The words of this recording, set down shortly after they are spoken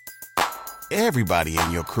Everybody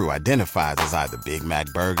in your crew identifies as either Big Mac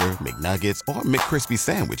Burger, McNuggets, or McCrispy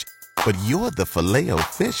Sandwich. But you're the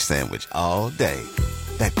Filet-O-Fish Sandwich all day.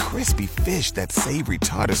 That crispy fish, that savory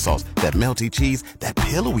tartar sauce, that melty cheese, that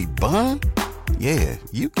pillowy bun. Yeah,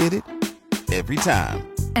 you get it. Every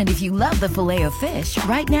time. And if you love the Filet-O-Fish,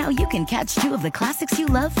 right now you can catch two of the classics you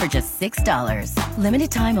love for just $6.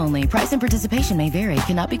 Limited time only. Price and participation may vary.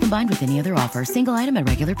 Cannot be combined with any other offer. Single item at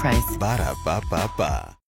regular price.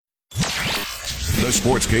 Ba-da-ba-ba-ba. The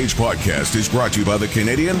Sports Cage podcast is brought to you by the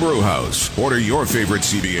Canadian Brew House. Order your favorite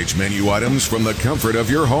CBH menu items from the comfort of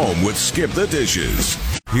your home with Skip the Dishes.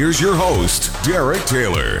 Here's your host, Derek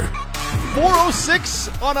Taylor.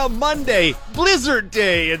 4:06 on a Monday, blizzard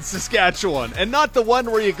day in Saskatchewan, and not the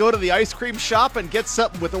one where you go to the ice cream shop and get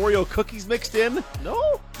something with Oreo cookies mixed in.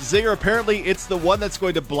 No, Zinger, apparently it's the one that's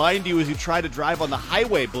going to blind you as you try to drive on the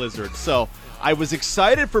highway blizzard. So I was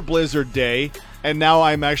excited for Blizzard Day, and now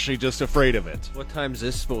I'm actually just afraid of it. What time is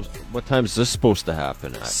this supposed to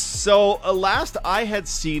happen at? So last I had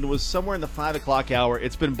seen was somewhere in the 5 o'clock hour.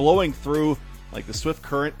 It's been blowing through like the Swift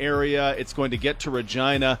Current area. It's going to get to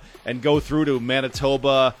Regina and go through to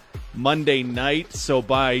Manitoba Monday night. So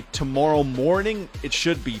by tomorrow morning, it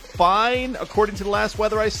should be fine, according to the last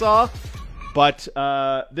weather I saw. But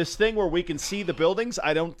this thing where we can see the buildings,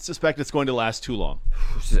 I don't suspect it's going to last too long.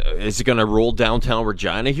 Is it going to roll downtown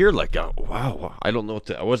Regina here? Like, wow, I don't know.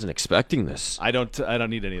 I wasn't expecting this. I don't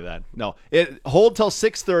need any of that. No, hold till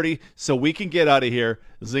 6:30 so we can get out of here.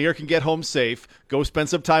 Zinger can get home safe. Go spend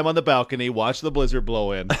some time on the balcony. Watch the blizzard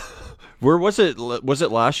blow in. Where was it? Was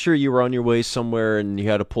it last year you were on your way somewhere and you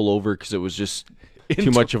had to pull over because it was just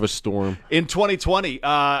too much of a storm? In 2020,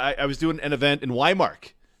 I was doing an event in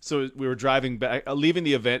Wymark. So we were driving back, leaving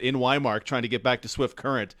the event in Wymark, trying to get back to Swift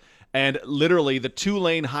Current, and literally the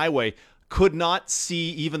 2-lane highway could not see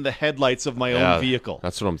even the headlights of my own vehicle.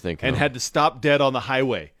 That's what I'm thinking. And had to stop dead on the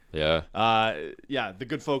highway. Yeah. The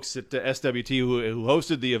good folks at SWT who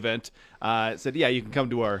hosted the event said, yeah, you can come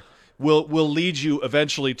to our... We'll lead you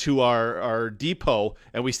eventually to our depot,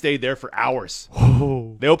 and we stayed there for hours.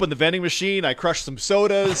 Oh. They opened the vending machine. I crushed some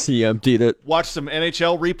sodas. He emptied it. Watched some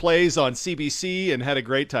NHL replays on CBC and had a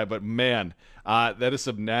great time. But, man, that is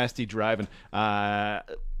some nasty driving.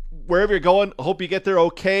 Wherever you're going, hope you get there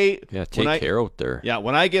okay. Yeah, take care out there. Yeah,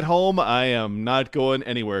 when I get home, I am not going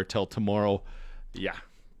anywhere till tomorrow. Yeah,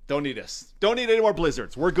 don't need us. Don't need any more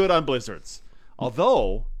blizzards. We're good on blizzards.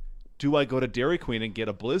 Although... do I go to Dairy Queen and get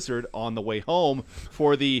a blizzard on the way home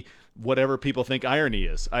for the whatever people think irony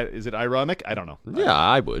is? Is it ironic? I don't know. Yeah,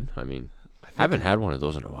 I would. I mean, I haven't had one of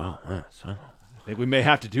those in a while. I think we may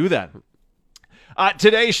have to do that.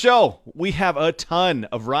 Today's show, we have a ton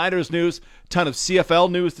of Riders news, ton of CFL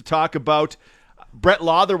news to talk about. Brett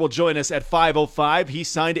Lawther will join us at 5:05. He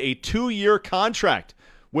signed a 2-year contract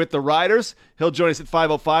with the Riders. He'll join us at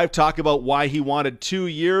 5:05, talk about why he wanted 2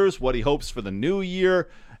 years, what he hopes for the new year.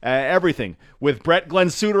 Everything. With Brett Glenn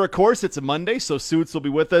Suter, of course, it's a Monday, so Suits will be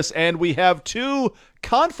with us. And we have 2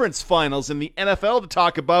 conference finals in the NFL to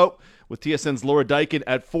talk about with TSN's Laura Dykin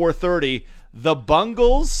at 4:30. The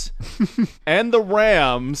Bungles and the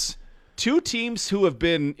Rams, 2 teams who have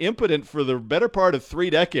been impotent for the better part of 3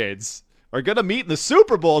 decades, are going to meet in the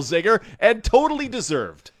Super Bowl, Zinger, and totally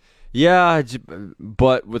deserved. Yeah,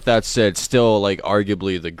 but with that said, still, like,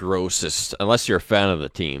 arguably the grossest, unless you're a fan of the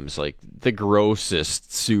teams, like, the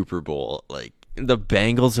grossest Super Bowl, like, the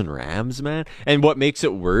Bengals and Rams, man. And what makes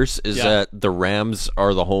it worse is that the Rams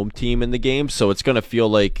are the home team in the game, so it's going to feel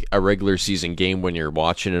like a regular season game when you're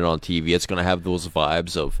watching it on TV. It's going to have those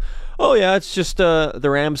vibes of, oh, yeah, it's just the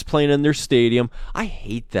Rams playing in their stadium. I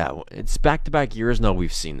hate that. It's back-to-back years now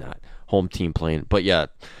we've seen that home team playing. But, yeah,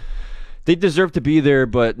 they deserve to be there,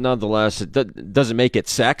 but nonetheless, it doesn't make it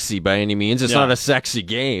sexy by any means. It's not a sexy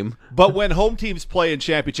game. But when home teams play in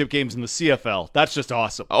championship games in the CFL, that's just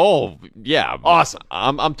awesome. Oh, yeah. Awesome.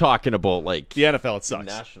 I'm talking about, like, the NFL, it sucks.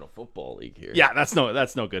 National Football League here. Yeah, that's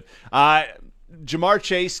no good. Jamar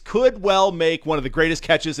Chase could well make one of the greatest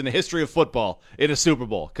catches in the history of football in a Super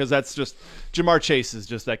Bowl, because that's just Jamar Chase is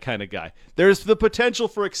just that kind of guy. There's the potential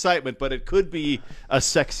for excitement, but it could be a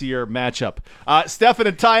sexier matchup. Stefan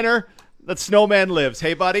and Tyner, that snowman lives.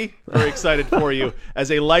 Hey, buddy. Very excited for you.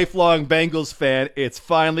 As a lifelong Bengals fan, it's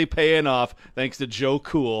finally paying off thanks to Joe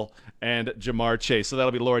Cool and Jamar Chase. So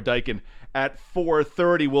that'll be Laura Dykin at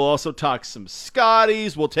 4:30. We'll also talk some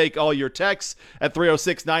Scotties. We'll take all your texts at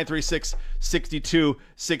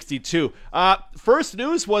 306-936-6262. First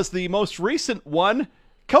news was the most recent one.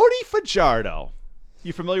 Cody Fajardo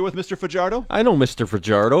You familiar with Mr. Fajardo? I know Mr.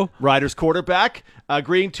 Fajardo. Riders quarterback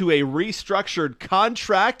agreeing to a restructured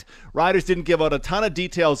contract. Riders didn't give out a ton of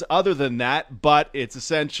details other than that, but it's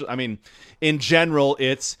essential. I mean, in general,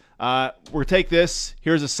 it's we'll take this.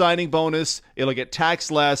 Here's a signing bonus. It'll get taxed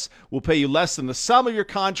less. We'll pay you less than the sum of your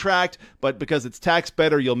contract, but because it's taxed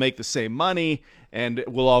better, you'll make the same money, and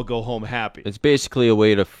we'll all go home happy. It's basically a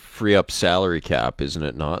way to free up salary cap, isn't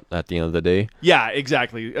it not, at the end of the day? Yeah,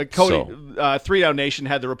 exactly. Cody, Three Down Nation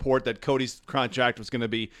had the report that Cody's contract was going to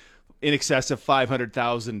be in excess of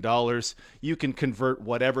 $500,000. You can convert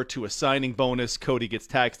whatever to a signing bonus. Cody gets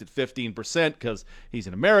taxed at 15% because he's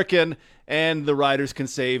an American, and the Riders can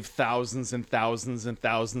save thousands and thousands and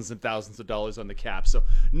thousands and thousands of dollars on the cap. So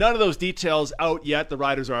none of those details out yet. The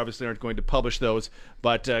Riders obviously aren't going to publish those,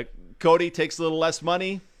 but Cody takes a little less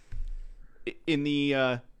money in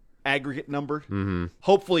the aggregate number. Mm-hmm.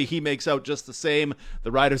 Hopefully he makes out just the same.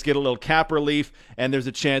 The Riders get a little cap relief, and there's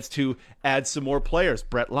a chance to add some more players.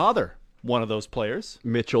 Brett Lawther, one of those players.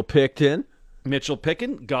 Mitchell Picton,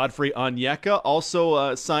 Godfrey Onyeka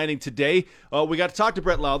also signing today. We got to talk to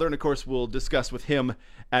Brett Lawther, and of course we'll discuss with him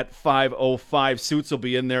at 5:05. Suits will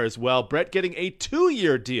be in there as well. Brett getting a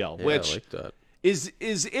 2-year deal, which I like that.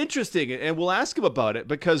 is interesting, and we'll ask him about it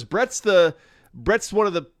because Brett's one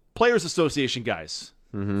of the Players Association guys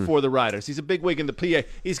for the Riders. He's a big wig in the PA.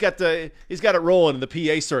 He's got it rolling in the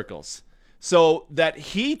PA circles. So that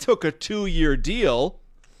he took a 2-year deal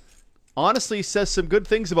honestly says some good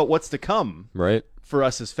things about what's to come, right, for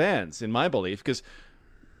us as fans, in my belief, because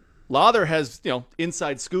Lawther has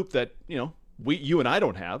inside scoop that you and I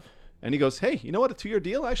don't have, and he goes, hey, you know what, a 2-year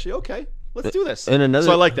deal, actually, okay, let's do this. And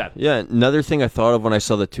so I like that. Yeah, another thing I thought of when I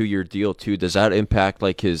saw the 2-year deal too. Does that impact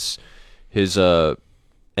like his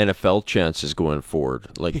NFL chances going forward?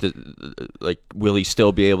 Like, will he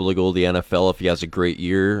still be able to go to the NFL if he has a great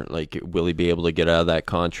year? Like, will he be able to get out of that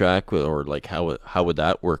contract, or like how would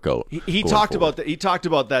that work out? He talked about that. He talked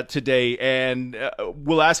about that today, and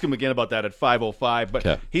we'll ask him again about that at 5:05.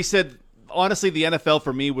 But he said, honestly, the NFL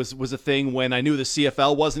for me was a thing when I knew the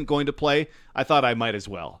CFL wasn't going to play. I thought I might as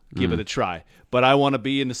well give it a try. But I want to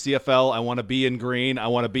be in the CFL. I want to be in green. I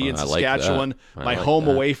want to be in Saskatchewan. My home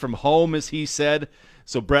away from home, as he said.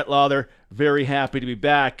 So Brett Lawther, very happy to be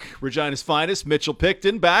back. Regina's finest, Mitchell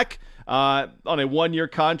Picton, back on a 1-year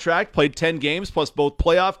contract. Played 10 games plus both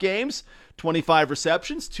playoff games. 25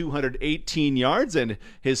 receptions, 218 yards, and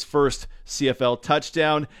his first CFL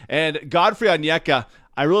touchdown. And Godfrey Onyeka,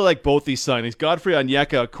 I really like both these signings. Godfrey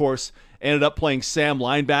Onyeka, of course, ended up playing Sam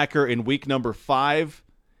linebacker in week number 5.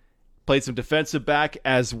 Played some defensive back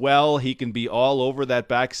as well. He can be all over that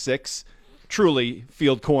back six. Truly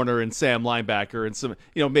field corner and Sam linebacker, and some,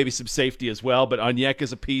 maybe some safety as well. But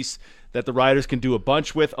Onyeka's a piece that the Riders can do a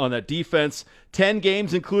bunch with on that defense. 10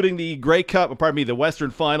 games, including the the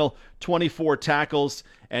Western Final, 24 tackles,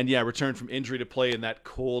 and returned from injury to play in that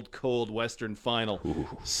cold Western Final. Ooh.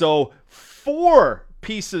 So 4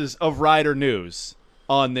 pieces of Rider news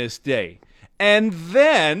on this day. And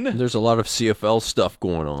then there's a lot of CFL stuff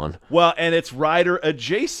going on. Well, and it's Rider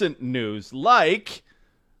adjacent news, like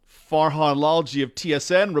Farhan Lalji of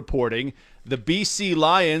TSN reporting the BC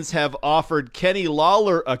Lions have offered Kenny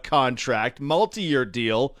Lawler a contract, multi-year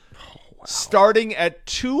deal, starting at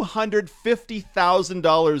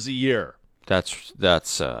 $250,000 a year.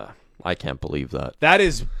 That's I can't believe that. That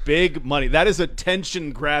is big money. That is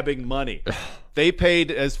attention-grabbing money. They paid,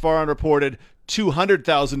 as Farhan reported,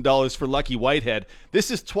 $200,000 for Lucky Whitehead. This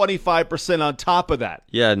is 25% on top of that.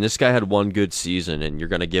 Yeah, and this guy had one good season, and you're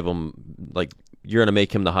going to give him you're going to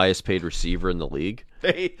make him the highest paid receiver in the league?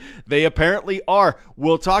 They apparently are.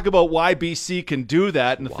 We'll talk about why BC can do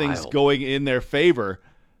that and things going in their favor.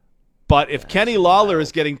 But if Kenny Lawler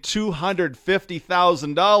is getting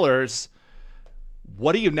 $250,000,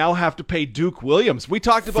 what do you now have to pay Duke Williams? We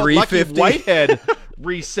talked about Lucky Whitehead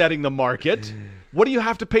resetting the market. What do you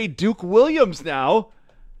have to pay Duke Williams now?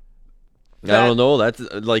 I don't know. That's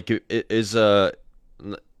like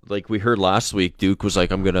we heard last week. Duke was like,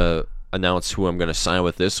 I'm going to announce who I'm going to sign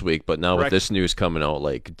with this week, but now with this news coming out,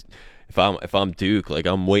 like if I'm Duke, like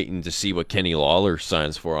I'm waiting to see what Kenny Lawler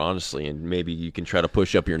signs for, honestly, and maybe you can try to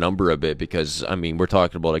push up your number a bit, because I mean we're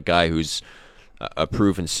talking about a guy who's a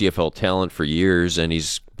proven CFL talent for years, and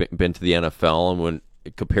he's been to the NFL, and when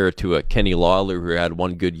compared to a Kenny Lawler who had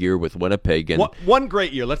one good year with Winnipeg and one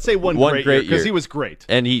great year. Let's say one great year because he was great,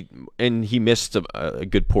 and he missed a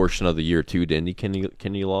good portion of the year too, didn't he?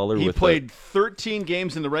 Kenny Lawler. He played 13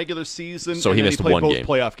 games in the regular season, so he missed one game.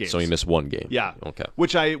 Playoff games. So he missed one game. Yeah, okay.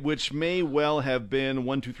 Which may well have been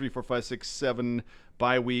 1, 2, 3, 4, 5, 6, 7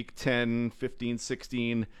 bye week 10, 15,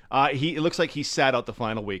 16. It looks like he sat out the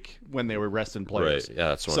final week when they were resting players. Right. Yeah,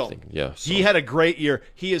 that's what I'm thinking. Yeah. So. He had a great year.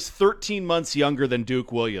 He is 13 months younger than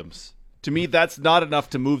Duke Williams. To me, that's not enough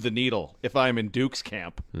to move the needle if I'm in Duke's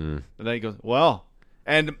camp. And then he goes, well,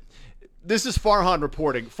 and this is Farhan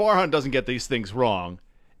reporting. Farhan doesn't get these things wrong.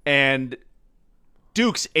 And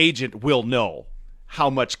Duke's agent will know how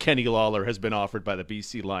much Kenny Lawler has been offered by the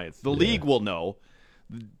BC Lions. The league will know.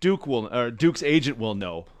 Duke's agent will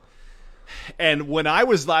know. And when I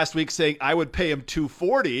was last week saying I would pay him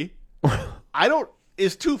 $240,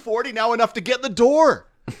 is $240 now enough to get in the door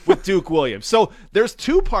with Duke Williams? So there's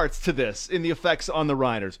two parts to this in the effects on the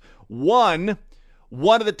Riders. One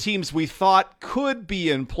of the teams we thought could be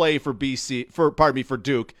in play for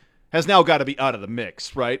Duke has now got to be out of the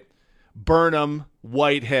mix, right? Burnham,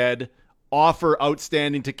 Whitehead, offer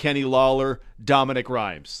outstanding to Kenny Lawler, Dominic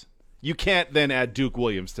Rhymes. You can't then add Duke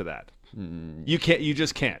Williams to that. You can't. You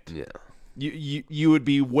just can't. Yeah. You would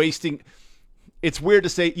be wasting. It's weird to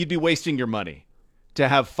say you'd be wasting your money to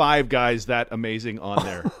have 5 guys that amazing on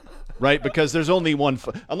there, right? Because there's only one.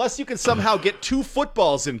 Unless you can somehow get 2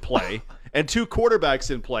 footballs in play and 2 quarterbacks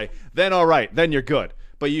in play, then all right, then you're good.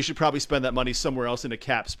 But you should probably spend that money somewhere else in a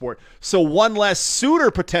cap sport. So one less suitor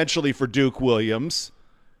potentially for Duke Williams.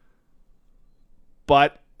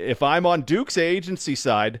 But if I'm on Duke's agency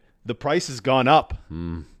side, the price has gone up.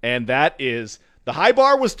 And that is, the high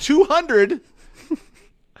bar was 200.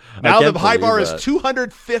 Now the high bar is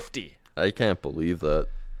 250. I can't believe that.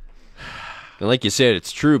 And like you said,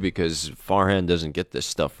 it's true because Farhan doesn't get this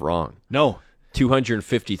stuff wrong. No.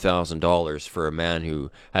 $250,000 for a man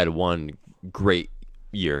who had one great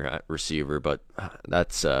year at receiver, but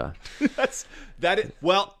that's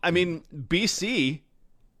well, I mean, BC,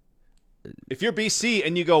 if you're BC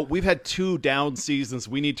and you go, we've had 2 down seasons,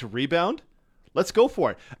 we need to rebound, let's go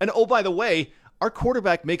for it. And oh, by the way, our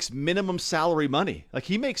quarterback makes minimum salary money. Like,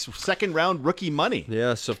 he makes second-round rookie money.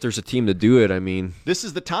 Yeah, so if there's a team to do it, I mean, this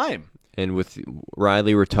is the time. And with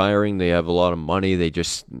Riley retiring, they have a lot of money. They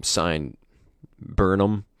just signed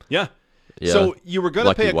Burnham. Yeah. Yeah. So you were going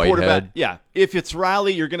to pay a quarterback. Whitehead. Yeah. If it's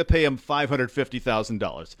Riley, you're going to pay him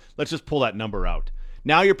 $550,000. Let's just pull that number out.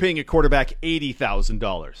 Now you're paying a quarterback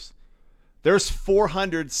 $80,000. There's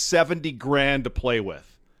 $470,000 to play with.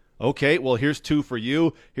 Okay, well, here's 2 for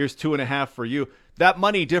you. Here's 2.5 for you. That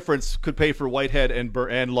money difference could pay for Whitehead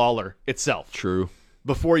and Lawler itself. True.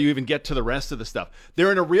 Before you even get to the rest of the stuff.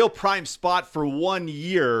 They're in a real prime spot for 1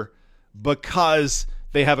 year because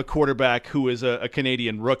they have a quarterback who is a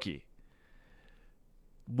Canadian rookie.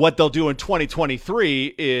 What they'll do in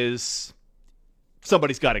 2023 is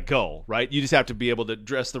somebody's got to go, right? You just have to be able to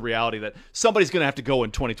address the reality that somebody's going to have to go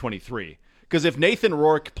in 2023. Because if Nathan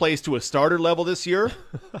Rourke plays to a starter level this year,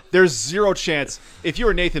 there's zero chance. If you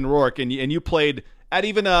were Nathan Rourke and you played at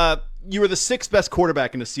even you were the 6th best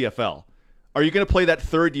quarterback in the CFL, are you going to play that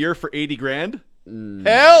 3rd year for $80,000?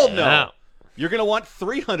 Hell no. Yeah. You're going to want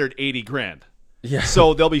 $380,000. Yeah.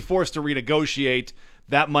 So they'll be forced to renegotiate.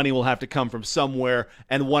 That money will have to come from somewhere,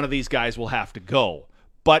 and one of these guys will have to go.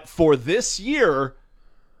 But for this year,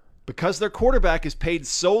 because their quarterback is paid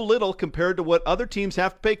so little compared to what other teams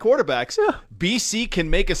have to pay quarterbacks, BC can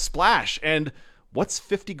make a splash. And what's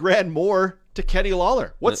 $50,000 more to Kenny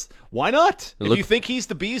Lawler? Why not? If you think he's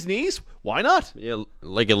the bee's knees, why not? Yeah,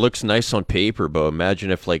 like it looks nice on paper, but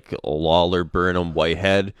imagine if like Lawler, Burnham,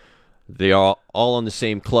 Whitehead, they are all on the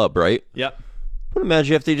same club, right? Yep. But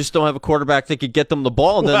imagine if they just don't have a quarterback that could get them the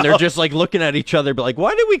ball, and then they're just like looking at each other, but like,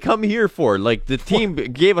 why did we come here for? Like, the team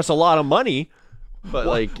gave us a lot of money, but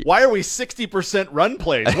why are we 60% run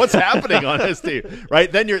plays? What's happening on this team?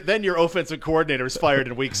 Right? Then your offensive coordinator is fired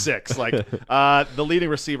in week 6. Like, the leading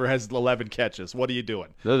receiver has 11 catches. What are you doing?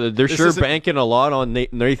 They're sure banking a lot on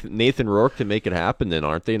Nathan Rourke to make it happen. Then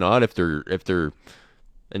aren't they not? If they're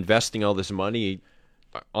investing all this money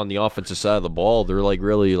on the offensive side of the ball, they're like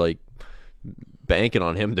really like banking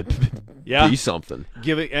on him to be something.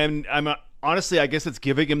 Honestly, I guess it's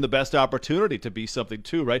giving him the best opportunity to be something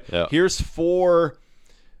too, right? Yeah. Here's 4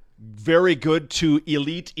 very good to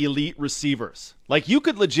elite receivers. Like, you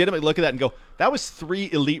could legitimately look at that and go, that was 3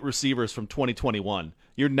 elite receivers from 2021.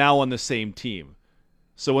 You're now on the same team.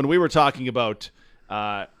 So when we were talking about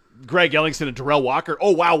Greg Ellingson and Darrell Walker,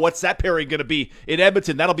 oh, wow, what's that pairing going to be in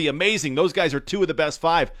Edmonton? That'll be amazing. Those guys are 2 of the best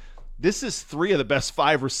 5. This is 3 of the best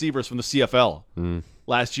 5 receivers from the CFL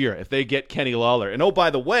last year if they get Kenny Lawler. And oh, by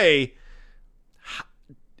the way,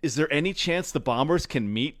 is there any chance the Bombers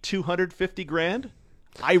can meet $250,000?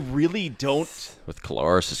 I really don't. With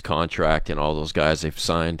Kolaris' contract and all those guys they've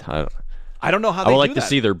signed, I don't know how they do that. I would like to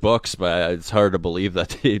see their books, but it's hard to believe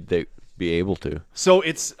that they'd be able to. So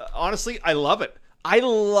it's honestly, I love it. I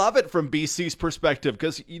love it from BC's perspective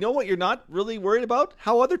because you know what you're not really worried about?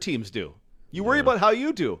 How other teams do. You worry about how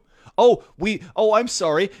you do. I'm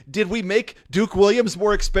sorry. Did we make Duke Williams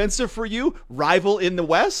more expensive for you? Rival in the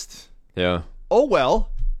West? Yeah. Oh,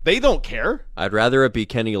 well, they don't care. I'd rather it be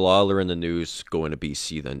Kenny Lawler in the news going to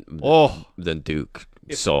BC than Duke.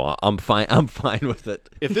 So I'm fine. I'm fine with it.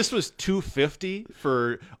 If this was $250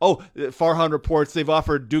 for Farhan reports they've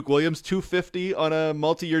offered Duke Williams $250 on a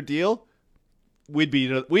multi-year deal, we'd be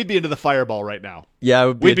into the Fireball right now. Yeah, it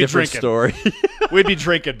would be We'd a be different drinking. story. We'd be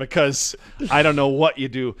drinking because I don't know what you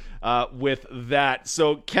do with that.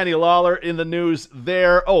 So Kenny Lawler in the news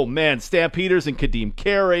there. Oh, man, Stampeders and Kadeem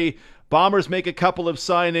Carey. Bombers make a couple of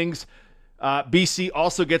signings. BC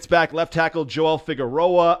also gets back left tackle Joel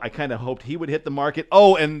Figueroa. I kind of hoped he would hit the market.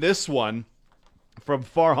 Oh, and this one from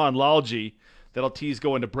Farhan Lalji that'll tease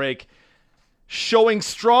going to break, showing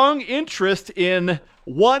strong interest in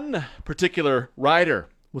one particular rider.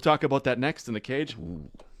 We'll talk about that next in the cage.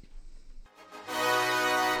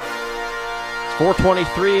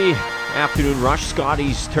 4:23 afternoon rush.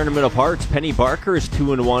 Scotty's Tournament of Hearts. Penny Barker is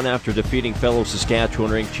 2-1 after defeating fellow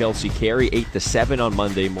Saskatchewan-ranked Chelsea Carey 8-7 on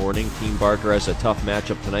Monday morning. Team Barker has a tough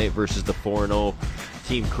matchup tonight versus the 4-0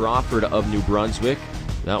 Team Crawford of New Brunswick.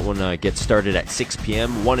 That one gets started at 6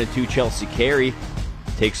 p.m. 1-2 Chelsea Carey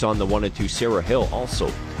takes on the 1-2 Sarah Hill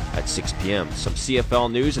also at 6 p.m. Some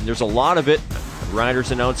CFL news, and there's a lot of it.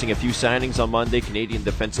 Riders announcing a few signings on Monday. Canadian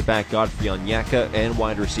defensive back Godfrey Onyeka and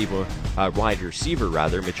wide receiver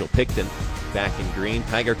Mitchell Picton back in green.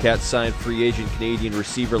 Tiger Cats signed free agent Canadian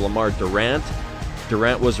receiver Lamar Durant.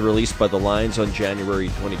 Durant was released by the Lions on January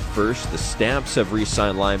 21st. The Stamps have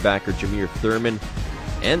re-signed linebacker Jameer Thurman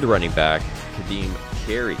and running back Kadeem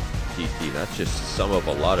Carey. DT, that's just some of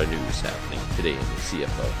a lot of news happening today in the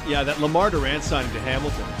CFL. Yeah, that Lamar Durant signing to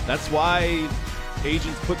Hamilton. That's why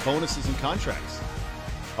agents put bonuses in contracts.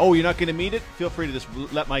 Oh, you're not going to meet it? Feel free to just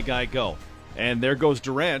let my guy go. And there goes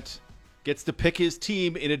Durant. Gets to pick his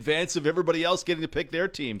team in advance of everybody else getting to pick their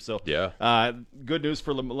team. So, yeah. Good news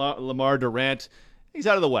for Lamar Durant. He's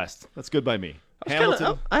out of the West. That's good by me.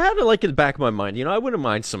 Hamilton. I had it like in the back of my mind. I wouldn't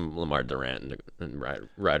mind some Lamar Durant in the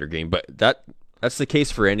Rider game, but that's the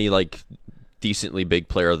case for any like decently big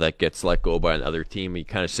player that gets let go by another team. You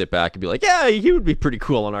kind of sit back and be like, yeah, he would be pretty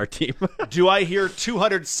cool on our team. Do I hear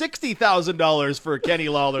 $260,000 for Kenny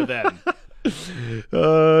Lawler then?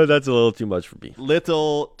 That's a little too much for me.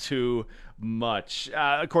 Little too much.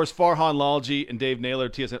 Of course, Farhan Lalji and Dave Naylor,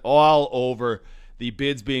 TSN, all over the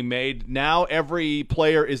bids being made. Now every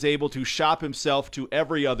player is able to shop himself to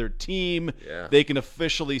every other team. Yeah. They can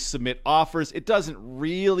officially submit offers. It doesn't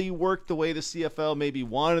really work the way the CFL maybe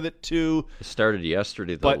wanted it to. It started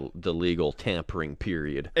yesterday, the legal tampering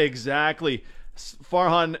period. Exactly.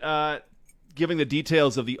 Farhan giving the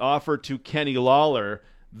details of the offer to Kenny Lawler.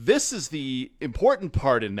 This is the important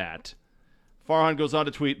part in that. Farhan goes on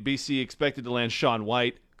to tweet, BC expected to land Sean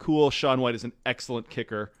White. Cool. Sean White is an excellent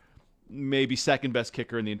kicker. Maybe second best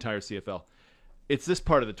kicker in the entire CFL. It's this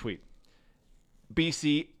part of the tweet.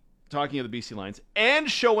 BC, talking of the BC Lions, and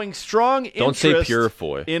showing strong interest Don't say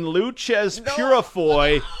Purifoy. in Luchez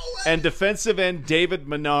Purifoy and defensive end David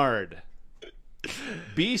Menard.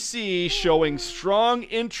 BC showing strong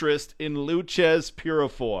interest in Luchez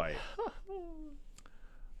Purifoy.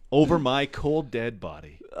 Over my cold dead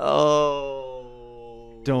body. Oh.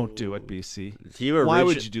 Don't do it, BC. Why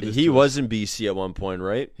would you do this? He was in BC at one point,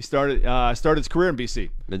 right? He started his career in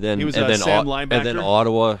BC. And then he was and a then Sam linebacker. And then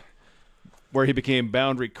Ottawa, where he became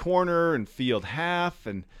boundary corner and field half.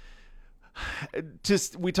 And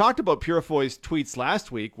we talked about Purifoy's tweets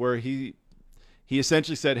last week, where he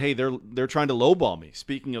essentially said, "Hey, they're trying to lowball me."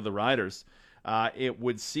 Speaking of the Riders, it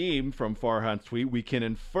would seem from Farhan's tweet we can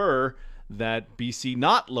infer that BC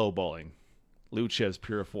not lowballing Luchez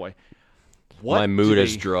Purifoy. My mood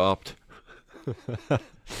has dropped.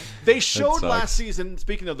 They showed last season,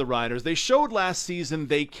 speaking of the Riders, they showed last season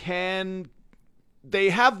they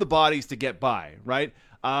have the bodies to get by, right?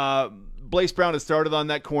 Blaise Brown had started on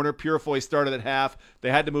that corner. Purifoy started at half.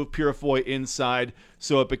 They had to move Purifoy inside,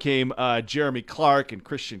 so it became Jeremy Clark and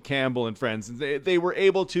Christian Campbell and friends. And they were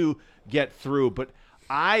able to get through, but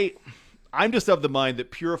I'm just of the mind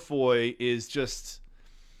that Purifoy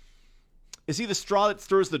is he the straw that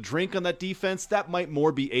stirs the drink on that defense? That might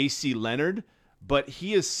more be AC Leonard, but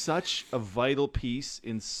he is such a vital piece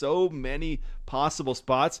in so many possible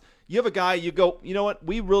spots. You have a guy, you go, you know what?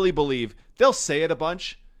 We really believe, they'll say it a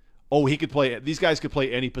bunch. Oh, these guys could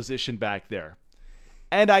play any position back there.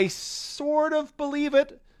 And I sort of believe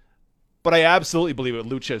it, but I absolutely believe it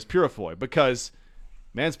with Luchez Purifoy because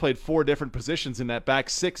man's played 4 different positions in that back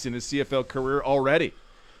 6 in his CFL career already.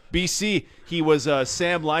 BC, he was a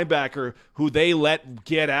Sam linebacker who they let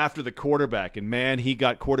get after the quarterback, and man, he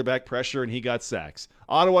got quarterback pressure and he got sacks.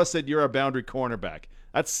 Ottawa said you're a boundary cornerback.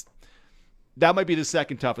 That might be the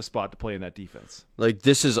second toughest spot to play in that defense. Like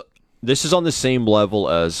this is on the same level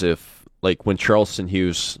as if like when Charleston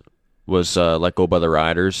Hughes was let go by the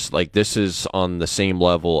Riders. Like this is on the same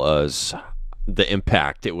level as the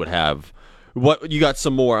impact it would have. What you got?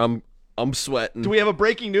 Some more? I'm sweating. Do we have a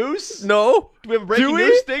breaking news? No. Do we have a breaking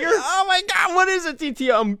news stinger? Oh my God! What is it,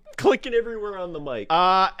 TT? I'm clicking everywhere on the mic.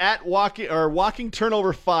 At walking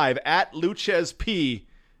turnover 5 at Luchez P.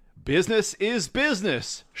 Business is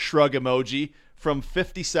business. Shrug emoji from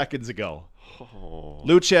 50 seconds ago. Oh.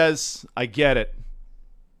 Luchez, I get it.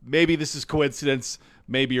 Maybe this is coincidence.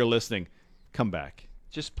 Maybe you're listening. Come back.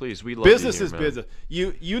 Just please, we love business you is here, man. business.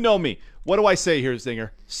 You know me. What do I say here,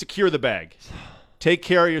 Zinger? Secure the bag. Take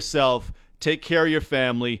care of yourself. Take care of your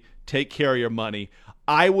family. Take care of your money.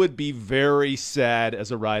 I would be very sad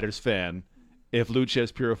as a Riders fan if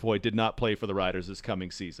Luchez Purifoy did not play for the Riders this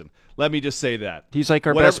coming season. Let me just say that. He's like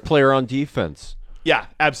our best player on defense. Yeah,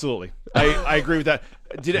 absolutely. I agree with that.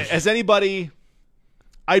 Has anybody...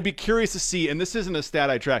 I'd be curious to see, and this isn't a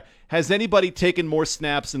stat I track, has anybody taken more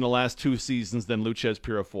snaps in the last 2 seasons than Luchez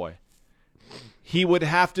Purifoy? He would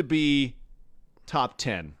have to be top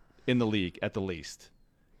 10 in the league at the least.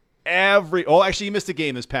 Actually, he missed a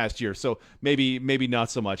game this past year, so maybe not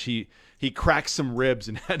so much. He cracked some ribs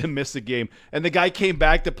and had to miss a game, and the guy came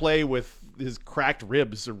back to play with his cracked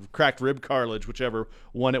ribs or cracked rib cartilage, whichever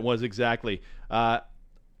one it was exactly.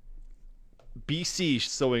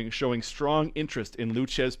 BC showing strong interest in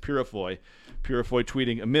Luchez Purifoy. Purifoy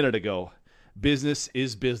tweeting a minute ago, "Business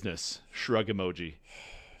is business." Shrug emoji.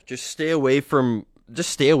 Just stay away from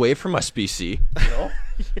us, BC. You know?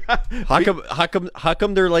 Yeah. How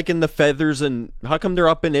come they're like in the feathers, and how come they're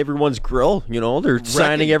up in everyone's grill? You know, they're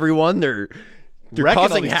signing everyone. They're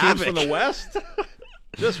causing havoc from the West.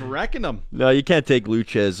 Just wrecking them. No, you can't take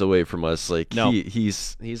Luchez away from us. Like no.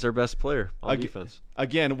 he's our best player on defense.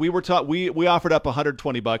 Again, we were taught we offered up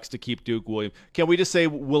 $120 to keep Duke Williams. Can we just say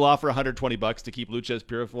we'll offer $120 to keep Luchez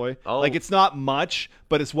Purifoy? Like it's not much,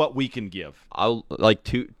 but it's what we can give. I'll like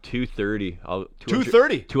 $230.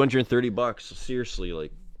 $230. Seriously,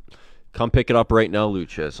 like come pick it up right now,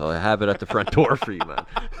 Luchez. I'll have it at the front door for you, man.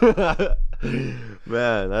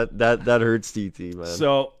 Man, that hurts, TT, man.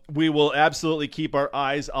 So we will absolutely keep our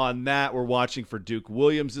eyes on that. We're watching for Duke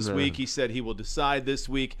Williams this week. He said he will decide this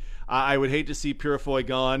week. I would hate to see Purifoy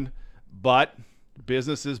gone, but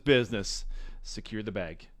business is business. Secure the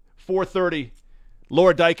bag. 4:30.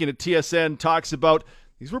 Laura Dykin at TSN talks about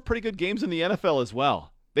these were pretty good games in the NFL as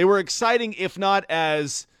well. They were exciting, if not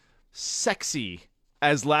as sexy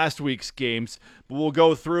as last week's games, but we'll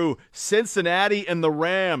go through Cincinnati and the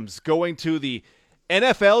Rams going to the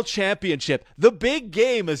NFL Championship. The big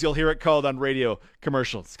game, as you'll hear it called on radio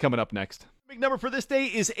commercials, coming up next. Big number for this day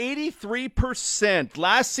is 83%.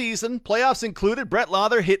 Last season, playoffs included, Brett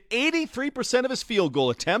Lauther hit 83% of his field goal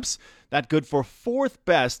attempts. That good for 4th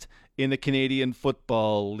best in the Canadian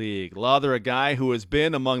Football League. Lauther, a guy who has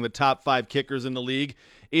been among the top 5 kickers in the league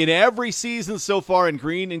in every season so far in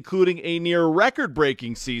green, including a near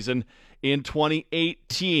record-breaking season in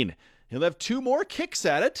 2018. He'll have 2 more kicks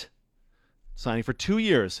at it, signing for 2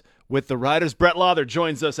 years with the Riders. Brett Lauther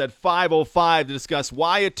joins us at 5:05 to discuss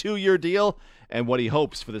why a 2-year deal and what he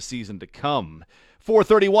hopes for the season to come.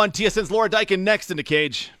 4:31, TSN's Laura Dykin next in the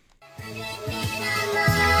cage.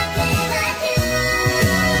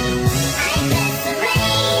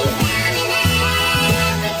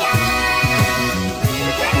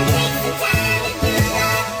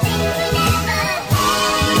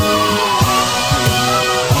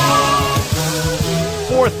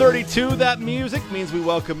 .32, that music means we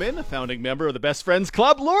welcome in a founding member of the Best Friends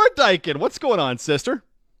Club, Laura Dykin. What's going on, sister?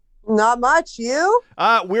 Not much. You?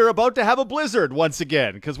 We're about to have a blizzard once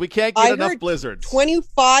again because we can't get enough blizzards.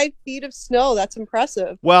 25 feet of snow. That's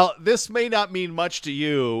impressive. Well, this may not mean much to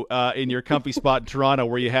you in your comfy spot in Toronto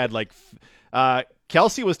where you had like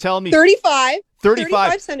Kelsey was telling me 35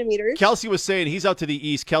 centimeters. Kelsey was saying he's out to the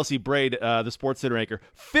east. Kelsey Braid, the Sports Center anchor,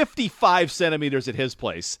 55 centimeters at his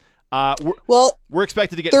place. We're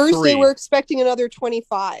expected to get Thursday. 3. We're expecting another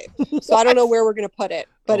 25. So I don't know where we're going to put it,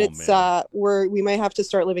 but we might have to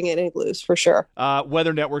start living in igloos for sure.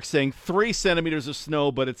 Weather Network saying 3 centimeters of snow,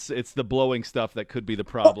 but it's the blowing stuff that could be the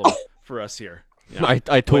problem for us here. Yeah.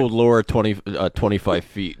 I told Laura 25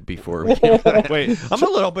 feet before. Wait, I'm a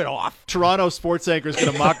little bit off. Toronto sports anchor is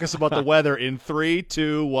going to mock us about the weather in 3,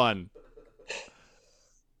 2, 1.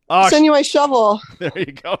 Send you my shovel. There you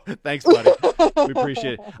go. Thanks, buddy. We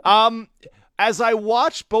appreciate it. As I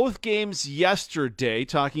watched both games yesterday,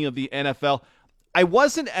 talking of the NFL, I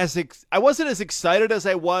wasn't as excited as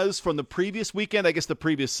I was from the previous weekend, I guess the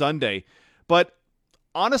previous Sunday. But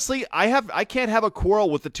honestly, I can't have a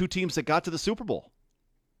quarrel with the two teams that got to the Super Bowl.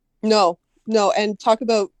 No. And talk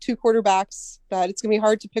about two quarterbacks that it's going to be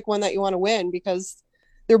hard to pick one that you want to win because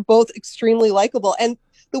they're both extremely likable. And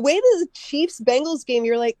the way that the Chiefs-Bengals game,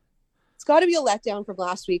 you're like, it's got to be a letdown from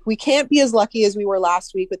last week. We can't be as lucky as we were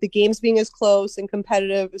last week with the games being as close and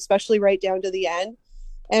competitive, especially right down to the end.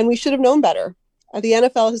 And we should have known better. The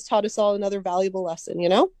NFL has taught us all another valuable lesson, you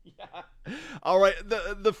know? Yeah. All right.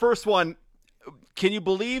 The first one, can you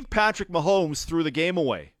believe Patrick Mahomes threw the game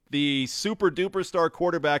away? The super duper star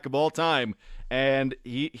quarterback of all time. And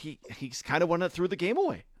he's kind of one that threw the game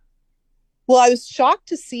away. Well, I was shocked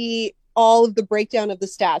to see all of the breakdown of the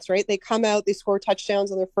stats, right? They come out, they score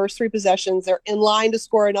touchdowns on their first 3 possessions. They're in line to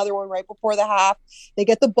score another one right before the half. They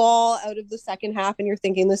get the ball out of the second half and you're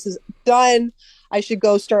thinking, this is done. I should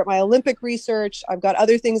go start my Olympic research. I've got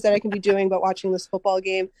other things that I can be doing but watching this football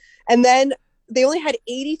game. And then they only had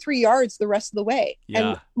 83 yards the rest of the way. Yeah.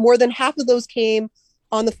 And more than half of those came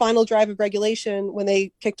on the final drive of regulation when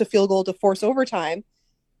they kicked a field goal to force overtime.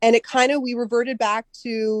 And we reverted back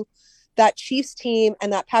to that Chiefs team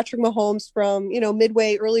and that Patrick Mahomes from,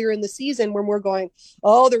 midway earlier in the season when we're going,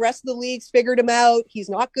 oh, the rest of the league's figured him out. He's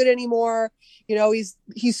not good anymore. He's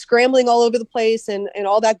scrambling all over the place and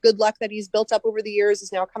all that good luck that he's built up over the years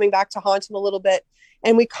is now coming back to haunt him a little bit.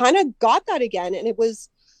 And we kind of got that again. And it was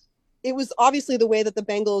obviously the way that the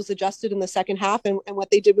Bengals adjusted in the second half and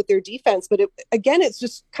what they did with their defense. But it's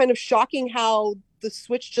just kind of shocking how the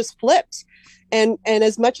switch just flipped. And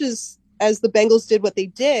as much as the Bengals did what they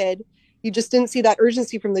did, you just didn't see that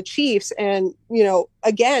urgency from the Chiefs. And,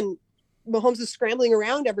 again, Mahomes is scrambling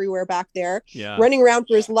around everywhere back there, running around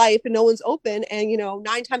for his life and no one's open. And, 9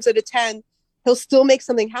 times out of 10, he'll still make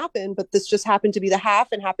something happen. But this just happened to be the half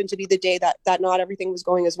and happened to be the day that not everything was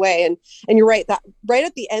going his way. And you're right, that right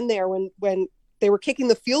at the end there when they were kicking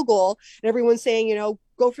the field goal and everyone's saying,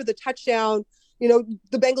 go for the touchdown, the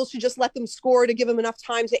Bengals should just let them score to give him enough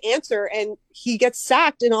time to answer. And he gets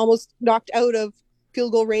sacked and almost knocked out of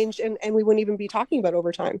field goal range and we wouldn't even be talking about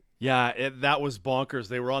overtime. Yeah, that was bonkers.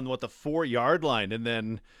 They were on the 4-yard line and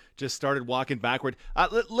then just started walking backward.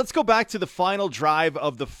 Let's go back to the final drive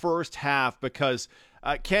of the first half because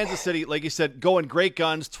Kansas City, like you said, going great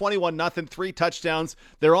guns, 21-0, 3 touchdowns.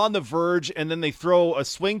 They're on the verge and then they throw a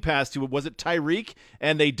swing pass to, was it Tyreek?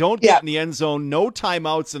 And they don't get in the end zone, no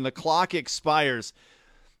timeouts, and the clock expires.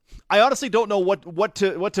 I honestly don't know what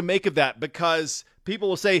to make of that because people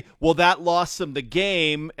will say, well, that lost them the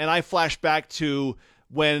game. And I flash back to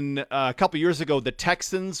when a couple years ago, the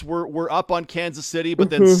Texans were up on Kansas City, but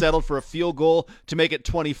then settled for a field goal to make it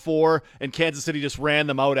 24. And Kansas City just ran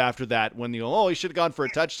them out after that when he should have gone for a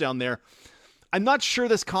touchdown there. I'm not sure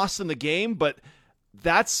this cost them the game, but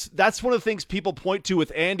that's one of the things people point to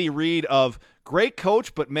with Andy Reid of great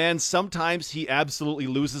coach, but man, sometimes he absolutely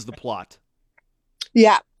loses the plot.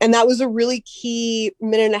 Yeah. And that was a really key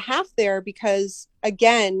minute and a half there because,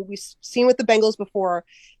 again, we've seen with the Bengals before,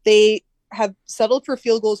 they have settled for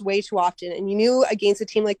field goals way too often. And you knew against a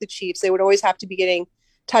team like the Chiefs, they would always have to be getting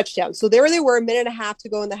touchdowns. So there they were, a minute and a half to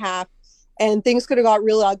go in the half, and things could have got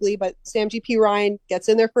real ugly. But Sam GP Ryan gets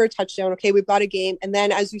in there for a touchdown. Okay, we've got a game. And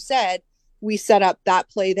then, as you said, we set up that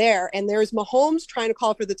play there. And there's Mahomes trying to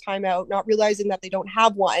call for the timeout, not realizing that they don't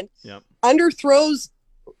have one. Yep. Underthrows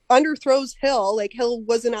Hill. Like Hill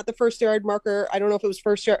wasn't at the 1st-yard marker. I don't know if it was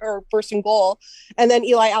first and goal. And then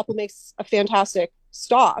Eli Apple makes a fantastic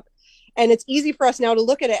stop. And it's easy for us now to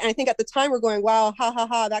look at it. And I think at the time we're going, wow,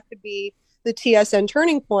 that could be the TSN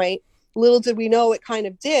turning point. Little did we know it kind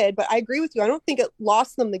of did. But I agree with you. I don't think it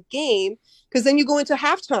lost them the game because then you go into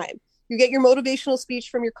halftime. You get your motivational speech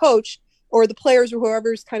from your coach or the players or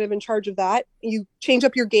whoever's kind of in charge of that. You change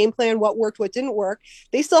up your game plan, what worked, what didn't work.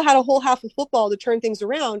 They still had a whole half of football to turn things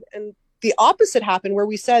around. And the opposite happened where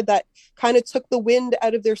we said that kind of took the wind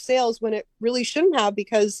out of their sails when it really shouldn't have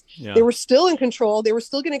because they were still in control. They were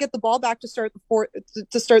still going to get the ball back to start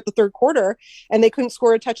the third quarter, and they couldn't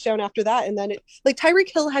score a touchdown after that. And then Tyreek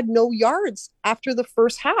Hill had no yards after the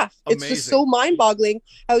first half. Amazing. It's just so mind-boggling.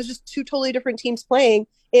 How it was just 2 totally different teams playing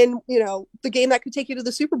in, the game that could take you to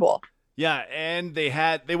the Super Bowl. Yeah, and they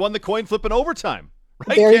won the coin flip in overtime.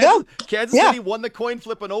 Right? There you go. Kansas City won the coin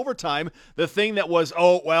flip in overtime. The thing that was,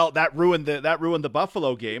 that ruined the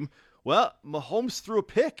Buffalo game. Well, Mahomes threw a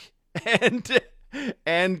pick, and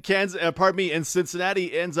And and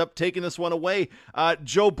Cincinnati ends up taking this one away.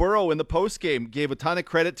 Joe Burrow in the postgame gave a ton of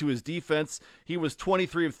credit to his defense. He was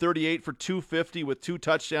 23 of 38 for 250 with 2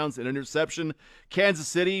 touchdowns and interception. Kansas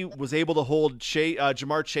City was able to hold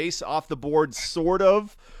Jamar Chase off the board, sort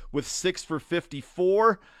of, with 6 for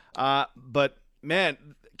 54. But man,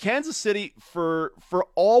 Kansas City, for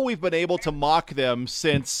all we've been able to mock them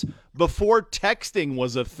since before texting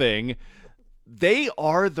was a thing, they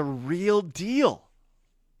are the real deal.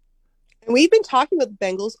 And we've been talking about the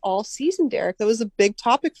Bengals all season, Derek. That was a big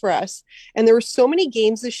topic for us. And there were so many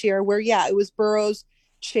games this year where, it was Burrows,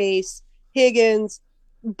 Chase, Higgins,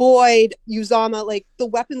 Boyd, Uzama, like the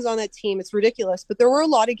weapons on that team. It's ridiculous. But there were a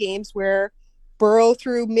lot of games where Burrow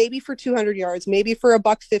threw maybe for 200 yards, maybe for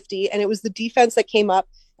 $150, and it was the defense that came up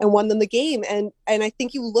and won them the game. And I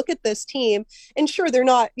think you look at this team, and sure, they're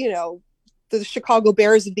not, the Chicago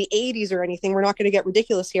Bears of the 80s or anything. We're not going to get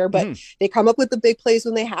ridiculous here, but they come up with the big plays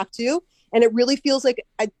when they have to. And it really feels like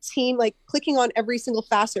a team like clicking on every single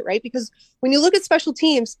facet, right? Because when you look at special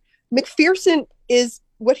teams, McPherson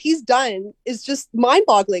what he's done is just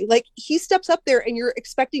mind-boggling. Like, he steps up there and you're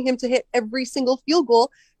expecting him to hit every single field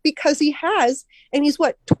goal because he has, and he's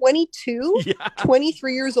 22,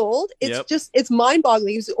 23 years old. It's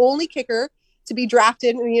mind-boggling. He's the only kicker to be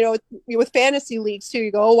drafted. And, with fantasy leagues too,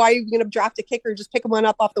 you go, oh, why are you going to draft a kicker? Just pick one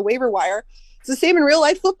up off the waiver wire. It's the same in real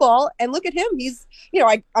life football. And look at him. He's,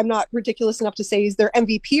 I'm not ridiculous enough to say he's their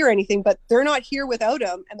MVP or anything, but they're not here without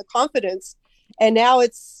him and the confidence. And now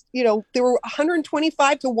it's, they were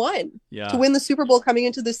 125 to 1 to win the Super Bowl coming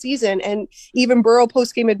into the season. And even Burrow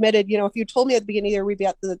post-game admitted, if you told me at the beginning of the year we'd be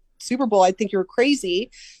at the Super Bowl, I'd think you were crazy.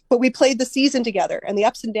 But we played the season together and the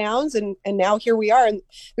ups and downs. And now here we are. And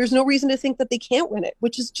there's no reason to think that they can't win it,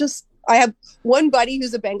 which is just, I have one buddy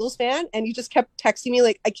who's a Bengals fan, and he just kept texting me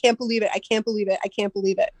like, I can't believe it. I can't believe it. I can't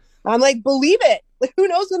believe it. I'm like, believe it. Like, who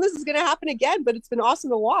knows when this is going to happen again, but it's been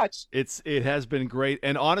awesome to watch. It has been great.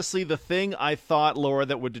 And honestly, the thing I thought, Laura,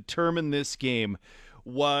 that would determine this game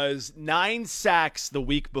was 9 sacks the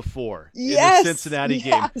week before in the Cincinnati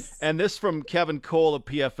game. And this from Kevin Cole of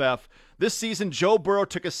PFF. This season, Joe Burrow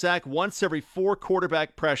took a sack once every 4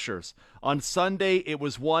 quarterback pressures. On Sunday, it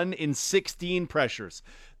was 1 in 16 pressures.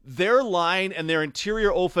 Their line and their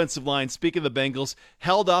interior offensive line, speaking of the Bengals,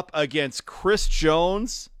 held up against Chris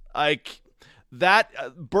Jones.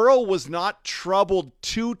 Burrow was not troubled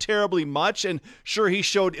too terribly much, and sure, he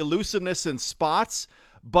showed elusiveness in spots,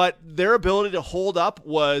 but their ability to hold up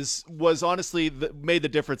was honestly made the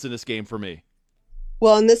difference in this game for me.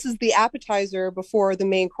 Well, and this is the appetizer before the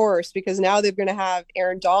main course, because now they're going to have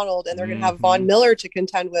Aaron Donald and they're going to have Von Miller to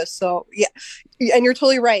contend with. So, yeah, and you're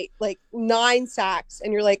totally right. Like 9 sacks,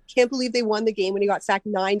 and you're like, can't believe they won the game when he got sacked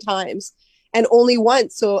 9 times and only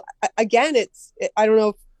once. So, again, I don't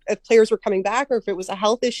know if players were coming back or if it was a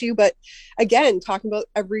health issue, but again, talking about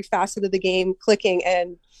every facet of the game clicking.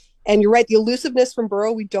 And you're right, the elusiveness from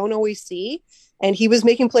Burrow we don't always see, and he was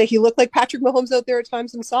making play. He looked like Patrick Mahomes out there at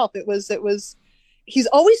times himself. It was he's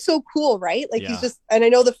always so cool, right? Like he's just, and I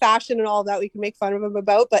know the fashion and all of that we can make fun of him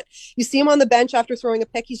about, but you see him on the bench after throwing a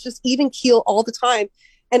pick, he's just even keel all the time,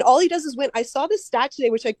 and all he does is win. I saw this stat today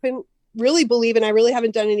which I couldn't really believe, and I really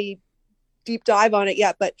haven't done any deep dive on it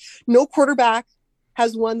yet, but no quarterback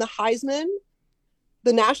has won the Heisman,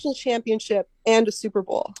 the national championship, and a Super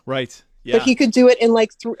Bowl. Right. Yeah. But he could do it in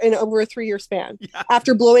in over a 3-year span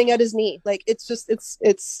after blowing out his knee. Like, it's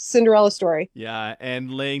Cinderella story. Yeah.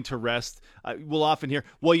 And laying to rest. We'll often hear,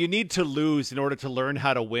 well, you need to lose in order to learn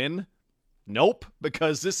how to win. Nope,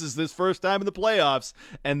 because this is this first time in the playoffs,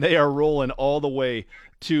 and they are rolling all the way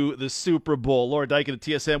to the Super Bowl. Laura Dykin of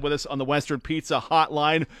TSN with us on the Western Pizza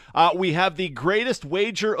Hotline. We have the greatest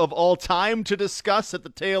wager of all time to discuss at the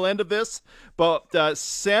tail end of this, but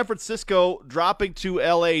San Francisco dropping to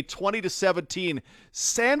LA 20-17.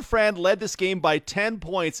 San Fran led this game by 10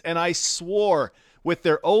 points, and I swore with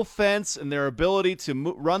their offense and their ability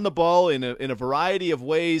to run the ball in a variety of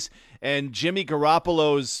ways, and Jimmy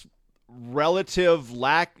Garoppolo's relative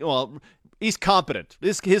he's competent.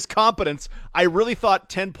 His competence, I really thought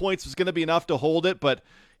 10 points was going to be enough to hold it, but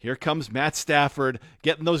here comes Matt Stafford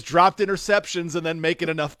getting those dropped interceptions and then making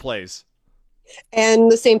enough plays.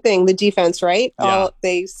 And the same thing, the defense, right? Yeah.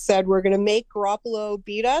 They said, we're going to make Garoppolo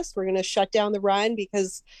beat us. We're going to shut down the run,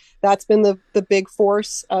 because that's been the big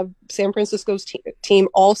force of San Francisco's team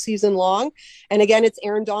all season long. And again, it's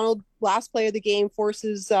Aaron Donald, last play of the game,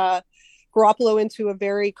 forces Garoppolo into a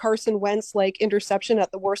very Carson Wentz-like interception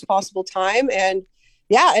at the worst possible time. And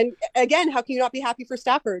and again, how can you not be happy for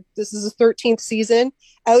Stafford? This is his 13th season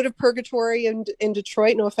out of purgatory in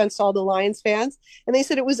Detroit. No offense to all the Lions fans. And they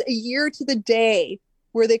said it was a year to the day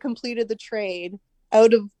where they completed the trade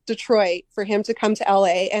out of Detroit for him to come to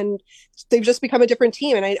LA, and they've just become a different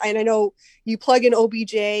team. And I know you plug in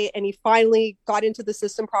OBJ and he finally got into the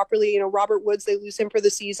system properly. You know, Robert Woods, they lose him for the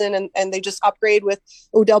season, and they just upgrade with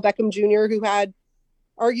Odell Beckham Jr., who had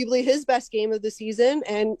arguably his best game of the season,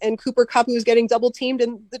 and Cooper Kupp, who was getting double teamed,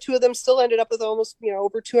 and the two of them still ended up with almost, you know,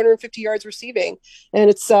 over 250 yards receiving. And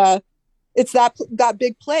it's that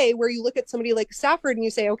big play where you look at somebody like Stafford and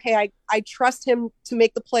you say, okay, I trust him to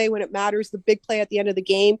make the play when it matters, the big play at the end of the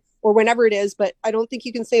game or whenever it is. But I don't think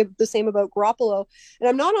you can say the same about Garoppolo. And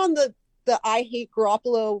I'm not on the I hate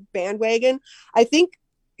Garoppolo bandwagon. I think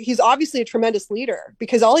he's obviously a tremendous leader,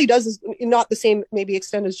 because all he does is not the same maybe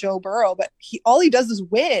extent as Joe Burrow, but all he does is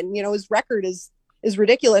win. You know, his record is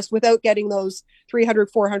ridiculous without getting those 300,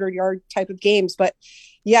 400 yard type of games. But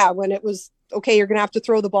yeah, when it was, okay, you're going to have to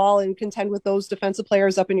throw the ball and contend with those defensive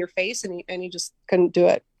players up in your face, and he just couldn't do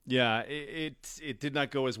it. Yeah, it did not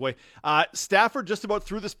go his way. Stafford just about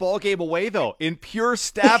threw this ball game away, though, in pure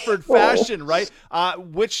Stafford fashion, right?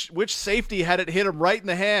 Which safety had it hit him right in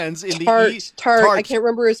the hands? In Tart. I can't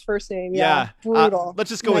remember his first name. Yeah, brutal. Let's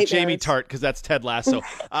just go with Jamie Tart, because that's Ted Lasso.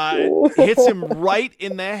 Hits him right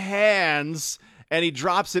in the hands, and he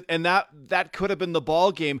drops it, and that could have been the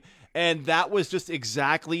ball game. And that was just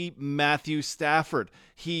exactly Matthew Stafford.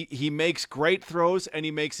 He makes great throws, and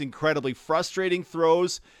he makes incredibly frustrating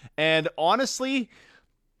throws. And honestly,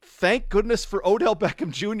 thank goodness for Odell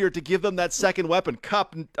Beckham Jr. to give them that second weapon.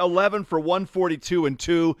 Kupp, 11 for 142 and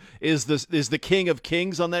 2 is the king of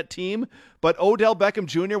kings on that team. But Odell Beckham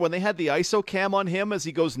Jr., when they had the ISO cam on him as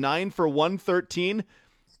he goes 9 for 113,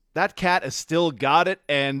 that cat has still got it,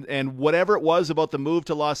 and whatever it was about the move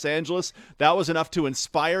to Los Angeles, that was enough to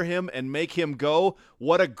inspire him and make him go.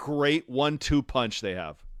 What a great 1-2 punch they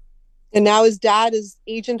have. And now his dad is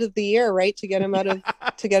agent of the year, right? To get him out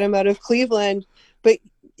of Cleveland. But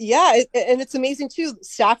yeah, and it's amazing too.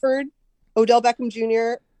 Stafford, Odell Beckham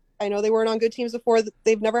Jr., I know they weren't on good teams before.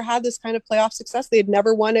 They've never had this kind of playoff success. They had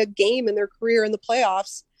never won a game in their career in the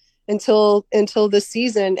playoffs until this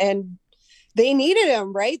season. And they needed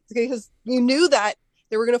him, right? Because you knew that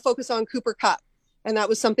they were going to focus on Cooper Kupp. And that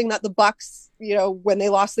was something that the Bucs, you know, when they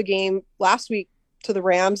lost the game last week to the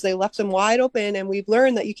Rams, they left him wide open. And we've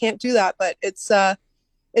learned that you can't do that. But it's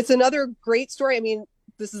another great story. I mean,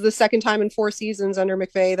 this is the second time in 4 seasons under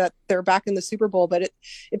McVay that they're back in the Super Bowl. But it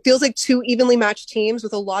feels like 2 evenly matched teams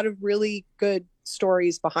with a lot of really good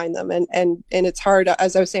stories behind them. And it's hard,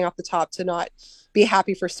 as I was saying off the top, to not be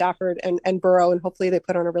happy for Stafford and Burrow, and hopefully they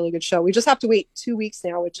put on a really good show. We just have to wait 2 weeks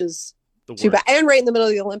now, which is too bad, and right in the middle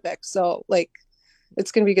of the Olympics. So like,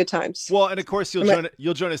 it's going to be good times. Well, and of course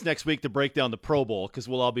you'll join us next week to break down the Pro Bowl, because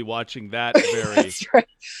we'll all be watching that. That's right.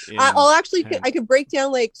 I could break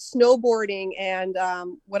down like snowboarding and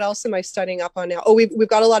what else am I studying up on now? Oh, we've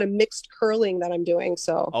got a lot of mixed curling that I'm doing.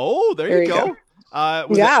 So there you go.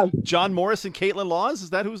 John Morris and Caitlin Laws, is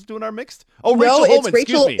that who's doing our mixed? Oh, Rachel Homan.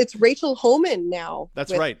 It's Rachel Homan now.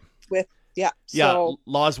 That's right. So.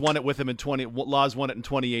 Laws won it with him Laws won it in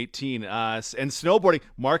 2018. And snowboarding,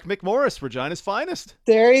 Mark McMorris, Regina's finest.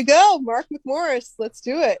 There you go, Mark McMorris. Let's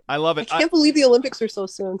do it. I love it. I can't believe the Olympics are so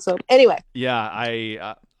soon. So anyway. Yeah,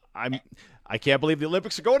 I can't believe the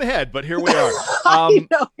Olympics are going ahead, but here we are. I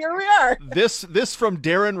know, here we are. This from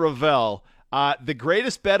Darren Ravel. The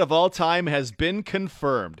greatest bet of all time has been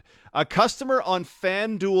confirmed. A customer on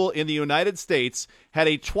FanDuel in the United States had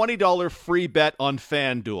a $20 free bet on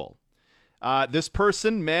FanDuel. This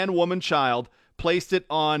person, man, woman, child, placed it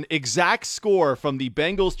on exact score from the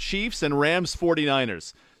Bengals, Chiefs, and Rams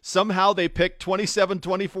 49ers. Somehow they picked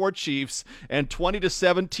 27-24 Chiefs and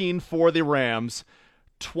 20-17 for the Rams.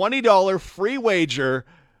 $20 free wager.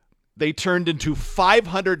 They turned into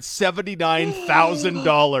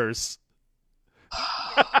 $579,000.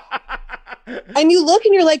 And you look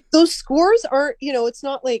and you're like, those scores aren't, it's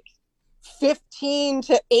not like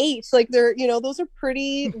 15-8. Like they're, those are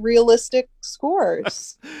pretty realistic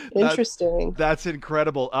scores. Interesting. That's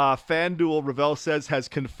incredible. FanDuel, Ravel says, has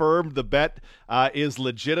confirmed the bet is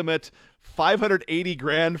legitimate.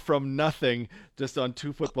 $580,000 from nothing just on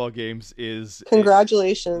 2 football games is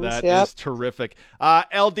congratulations. That is terrific.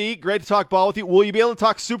 LD, great to talk ball with you. Will you be able to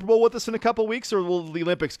talk Super Bowl with us in a couple of weeks, or will the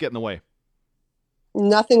Olympics get in the way?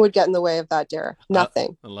 Nothing would get in the way of that, Derek.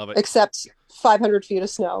 Nothing. I love it. Except 500 feet of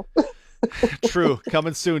snow. True.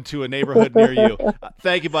 Coming soon to a neighborhood near you.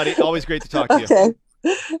 Thank you, buddy. Always great to talk to you. Okay.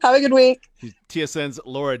 Have a good week. TSN's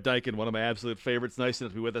Laura Dykin, one of my absolute favorites. Nice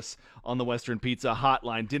enough to be with us on the Western Pizza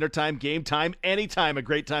Hotline. Dinner time, game time, anytime. A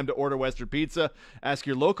great time to order Western Pizza. Ask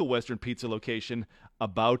your local Western Pizza location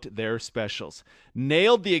about their specials.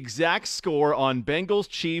 Nailed the exact score on Bengals,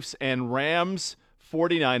 Chiefs, and Rams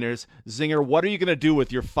 49ers. Zinger, what are you going to do with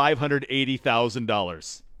your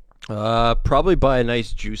 $580,000? Probably buy a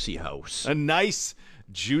nice juicy house. A nice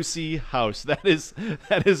juicy house. That is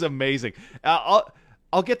amazing. I'll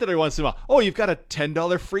get that every once in a while. Oh, you've got a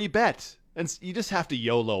 $10 free bet. And you just have to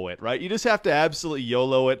YOLO it, right? You just have to absolutely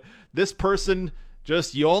YOLO it. This person,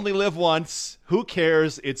 you only live once. Who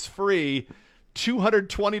cares? It's free.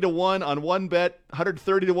 220 to 1 on one bet,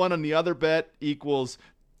 130 to 1 on the other bet equals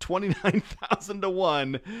 29,000 to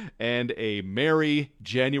 1, and a merry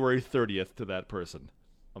January 30th to that person.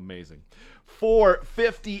 Amazing.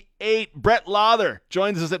 458, Brett Lather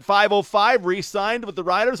joins us at 5:05, re-signed with the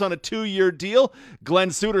Riders on a 2-year deal.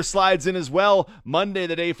 Glenn Suter slides in as well. Monday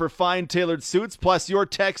the day for fine tailored suits, plus your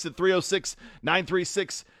text at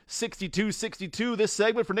 306-936-6262. This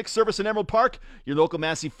segment for Nick's Service in Emerald Park, your local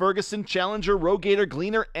Massey Ferguson, Challenger, Rogator,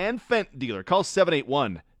 Gleaner, and Fendt dealer. Call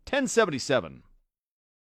 781-1077.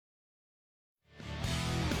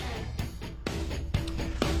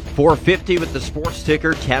 $4.50 with the sports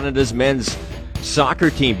ticker. Canada's men's soccer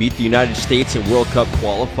team beat the United States in World Cup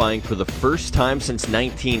qualifying for the first time since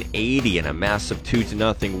 1980 in a massive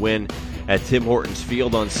 2-0 win at Tim Hortons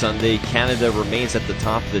Field on Sunday. Canada remains at the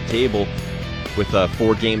top of the table with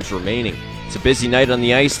 4 games remaining. It's a busy night on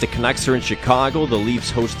the ice. The Canucks are in Chicago. The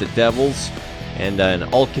Leafs host the Devils. And an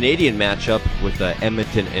all-Canadian matchup with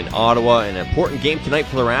Edmonton and Ottawa. An important game tonight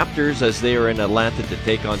for the Raptors as they are in Atlanta to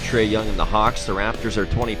take on Trae Young and the Hawks. The Raptors are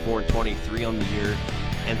 24-23 on the year,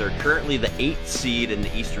 and they're currently the 8th seed in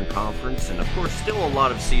the Eastern Conference. And, of course, still a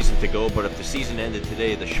lot of season to go, but if the season ended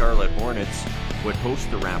today, the Charlotte Hornets would host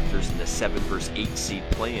the Raptors in the 7 versus 8 seed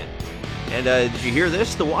play-in. And did you hear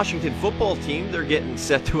this? The Washington football team, they're getting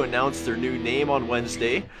set to announce their new name on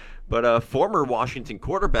Wednesday. But former Washington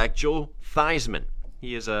quarterback Joe Theismann,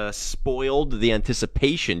 he has spoiled the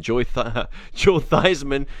anticipation. Joe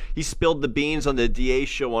Theismann, he spilled the beans on the DA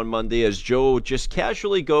show on Monday as Joe just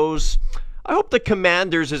casually goes, I hope the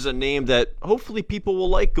Commanders is a name that hopefully people will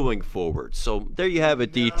like going forward. So there you have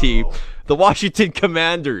it, DT. No. The Washington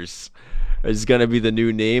Commanders is going to be the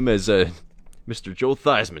new name as Mr. Joe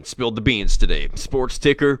Theismann spilled the beans today. Sports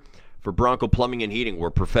ticker for Bronco Plumbing and Heating, where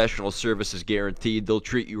professional service is guaranteed. They'll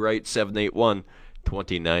treat you right.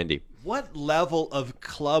 781-2090. What level of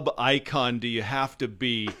club icon do you have to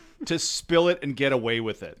be to spill it and get away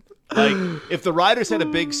with it? Like, if the Riders had a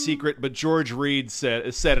big secret, but George Reed said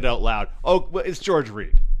it out loud. Oh, well, it's George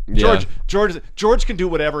Reed. Yeah. George can do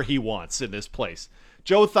whatever he wants in this place.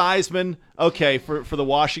 Joe Theismann, okay, for the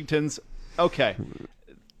Washingtons, okay.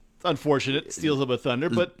 It's unfortunate, steals a little bit of thunder,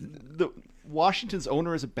 but the Washington's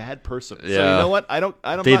owner is a bad person. Yeah. So you know what? I'm not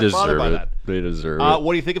bothered by that. They deserve it.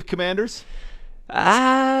 What do you think of Commanders?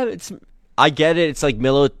 I get it. It's like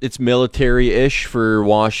it's military-ish for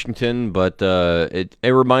Washington, but it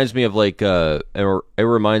reminds me of like it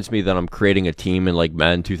reminds me that I'm creating a team in like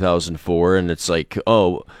Madden 2004, and it's like,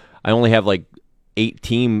 oh, I only have like 8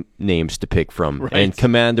 team names to pick from, right. And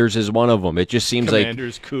Commanders is one of them. It just seems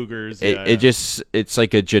Commanders, Cougars. It's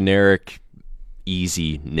like a generic,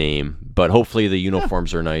 easy name, but hopefully the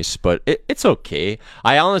uniforms are nice. But it's okay.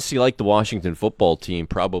 I honestly like the Washington football team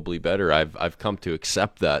probably better. I've come to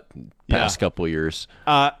accept that past couple years.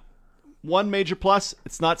 One major plus: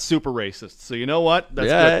 it's not super racist. So you know what? That's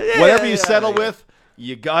good. Yeah, whatever you settle with,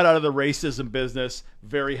 you got out of the racism business.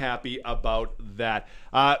 Very happy about that.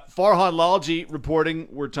 Farhan Lalji reporting.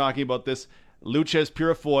 We're talking about this. Loucheiz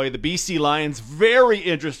Purifoy, the BC Lions, very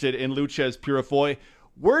interested in Loucheiz Purifoy.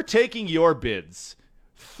 We're taking your bids.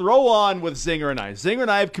 Throw on with Zinger and I. Zinger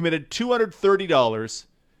and I have committed $230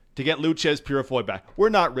 to get Loucheiz Purifoy back. We're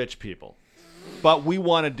not rich people, but we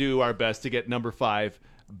want to do our best to get number 5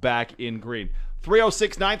 back in green.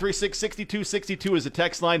 306-936-6262 is the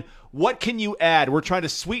text line. What can you add? We're trying to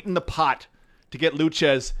sweeten the pot to get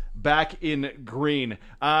Loucheiz back in green.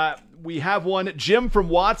 We have one. Jim from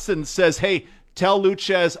Watson says, hey, tell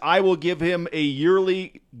Loucheiz I will give him a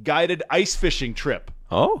yearly guided ice fishing trip.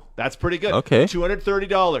 Oh. That's pretty good. Okay.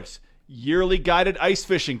 $230. Yearly guided ice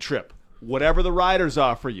fishing trip. Whatever the Riders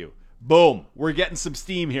offer you. Boom. We're getting some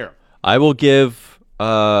steam here. I will give...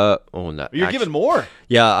 You're giving more?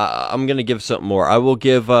 Yeah, I'm going to give something more. I will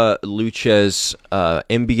give Loucheiz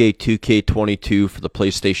NBA 2K22 for the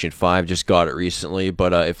PlayStation 5. Just got it recently.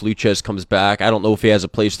 But if Loucheiz comes back, I don't know if he has a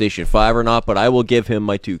PlayStation 5 or not, but I will give him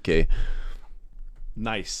my 2K.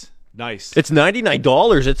 Nice. It's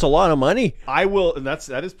 $99. It's a lot of money. I will, and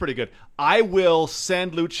that is pretty good. I will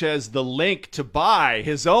send Loucheiz the link to buy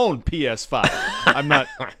his own PS5. I'm not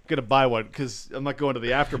going to buy one because I'm not going to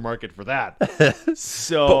the aftermarket for that.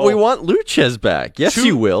 So, but we want Loucheiz back. Yes,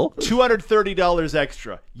 you will. $230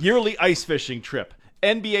 extra. Yearly ice fishing trip.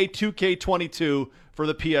 NBA 2K22 for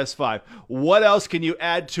the PS5. What else can you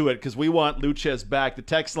add to it? Because we want Luchez back. The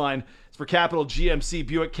text line is for Capital GMC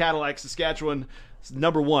Buick Cadillac Saskatchewan,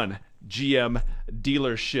 #1 GM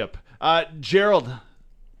dealership. Gerald,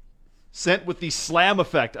 sent with the slam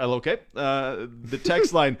effect. Okay. The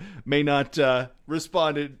text line may not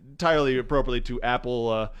respond entirely appropriately to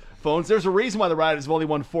Apple phones. There's a reason why the Riders have only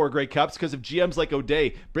won 4 Grey Cups, because of GMs like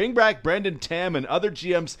O'Day. Bring back Brendan Tam and other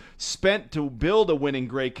GMs spent to build a winning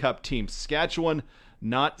Grey Cup team. Saskatchewan,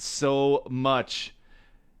 not so much.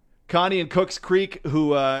 Connie in Cooks Creek,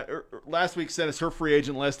 who last week sent us her free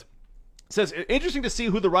agent list, says, interesting to see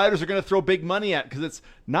who the Riders are going to throw big money at, because it's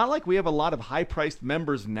not like we have a lot of high-priced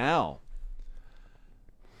members now.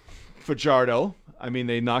 Fajardo, I mean,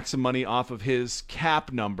 they knocked some money off of his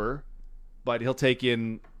cap number, but he'll take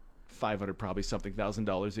in $500 probably something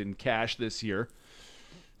 $1,000 in cash this year.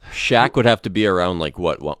 Shaq would have to be around like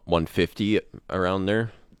what 150 around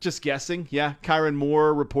there. Just guessing, yeah. Kyron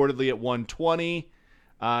Moore reportedly at 120.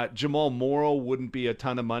 Jamal Morrow wouldn't be a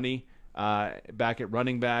ton of money back at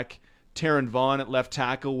running back. Taron Vaughn at left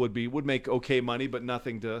tackle would make okay money, but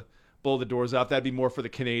nothing to blow the doors off. That'd be more for the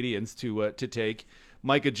Canadians to take.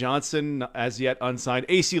 Micah Johnson, as yet unsigned.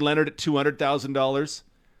 AC Leonard at $200,000.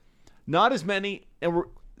 Not as many, and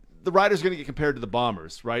the Riders are going to get compared to the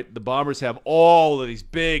Bombers, right? The Bombers have all of these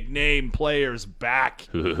big-name players back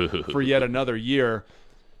for yet another year.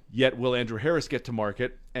 Yet will Andrew Harris get to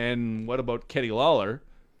market? And what about Kenny Lawler?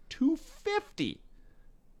 $250.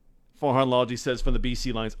 Farhan says from the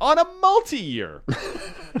BC Lions on a multi-year.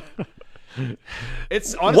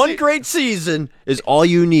 It's honestly, one great season is all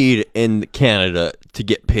you need in Canada to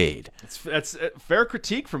get paid. That's a fair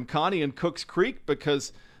critique from Connie and Cooks Creek,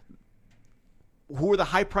 because who are the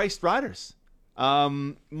high-priced riders?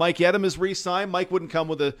 Mike Edem is re-signed. Mike wouldn't come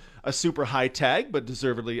with a super high tag, but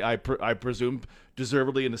deservedly, I presume,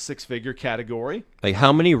 deservedly in the six-figure category. Like,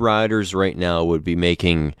 how many riders right now would be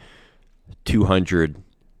making 200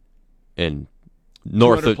 and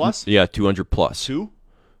north 200 of plus? Yeah, 200 plus. Two?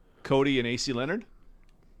 Cody and AC Leonard?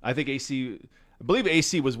 I believe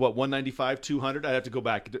AC was what, 195, 200? I'd have to go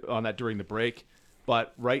back on that during the break.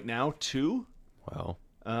 But right now, 2? Wow.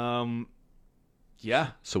 Yeah.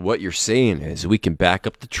 So what you're saying is we can back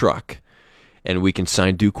up the truck and we can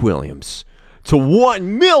sign Duke Williams to $1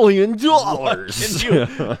 million.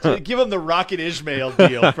 To give him the Rocket Ishmael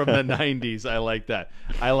deal from the 90s. I like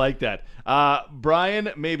that.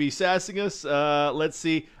 Brian may be sassing us. Let's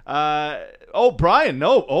see. Brian,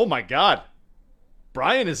 no. Oh, my God.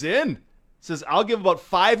 Brian is in. Says, I'll give about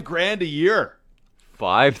 $5,000 a year.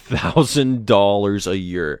 $5,000 a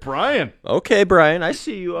year. Brian. Okay, Brian. I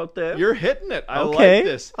see you out there. You're hitting it. I like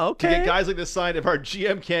this. Okay. To get guys like this signed, if our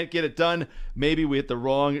GM can't get it done, maybe we hit the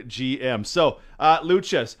wrong GM. So,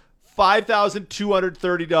 Luchez,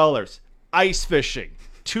 $5,230. Ice fishing.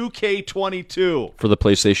 2K22. For the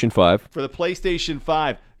PlayStation 5. For the PlayStation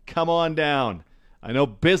 5. Come on down. I know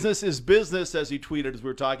business is business, as he tweeted as we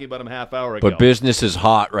were talking about him a half hour ago. But business is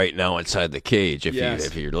hot right now inside the cage, if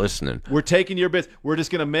you're listening. We're taking your business. We're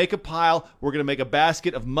just going to make a pile. We're going to make a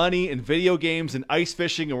basket of money and video games and ice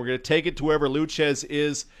fishing, and we're going to take it to wherever Luchez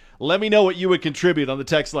is. Let me know what you would contribute on the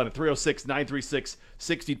text line at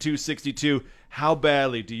 306-936-6262. How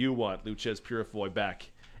badly do you want Luchez Purifoy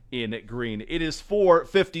back in green? It is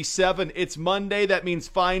 4:57. It's Monday. That means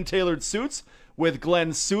fine tailored suits with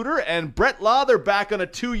Glenn Suter and Brett Lather back on a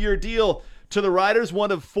 2-year deal to the Riders. One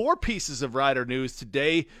of 4 pieces of Rider news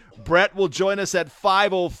today. Brett will join us at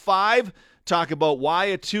 5:05. Talk about why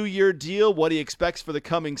a 2-year deal, what he expects for the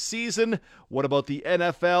coming season, what about the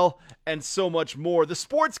NFL, and so much more. The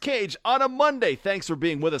Sports Cage on a Monday. Thanks for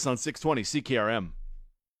being with us on 620 CKRM.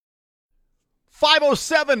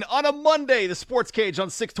 5:07 on a Monday, the Sports Cage on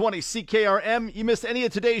 620 CKRM. You missed any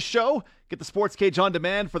of today's show? Get the Sports Cage on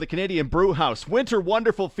demand for the Canadian Brew House. Winter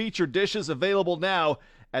Wonderful featured dishes available now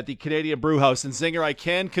at the Canadian Brew House. And Zinger, I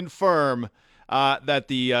can confirm that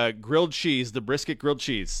the grilled cheese, the brisket grilled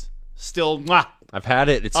cheese, still mwah. I've had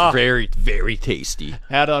it. It's very, very tasty.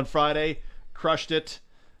 Had it on Friday, crushed it.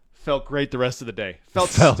 Felt great the rest of the day.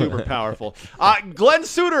 Felt super powerful. Glenn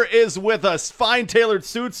Suter is with us. Fine tailored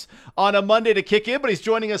suits on a Monday to kick in, but he's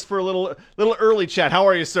joining us for a little early chat. How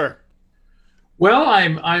are you, sir? Well,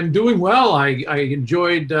 I'm doing well. I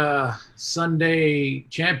enjoyed Sunday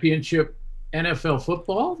championship NFL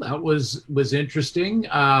football. That was interesting.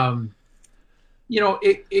 I've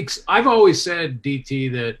always said,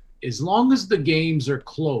 DT, that as long as the games are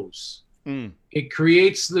close, it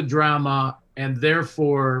creates the drama, and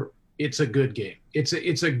therefore it's a good game. It's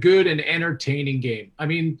a good and entertaining game. I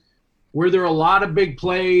mean, were there a lot of big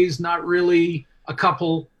plays? Not really. A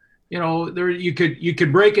couple. there you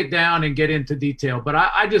could break it down and get into detail. But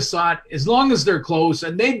I just thought, as long as they're close,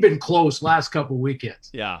 and they've been close last couple of weekends.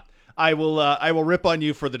 Yeah. I will rip on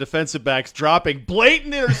you for the defensive backs dropping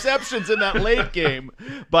blatant interceptions in that late game,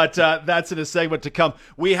 but that's in a segment to come.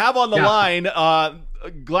 We have on the line,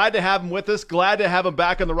 glad to have him with us, glad to have him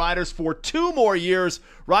back on the Riders for 2 more years,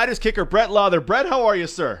 Riders kicker Brett Lauther. Brett, how are you,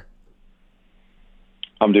 sir?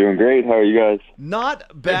 I'm doing great. How are you guys?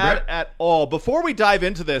 Not bad at all. Before we dive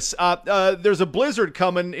into this, there's a blizzard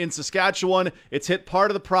coming in Saskatchewan. It's hit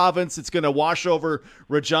part of the province. It's going to wash over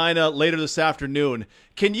Regina later this afternoon.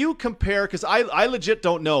 Can you compare, because I legit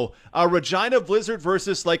don't know, a Regina blizzard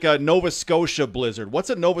versus like a Nova Scotia blizzard?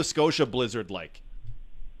 What's a Nova Scotia blizzard like?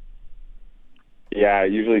 Yeah,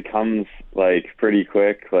 it usually comes like pretty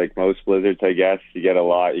quick. Like most blizzards, I guess. You get a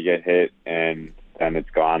lot, you get hit, and then it's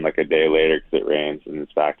gone like a day later because it rains and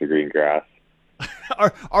it's back to green grass.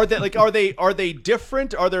 Are they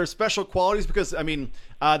different? Are there special qualities? Because I mean,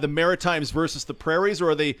 the Maritimes versus the Prairies,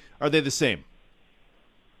 or are they the same?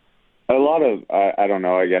 A lot of I don't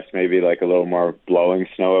know. I guess maybe like a little more blowing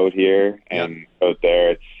snow out here, and out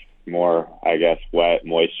there it's more, I guess, wet,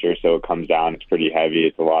 moisture. So it comes down. It's pretty heavy.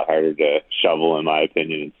 It's a lot harder to shovel, in my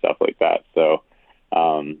opinion, and stuff like that. So.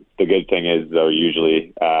 The good thing is, though,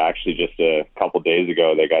 usually, actually just a couple days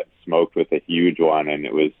ago, they got smoked with a huge one, and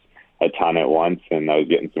it was a ton at once, and I was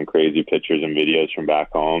getting some crazy pictures and videos from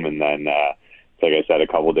back home, and then, like I said, a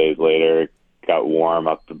couple days later, it got warm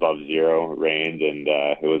up above zero, it rained, and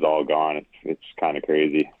it was all gone. It's kind of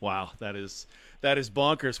crazy. Wow, that is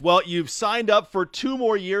bonkers. Well, you've signed up for 2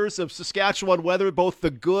 more years of Saskatchewan weather, both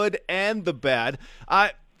the good and the bad.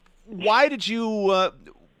 Why did you...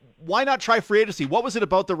 Why not try free agency? What was it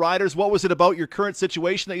about the Riders? What was it about your current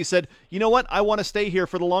situation that you said, you know what, I want to stay here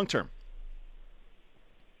for the long term?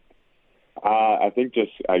 I think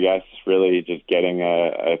I guess, really just getting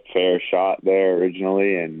a fair shot there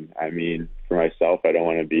originally. And, I mean, for myself, I don't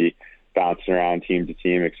want to be bouncing around team to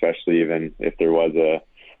team, especially even if there was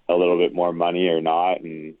a little bit more money or not.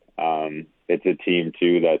 And it's a team,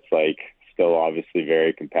 too, that's, like, still obviously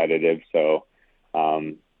very competitive. So,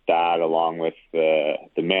 that along with the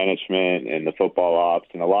management and the football ops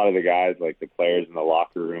and a lot of the guys, like the players in the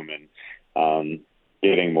locker room, and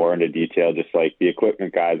getting more into detail, just like the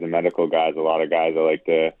equipment guys, the medical guys, a lot of guys I like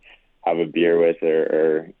to have a beer with,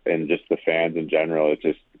 and just the fans in general.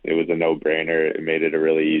 It was a no-brainer. It made it a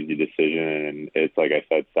really easy decision, and it's like I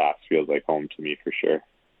said, Sask feels like home to me for sure.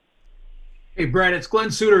 Hey, Brett, it's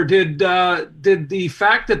Glenn Suter. Did the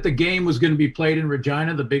fact that the game was going to be played in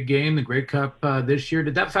Regina, the big game, the Grey Cup this year,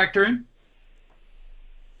 did that factor in?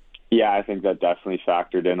 Yeah, I think that definitely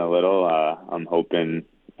factored in a little. I'm hoping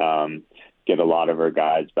get a lot of our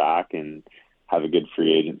guys back and have a good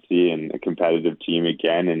free agency and a competitive team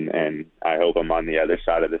again. And I hope I'm on the other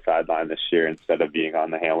side of the sideline this year instead of being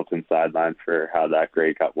on the Hamilton sideline for how that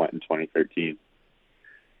Grey Cup went in 2013.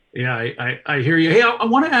 Yeah, I hear you. Hey, I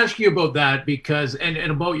want to ask you about that because, and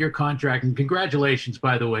about your contract, and congratulations,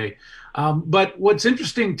 by the way. But what's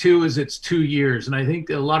interesting, too, is it's 2 years. And I think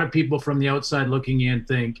a lot of people from the outside looking in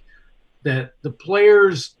think that the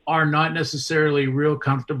players are not necessarily real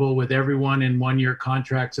comfortable with everyone in 1-year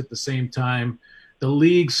contracts at the same time. The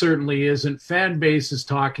league certainly isn't. Fan base is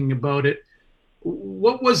talking about it.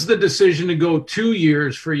 What was the decision to go 2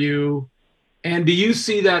 years for you? And do you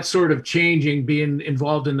see that sort of changing, being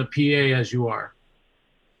involved in the PA as you are?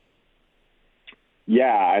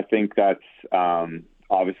 Yeah, I think that's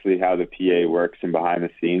obviously how the PA works, and behind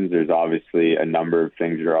the scenes, there's obviously a number of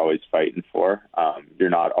things you're always fighting for.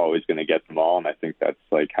 You're not always going to get them all, and I think that's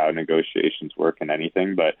like how negotiations work in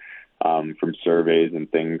anything. But from surveys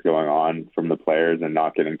and things going on from the players, and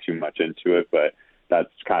not getting too much into it, but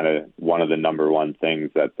that's kind of one of the number one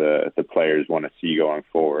things that the players want to see going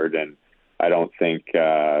forward. And I don't think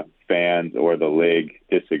fans or the league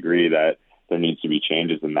disagree that there needs to be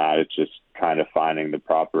changes in that. It's just kind of finding the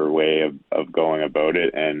proper way of going about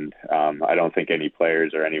it. And I don't think any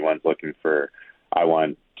players or anyone's looking for, I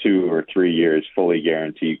want 2 or 3 years fully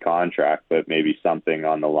guaranteed contract, but maybe something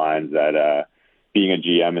on the lines that being a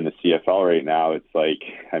GM in the CFL right now, it's like,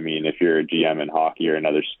 I mean, if you're a GM in hockey or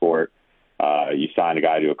another sport, you sign a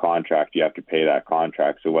guy to a contract, you have to pay that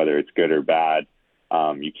contract. So whether it's good or bad,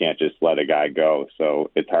 you can't just let a guy go.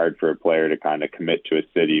 So it's hard for a player to kind of commit to a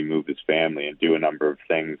city, move his family, and do a number of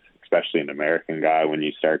things, especially an American guy, when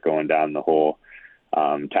you start going down the whole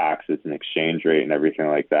taxes and exchange rate and everything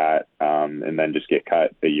like that, and then just get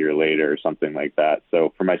cut a year later or something like that.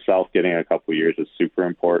 So for myself, getting a couple of years is super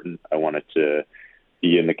important. I wanted to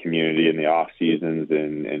be in the community in the off seasons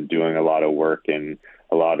and doing a lot of work and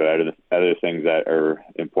a lot of other things that are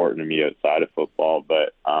important to me outside of football.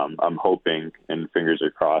 But I'm hoping, and fingers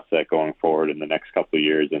are crossed, that going forward in the next couple of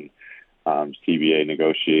years and CBA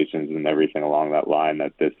negotiations and everything along that line,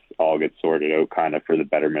 that this all gets sorted out kind of for the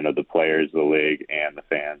betterment of the players, the league, and the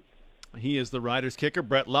fans. He is the Riders kicker,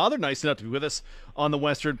 Brett Lawther. Nice enough to be with us on the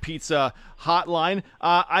Western Pizza Hotline.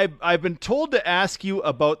 I've been told to ask you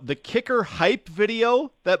about the kicker hype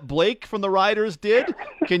video that Blake from the Riders did.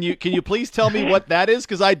 Can you please tell me what that is?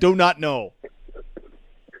 Because I do not know.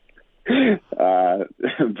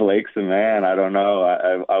 Blake's the man. I don't know.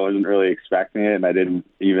 I wasn't really expecting it, and I didn't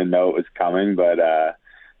even know it was coming. But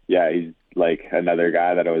yeah, he's like another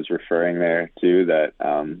guy that I was referring there to,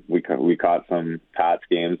 that we caught some Pats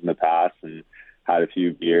games in the past and had a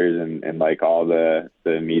few beers, and like all the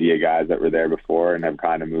media guys that were there before and have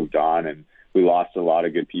kind of moved on. And we lost a lot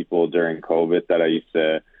of good people during COVID that I used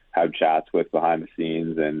to have chats with behind the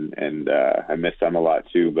scenes, and I miss them a lot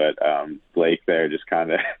too. But Blake there just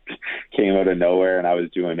kind of came out of nowhere, and I was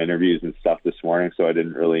doing interviews and stuff this morning, so I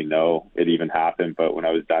didn't really know it even happened. But when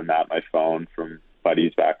I was done that, my phone from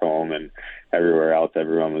buddies back home and everywhere else,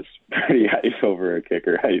 everyone was pretty hype over a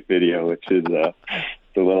kicker hype video, which is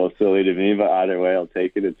it's a little silly to me, but either way I'll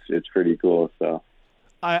take it. It's pretty cool. So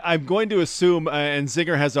I'm going to assume, and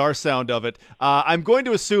Zinger has our sound of it, I'm going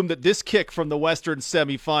to assume that this kick from the Western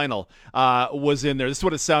semifinal was in there. This is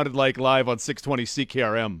what it sounded like live on 620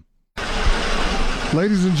 CKRM.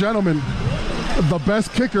 Ladies and gentlemen, the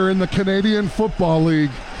best kicker in the Canadian Football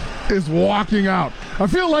League is walking out. I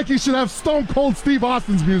feel like he should have Stone Cold Steve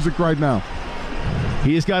Austin's music right now.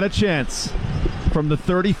 He's got a chance from the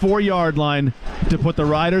 34-yard line to put the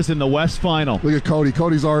Riders in the West Final. Look at Cody.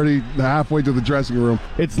 Cody's already halfway to the dressing room.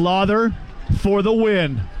 It's Lawther for the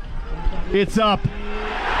win. It's up.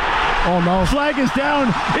 Oh, no. Flag is down.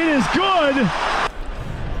 It is good.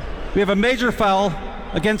 We have a major foul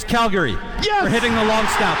against Calgary. Yes! For hitting the long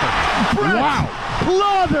snapper. Brett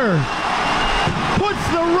Lawther puts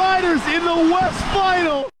the Riders in the West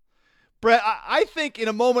Final. Brett, I think in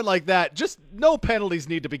a moment like that, just no penalties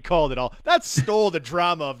need to be called at all. That stole the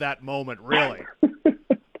drama of that moment, really.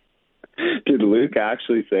 Did Luke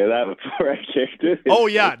actually say that before I kicked it? Oh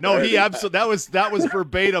yeah, no, he absolutely. That was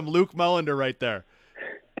verbatim Luke Mullender right there.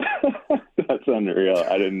 That's unreal.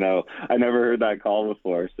 I didn't know. I never heard that call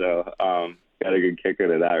before, so got a good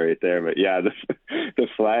kicker to that right there. But yeah, the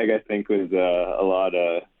flag I think was a lot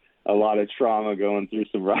of trauma going through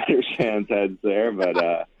some Riders fans' heads there,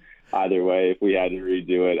 but. Either way, if we had to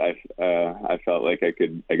redo it, I felt like I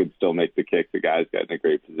could still make the kick. The guys got in a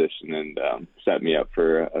great position and set me up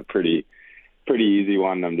for a pretty easy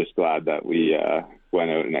one. I'm just glad that we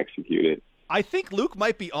went out and executed. I think Luke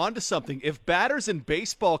might be onto something. If batters in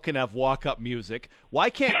baseball can have walk-up music, why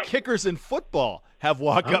can't kickers in football have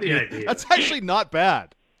walk-up music? That's actually not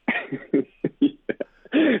bad.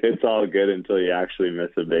 It's all good until you actually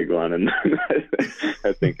miss a big one, and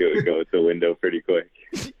I think it would go out the window pretty quick.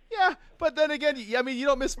 Yeah, but then again, I mean, you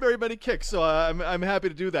don't miss very many kicks, so I'm happy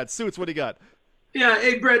to do that. Suits, what do you got? Yeah,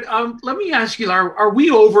 hey, Brett, let me ask you, are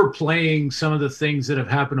we overplaying some of the things that have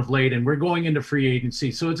happened of late? And we're going into free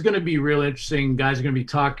agency, so it's going to be real interesting. Guys are going to be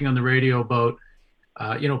talking on the radio about,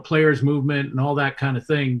 players' movement and all that kind of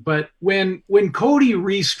thing. But when Cody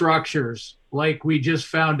restructures, like we just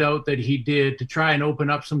found out that he did, to try and open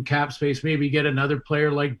up some cap space, maybe get another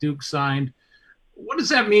player like Duke signed, what does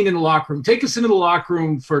that mean in the locker room? Take us into the locker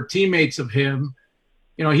room for teammates of him.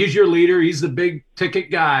 He's your leader. He's the big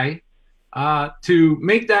ticket guy. To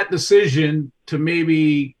make that decision to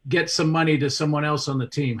maybe get some money to someone else on the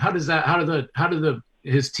team. How do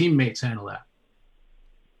his teammates handle that?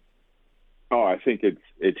 Oh, I think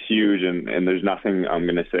it's huge, and there's nothing I'm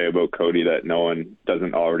going to say about Cody that no one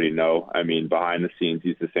doesn't already know. I mean, behind the scenes,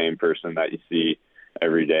 he's the same person that you see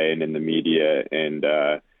every day and in the media,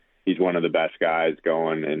 and he's one of the best guys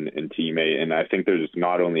going and teammate. And I think there's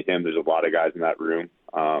not only him, there's a lot of guys in that room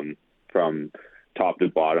from top to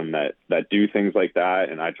bottom that do things like that.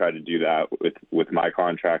 And I try to do that with my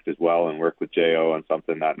contract as well, and work with Jo on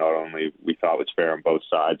something that not only we thought was fair on both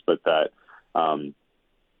sides, but that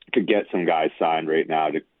could get some guys signed right now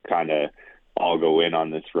to kind of all go in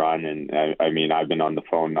on this run. And I mean, I've been on the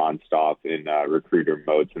phone nonstop in recruiter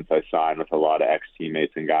mode since I signed with a lot of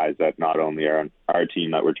ex-teammates and guys that not only are on our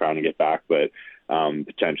team that we're trying to get back, but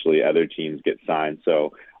potentially other teams get signed.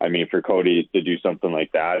 So, I mean, for Cody to do something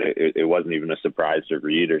like that, it wasn't even a surprise to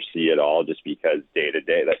read or see at all, just because day to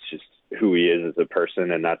day, that's just who he is as a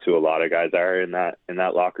person. And that's who a lot of guys are in that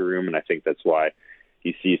locker room. And I think that's why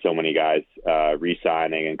you see so many guys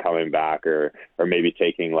re-signing and coming back, or maybe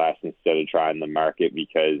taking less instead of trying the market,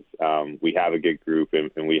 because we have a good group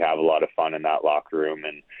and we have a lot of fun in that locker room.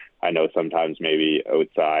 And I know sometimes maybe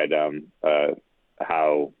outside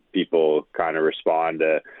how people kind of respond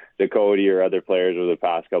to Cody or other players over the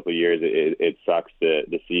past couple of years, it sucks to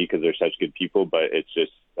see, because they're such good people. But it's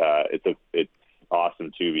just it's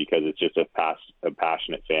awesome too, because it's just a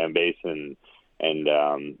passionate fan base, and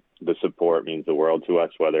the support means the world to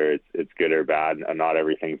us, whether it's good or bad. And not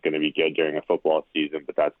everything's going to be good during a football season,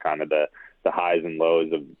 but that's kind of the highs and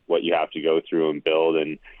lows of what you have to go through and build.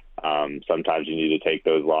 And sometimes you need to take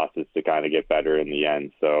those losses to kind of get better in the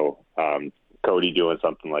end. So Cody doing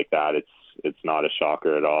something like that, it's not a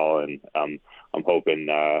shocker at all. And I'm hoping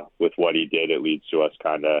with what he did, it leads to us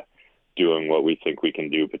kind of doing what we think we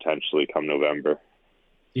can do potentially come November.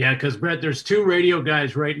 Yeah, because, Brett, there's two radio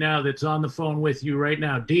guys right now that's on the phone with you right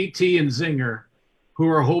now, DT and Zinger, who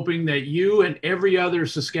are hoping that you and every other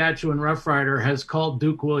Saskatchewan Rough Rider has called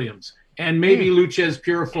Duke Williams and maybe Luchez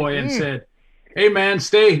Purifoy and said, hey, man,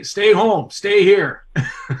 stay home, stay here.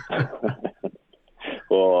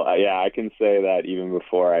 Well, yeah, I can say that even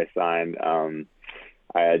before I signed,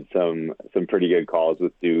 I had some pretty good calls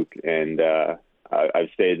with Duke, and I've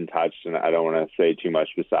stayed in touch, and I don't want to say too much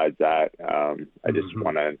besides that. I just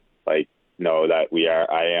want to know that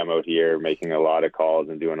I am out here making a lot of calls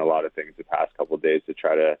and doing a lot of things the past couple of days to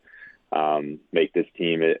try to make this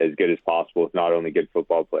team as good as possible with not only good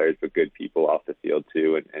football players, but good people off the field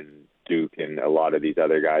too. And Duke and a lot of these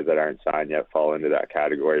other guys that aren't signed yet fall into that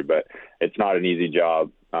category, but it's not an easy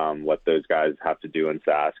job, what those guys have to do in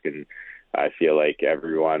Sask. And I feel like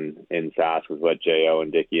everyone in Sask, with what J.O.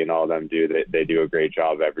 and Dickie and all of them do, they do a great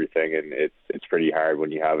job of everything. And it's pretty hard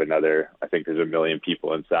when you have I think there's 1 million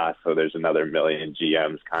people in Sask, so there's another 1 million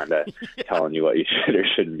GMs kind of telling you what you should or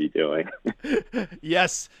shouldn't be doing.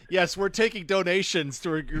 Yes, we're taking donations.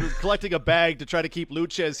 We're collecting a bag to try to keep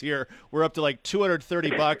Luchez here. We're up to like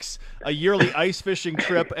 $230, a yearly ice fishing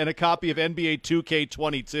trip, and a copy of NBA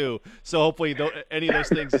 2K22. So hopefully any of those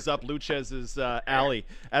things is up Luchez's alley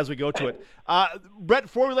as we go to it. Brett,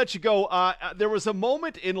 before we let you go, there was a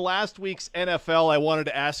moment in last week's NFL I wanted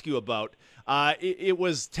to ask you about. It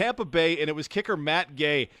was Tampa Bay, and it was kicker Matt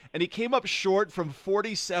Gay, and he came up short from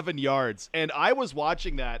 47 yards. And I was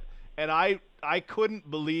watching that, and I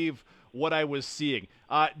couldn't believe what I was seeing.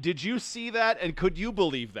 Did you see that, and could you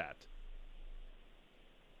believe that?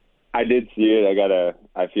 I did see it.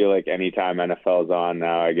 I feel like anytime NFL's on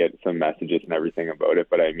now, I get some messages and everything about it.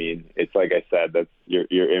 But I mean, it's like I said, that's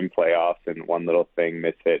you're in playoffs, and one little thing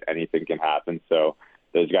mishit, anything can happen. So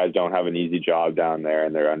those guys don't have an easy job down there,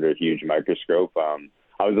 and they're under a huge microscope.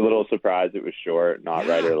 I was a little surprised it was short, not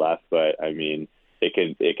right or left, but I mean,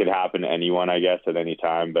 it could happen to anyone, I guess, at any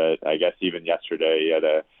time. But I guess even yesterday he had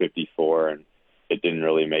a 54 and it didn't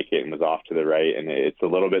really make it and was off to the right. And it's a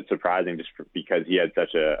little bit surprising just because he had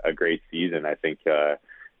such a great season. I think the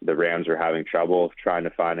Rams were having trouble trying to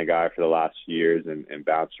find a guy for the last few years and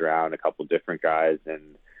bounced around a couple different guys.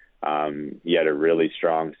 And he had a really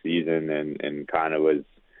strong season and kind of was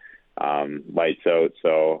lights out.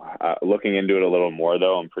 So looking into it a little more,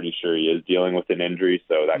 though, I'm pretty sure he is dealing with an injury,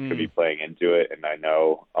 so that could be playing into it. And I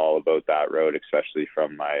know all about that road, especially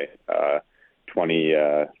from my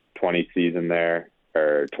 2020 season there,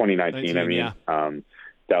 or 2019, I mean. Yeah.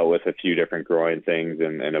 Dealt with a few different groin things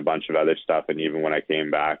and a bunch of other stuff. And even when I came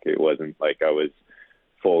back, it wasn't like I was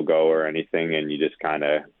full go or anything. And you just kind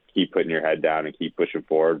of keep putting your head down and keep pushing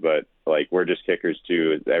forward. But like, we're just kickers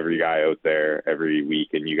too. It's every guy out there every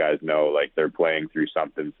week, and you guys know, like, they're playing through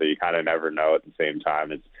something. So you kind of never know at the same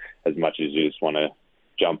time as much as you just want to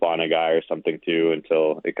jump on a guy or something too,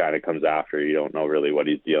 until it kind of comes after. You don't know really what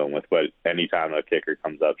he's dealing with. But anytime a kicker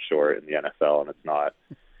comes up short in the NFL and it's not,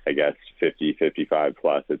 I guess, 50, 55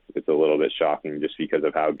 plus, it's a little bit shocking just because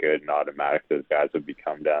of how good and automatic those guys have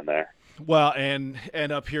become down there. Well, and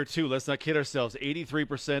up here too, let's not kid ourselves,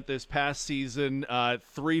 83% this past season,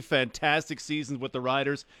 3 fantastic seasons with the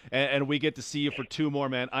Riders, and we get to see you for 2 more,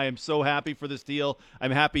 man. I am so happy for this deal.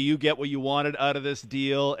 I'm happy you get what you wanted out of this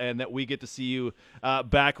deal, and that we get to see you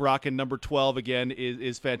back rocking number 12 again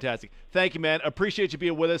is fantastic. Thank you, man. Appreciate you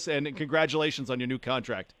being with us, and congratulations on your new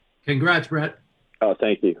contract. Congrats, Brett. Oh,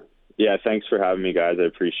 thank you. Yeah, thanks for having me, guys. I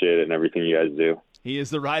appreciate it and everything you guys do. He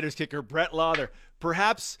is the Riders kicker, Brett Lauther.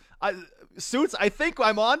 Perhaps, Suits, I think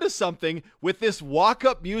I'm onto something with this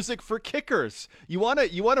walk-up music for kickers. You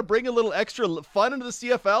wanna bring a little extra fun into the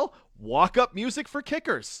CFL? Walk-up music for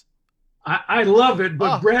kickers. I love it,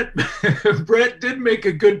 but Brett did make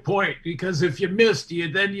a good point, because if you missed, do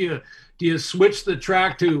you switch the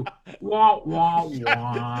track to wah wah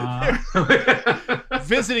wah?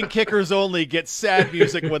 visiting kickers only get sad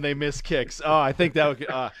music when they miss kicks. Oh, I think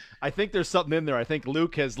I think there's something in there. I think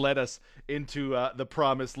Luke has led us into the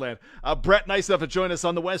promised land. Brett, nice enough to join us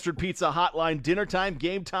on the Western Pizza Hotline. Dinner time,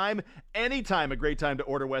 game time, anytime a great time to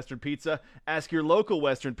order Western Pizza. Ask your local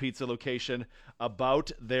Western Pizza location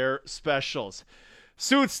about their specials.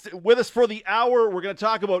 Suits, with us for the hour, we're going to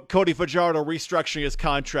talk about Cody Fajardo restructuring his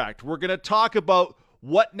contract. We're going to talk about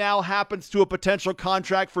what now happens to a potential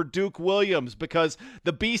contract for Duke Williams, because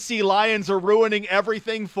the BC Lions are ruining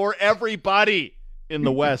everything for everybody in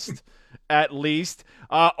the West, at least.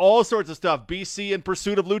 All sorts of stuff. BC in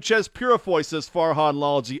pursuit of Luchez Purifoy, says Farhan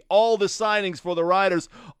Lalji. All the signings for the Riders,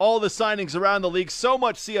 all the signings around the league. So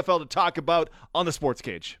much CFL to talk about on the Sports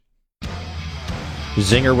Cage.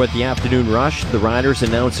 Zinger with the afternoon rush. The Riders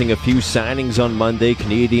announcing a few signings on Monday.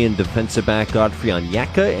 Canadian defensive back Godfrey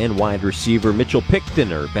Onyeka and wide receiver Mitchell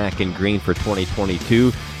Picton are back in green for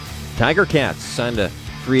 2022. Tiger Cats signed a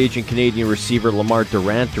free agent Canadian receiver Lamar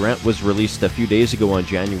Durant. Durant was released a few days ago on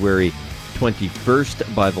January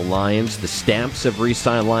 21st by the Lions. The Stamps have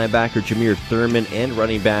re-signed linebacker Jameer Thurman and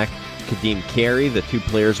running back Kadeem Carey. The two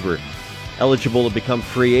players were eligible to become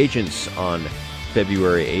free agents on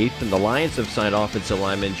February 8th, and the Lions have signed offensive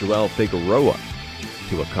lineman Joel Figueroa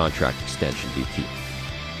to a contract extension, DT.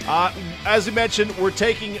 As we mentioned, we're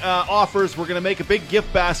taking offers. We're going to make a big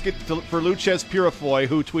gift basket for Luchez Purifoy,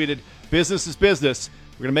 who tweeted, "Business is business."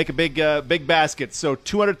 We're going to make a big basket. So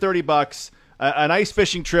 $230, an ice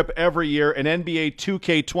fishing trip every year, an NBA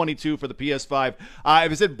 2K22 for the PS5. If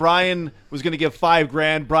I said Brian was going to give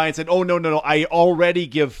 $5,000, Brian said, "Oh, no, I already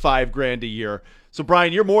give $5,000 a year." So,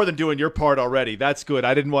 Brian, you're more than doing your part already. That's good.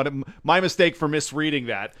 I didn't want to. My mistake for misreading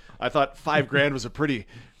that. I thought $5,000 was a pretty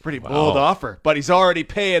bold offer, but he's already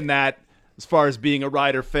paying that as far as being a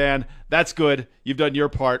Rider fan. That's good. You've done your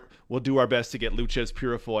part. We'll do our best to get Luchez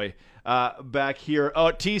Purifoy back here.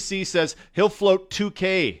 TC says he'll float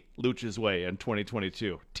 2K Luch's way in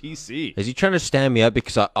 2022. TC. Is he trying to stand me up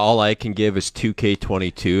because all I can give is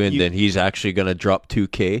 2K22 and then he's actually going to drop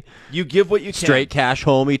 2K? You give what you can. Straight cash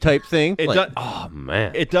homie type thing? Oh,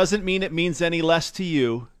 man. It doesn't mean it means any less to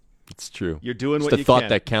you. It's true. You're doing what you can. It's the thought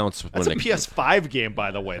that counts. That's a PS5 game,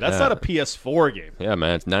 by the way. That's not a PS4 game. Yeah,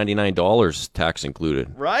 man. It's $99, tax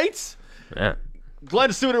included. Right? Yeah.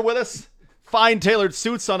 Glenn Suter with us. Fine tailored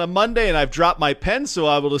suits on a Monday, and I've dropped my pen, so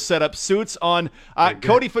I will set up suits on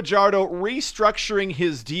Cody Fajardo restructuring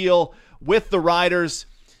his deal with the Riders.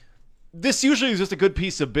 This usually is just a good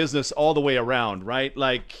piece of business all the way around, right?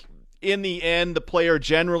 Like, in the end, the player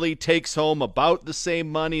generally takes home about the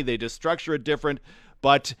same money. They just structure it different.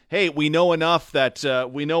 But, hey, we know enough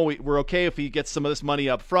that we know we're okay if he gets some of this money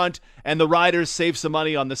up front, and the Riders save some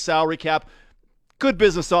money on the salary cap. Good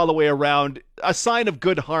business all the way around. A sign of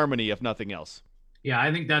good harmony, if nothing else. Yeah,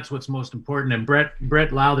 I think that's what's most important. And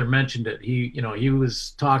Brett Lowther mentioned it. He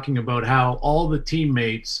was talking about how all the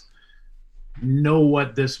teammates know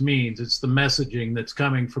what this means. It's the messaging that's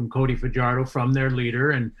coming from Cody Fajardo, from their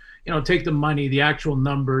leader, and take the money, the actual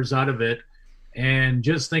numbers out of it, and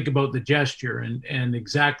just think about the gesture and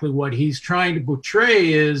exactly what he's trying to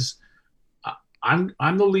portray is.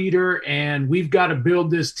 I'm the leader, and we've got to build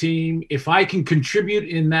this team. If I can contribute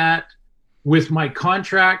in that with my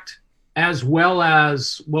contract as well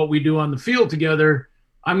as what we do on the field together,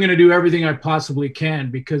 I'm going to do everything I possibly can,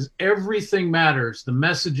 because everything matters. The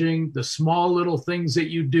messaging, the small little things that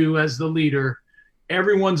you do as the leader,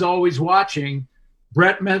 everyone's always watching.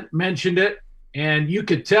 Brett mentioned it, and you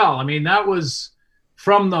could tell. I mean, that was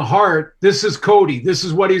from the heart. This is Cody. This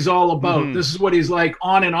is what he's all about. Mm-hmm. This is what he's like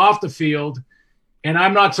on and off the field. And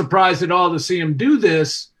I'm not surprised at all to see him do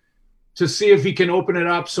this, to see if he can open it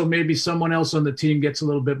up so maybe someone else on the team gets a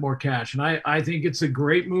little bit more cash. And I think it's a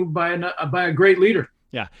great move by a great leader.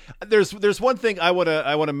 Yeah, there's one thing I want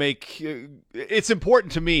to make. It's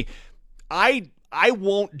important to me. I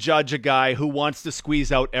won't judge a guy who wants to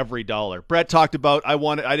squeeze out every dollar. Brett talked about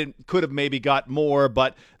could have maybe got more,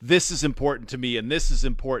 but this is important to me and this is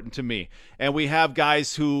important to me. And we have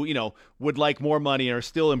guys who, would like more money and are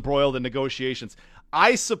still embroiled in negotiations.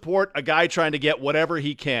 I support a guy trying to get whatever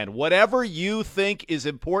he can. Whatever you think is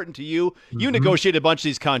important to you, you negotiate a bunch of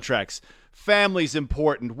these contracts. Family's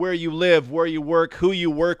important, where you live, where you work, who you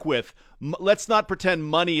work with. Let's not pretend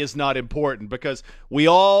money is not important, because we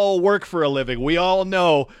all work for a living. We all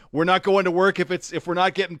know we're not going to work if we're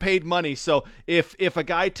not getting paid money. So if a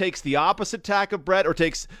guy takes the opposite tack of Brett or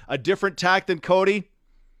takes a different tack than Cody,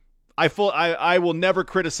 I will never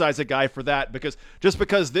criticize a guy for that, because just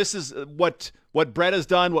because this is what Brett has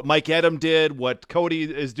done, what Mike Edom did, what Cody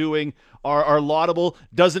is doing are laudable,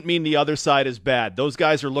 doesn't mean the other side is bad. Those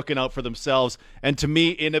guys are looking out for themselves. And to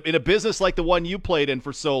me, in a business like the one you played in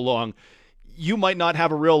for so long, you might not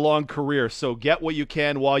have a real long career. So get what you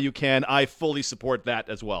can while you can. I fully support that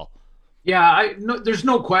as well. Yeah, there's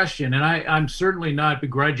no question. And I'm certainly not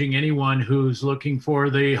begrudging anyone who's looking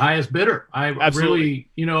for the highest bidder. Really,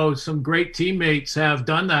 some great teammates have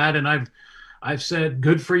done that. And I've said,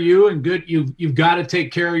 good for you, and good. You've got to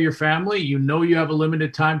take care of your family. You have a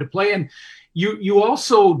limited time to play. And you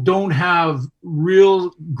also don't have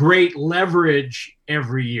real great leverage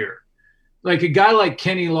every year. Like a guy like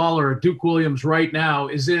Kenny Lawler or Duke Williams right now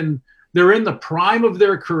they're in the prime of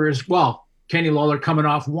their careers. Well, Kenny Lawler coming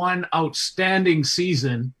off one outstanding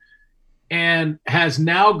season and has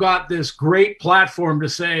now got this great platform to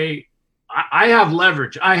say, I have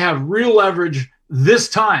leverage. I have real leverage this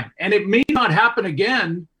time. And it may not happen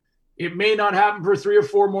again. It may not happen for 3 or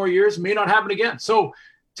 4 more years. It may not happen again. So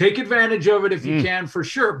take advantage of it if you can, for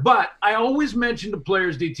sure. But I always mention to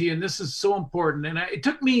players, DT, and this is so important. And it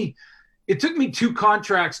took me 2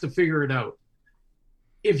 contracts to figure it out.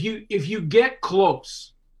 If you get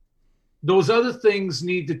close, those other things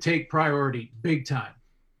need to take priority big time.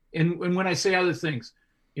 And when I say other things,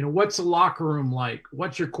 what's the locker room like?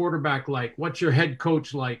 What's your quarterback like? What's your head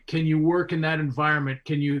coach like? Can you work in that environment?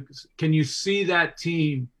 Can you see that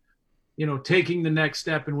team, taking the next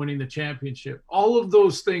step and winning the championship? All of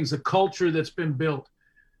those things, the culture that's been built,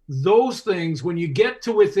 those things, when you get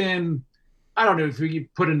to within, I don't know if you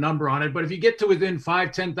put a number on it, but if you get to within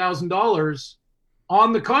 $5,000, $10,000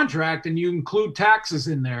 on the contract and you include taxes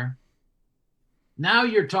in there, now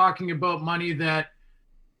you're talking about money that,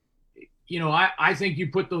 I think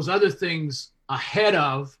you put those other things ahead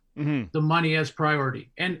of the money as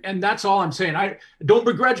priority. And that's all I'm saying. I don't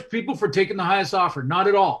begrudge people for taking the highest offer, not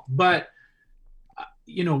at all. But,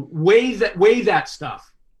 weigh that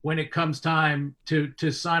stuff when it comes time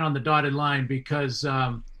to sign on the dotted line, because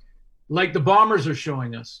like the Bombers are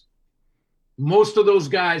showing us, most of those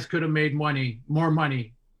guys could have made more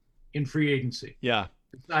money in free agency. Yeah.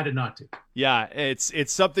 Decided not to. Yeah,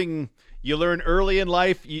 it's something you learn early in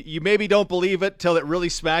life. You maybe don't believe it till it really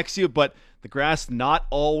smacks you, but the grass not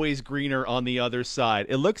always greener on the other side.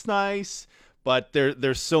 It looks nice, but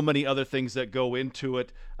there's so many other things that go into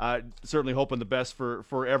it. Certainly hoping the best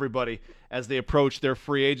for everybody as they approach their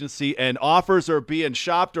free agency, and offers are being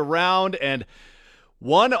shopped around, and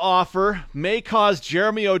one offer may cause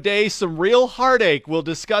Jeremy O'Day some real heartache. We'll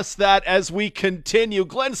discuss that as we continue.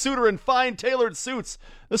 Glenn Suter and Fine Tailored Suits,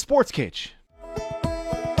 the Sports Cage.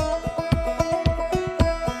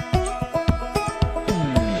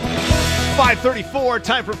 .534,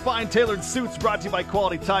 time for Fine Tailored Suits, brought to you by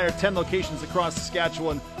Quality Tire. 10 locations across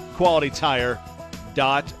Saskatchewan.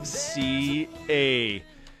 QualityTire.ca.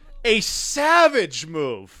 A savage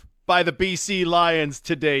move by the BC Lions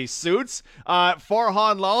today, Suits.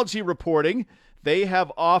 Farhan Lalji reporting they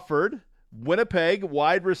have offered Winnipeg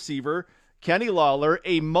wide receiver Kenny Lawler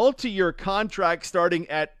a multi-year contract starting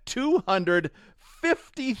at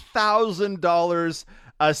 $250,000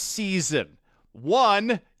 a season.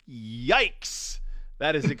 1, yikes,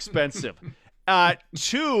 that is expensive.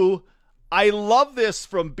 2, I love this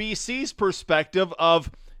from BC's perspective of,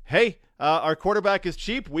 hey, our quarterback is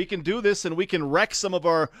cheap. We can do this, and we can wreck some of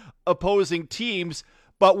our opposing teams.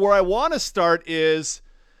 But where I want to start is,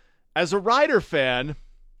 as a Rider fan,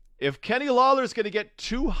 if Kenny Lawler is going to get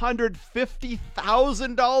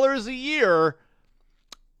 $250,000 a year,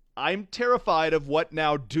 I'm terrified of what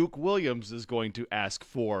now Duke Williams is going to ask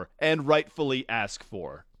for, and rightfully ask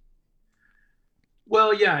for.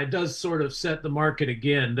 Well, yeah, it does sort of set the market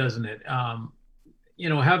again, doesn't it?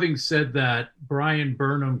 Having said that, Brian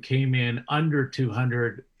Burnham came in under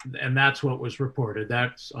 200, and that's what was reported.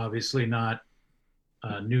 That's obviously not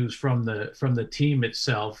news from the team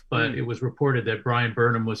itself, but it was reported that Brian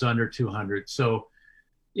Burnham was under 200. So,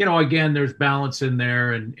 again, there's balance in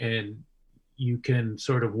there, and you can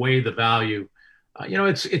sort of weigh the value.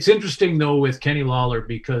 It's interesting though with Kenny Lawler,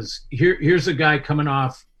 because here's a guy coming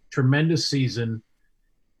off tremendous season,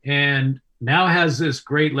 and now has this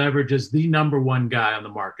great leverage as the number one guy on the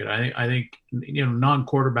market. I think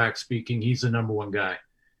non-quarterback speaking, he's the number one guy.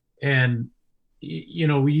 And,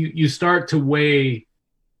 you start to weigh,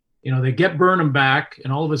 they get Burnham back,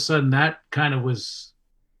 and all of a sudden that kind of was,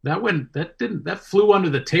 that flew under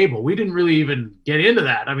the table. We didn't really even get into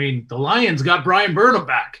that. I mean, the Lions got Brian Burnham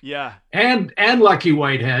back. Yeah. And Lucky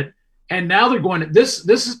Whitehead. And now they're going, this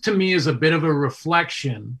is to me is a bit of a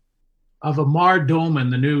reflection of Amar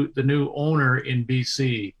Doman, the new owner in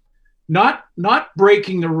BC, not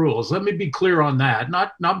breaking the rules. Let me be clear on that.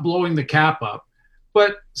 Not blowing the cap up,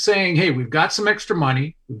 but saying, hey, we've got some extra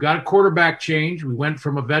money. We've got a quarterback change. We went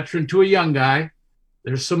from a veteran to a young guy.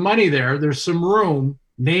 There's some money there. There's some room.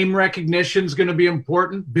 Name recognition is going to be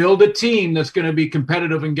important. Build a team that's going to be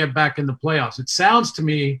competitive and get back in the playoffs. It sounds to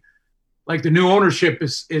me like the new ownership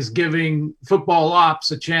is giving football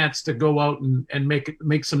ops a chance to go out and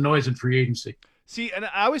make some noise in free agency. See, and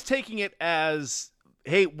I was taking it as,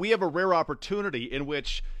 hey, we have a rare opportunity in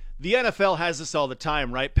which the NFL has this all the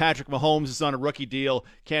time, right? Patrick Mahomes is on a rookie deal.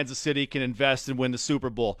 Kansas City can invest and win the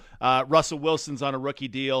Super Bowl. Russell Wilson's on a rookie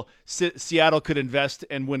deal. Seattle could invest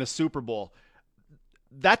and win a Super Bowl.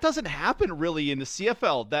 That doesn't happen really in the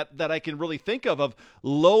CFL that I can really think of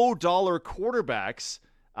low-dollar quarterbacks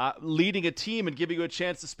leading a team and giving you a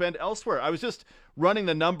chance to spend elsewhere. I was just running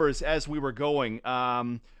the numbers as we were going.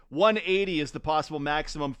 180 is the possible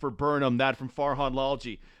maximum for Burnham, that from Farhan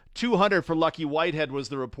Lalji. 200 for Lucky Whitehead was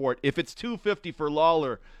the report. If it's 250 for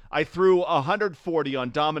Lawler, I threw 140 on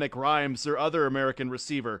Dominic Rhymes, their other American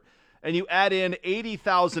receiver. And you add in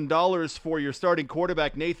 $80,000 for your starting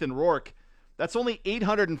quarterback, Nathan Rourke. That's only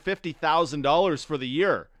 $850,000 for the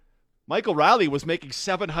year. Michael Riley was making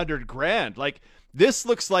 $700,000. Like, this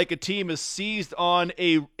looks like a team is seized on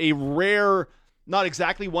a rare, not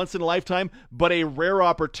exactly once in a lifetime, but a rare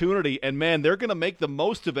opportunity. And man, they're going to make the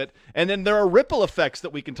most of it. And then there are ripple effects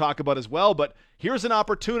that we can talk about as well. But here's an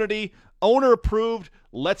opportunity, owner approved.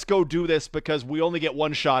 Let's go do this because we only get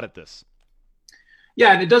one shot at this.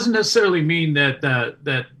 Yeah, and it doesn't necessarily mean that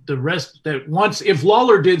the rest, that once, if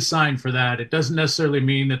Lawler did sign for that, it doesn't necessarily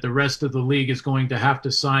mean that the rest of the league is going to have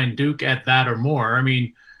to sign Duke at that or more. I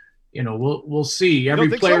mean, you know, we'll see. Every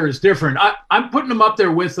player is different. I'm putting them up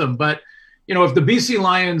there with them, but you know, if the BC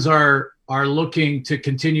Lions are looking to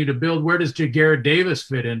continue to build, where does Ja'Gared Davis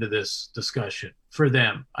fit into this discussion for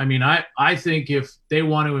them? I mean, I think if they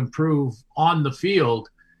want to improve on the field,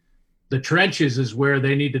 the trenches is where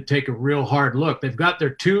they need to take a real hard look. They've got their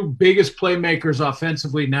two biggest playmakers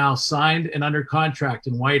offensively now signed and under contract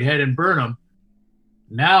in Whitehead and Burnham.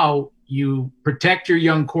 Now you protect your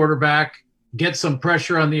young quarterback, get some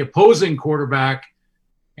pressure on the opposing quarterback,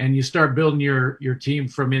 and you start building your team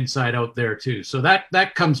from inside out there too. So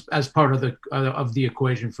that comes as part of the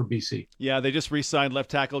equation for BC. Yeah, they just re-signed left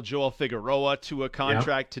tackle Joel Figueroa to a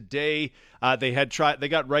contract today. They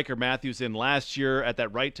got Riker Matthews in last year at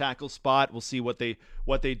that right tackle spot. We'll see what they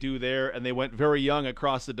do there, and they went very young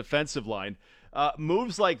across the defensive line.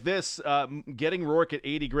 Moves like this, getting Rourke at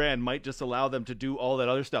 $80,000 might just allow them to do all that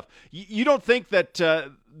other stuff. You don't think that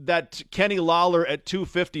that Kenny Lawler at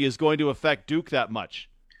 $250 is going to affect Duke that much?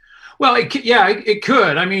 Well, it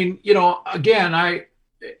could. I mean, you know, again, I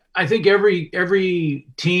think every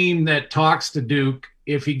team that talks to Duke,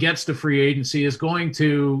 if he gets to free agency, is going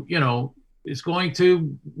to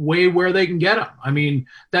weigh where they can get him. I mean,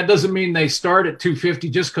 that doesn't mean they start at 250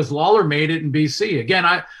 just because Lawler made it in BC. Again,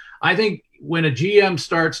 I think when a GM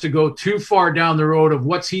starts to go too far down the road of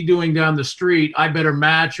what's he doing down the street, I better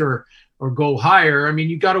match or go higher. I mean,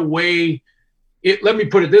 you got to weigh it. Let me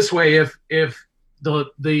put it this way: if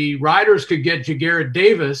the Riders could get Ja'Gared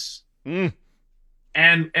Davis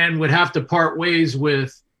and would have to part ways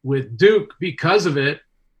with Duke because of it,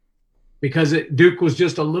 because Duke was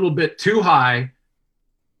just a little bit too high,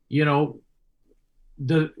 you know,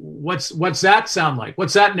 what's that sound like?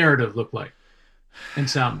 What's that narrative look like and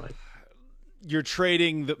sound like? You're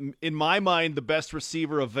trading, in my mind, the best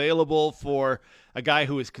receiver available for a guy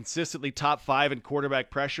who is consistently top 5 in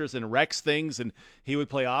quarterback pressures and wrecks things, and he would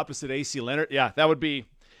play opposite AC Leonard. Yeah, that would be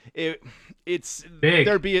it. It's big.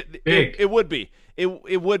 Big. It would be.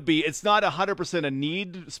 It would be. It's not 100% a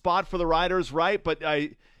need spot for the Riders, right? But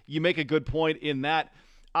you make a good point in that.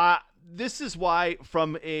 This is why,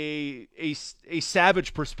 from a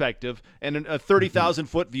Savage perspective and a 30,000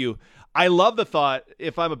 foot view, I love the thought,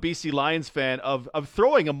 if I'm a BC Lions fan, of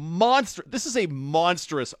throwing a monster. This is a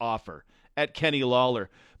monstrous offer at Kenny Lawler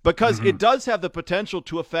because it does have the potential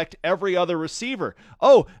to affect every other receiver.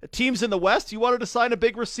 Oh, teams in the West, you wanted to sign a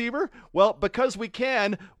big receiver? Well, because we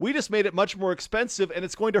just made it much more expensive, and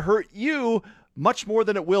it's going to hurt you much more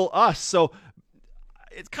than it will us. So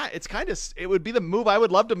it would be the move I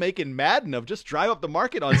would love to make in Madden, of just drive up the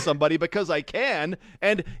market on somebody because I can,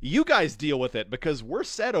 and you guys deal with it because we're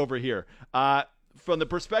set over here. From the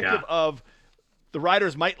perspective of the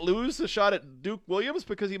Riders might lose a shot at Duke Williams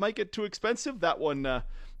because he might get too expensive. That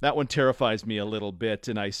one terrifies me a little bit,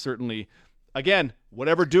 and I certainly, again,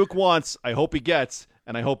 whatever Duke wants, I hope he gets,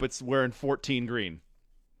 and I hope it's wearing 14 green.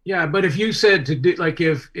 Yeah, but if you said to Duke, like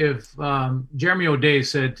if Jeremy O'Day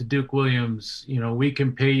said to Duke Williams, you know, we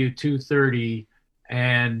can pay you $230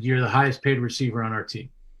 and you're the highest paid receiver on our team.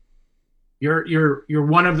 You're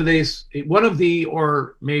one of the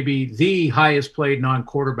or maybe the highest paid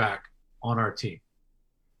non-quarterback on our team.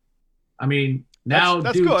 I mean, now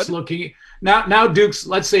that's Duke's good. looking now Duke's,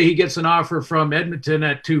 let's say he gets an offer from Edmonton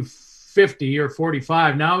at 250 or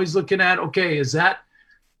 45. Now he's looking at, okay, is that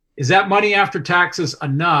money after taxes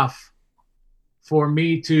enough for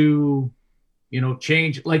me to,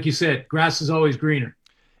 change? Like you said, grass is always greener.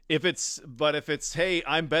 If it's, hey,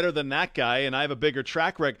 I'm better than that guy and I have a bigger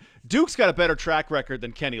track record. Duke's got a better track record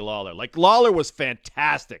than Kenny Lawler. Like, Lawler was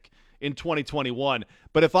fantastic in 2021.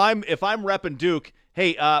 But if I'm repping Duke,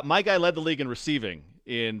 hey, my guy led the league in receiving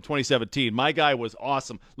in 2017. My guy was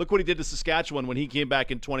awesome. Look what he did to Saskatchewan when he came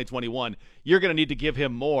back in 2021. You're going to need to give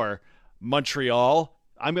him more. Montreal,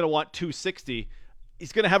 I'm going to want 260.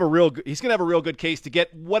 He's going to have a real good case to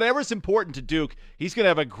get whatever's important to Duke. He's going to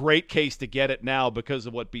have a great case to get it now because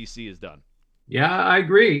of what BC has done. Yeah, I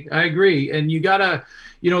agree. And you gotta,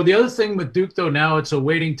 the other thing with Duke though, now it's a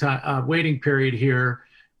waiting period here.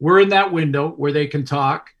 We're in that window where they can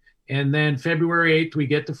talk. And then February 8th, we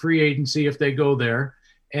get the free agency if they go there.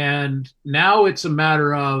 And now it's a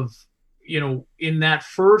matter of, in that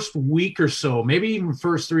first week or so, maybe even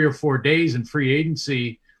first 3 or 4 days in free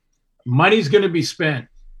agency, money's going to be spent.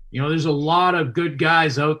 There's a lot of good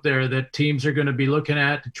guys out there that teams are going to be looking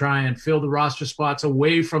at to try and fill the roster spots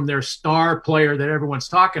away from their star player that everyone's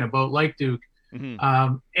talking about, like Duke.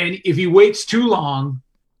 Mm-hmm. And if he waits too long,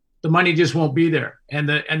 the money just won't be there, and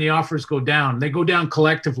the offers go down. They go down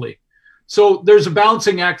collectively. So there's a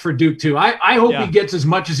balancing act for Duke too. I hope he gets as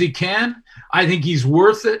much as he can. I think he's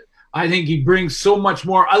worth it. I think he brings so much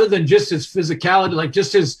more other than just his physicality, like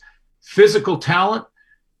just his physical talent.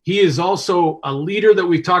 He is also a leader that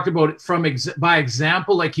we've talked about by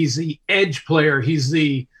example. Like, he's the edge player. He's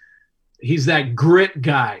that grit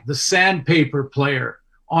guy, the sandpaper player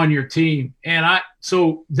on your team. And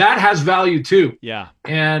so that has value too. Yeah.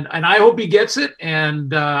 And I hope he gets it.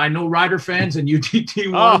 And I know Rider fans and UTT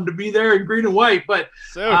want him to be there in green and white, but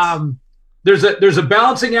there's a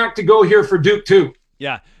balancing act to go here for Duke too.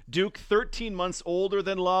 Yeah. Duke, 13 months older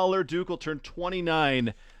than Lawler. Duke will turn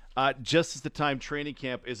 29 just as the time training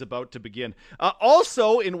camp is about to begin.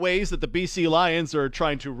 Also, in ways that the BC Lions are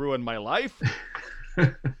trying to ruin my life,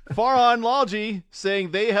 Farhan Lalji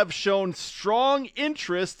saying they have shown strong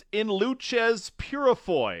interest in Luchez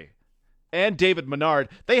Purifoy and David Menard.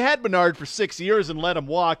 They had Menard for 6 years and let him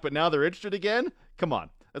walk, but now they're interested again? Come on.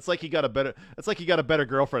 It's like you got a better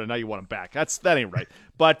girlfriend and now you want him back. That ain't right.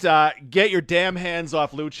 But get your damn hands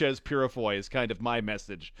off Luchez Purifoy is kind of my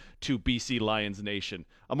message to BC Lions Nation.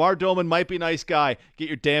 Amar Doman might be a nice guy. Get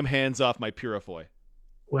your damn hands off my Purifoy.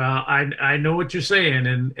 Well, I know what you're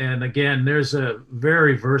saying, and again, there's a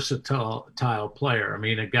very versatile player. I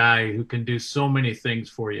mean, a guy who can do so many things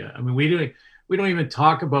for you. I mean, we don't even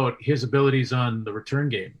talk about his abilities on the return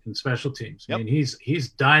game and special teams. I mean, he's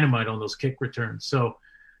dynamite on those kick returns. So,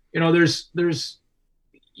 it's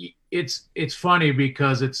funny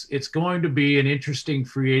because it's going to be an interesting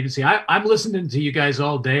free agency. I'm listening to you guys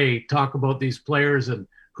all day talk about these players and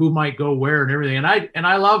who might go where and everything. And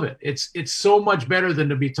I love it. It's so much better than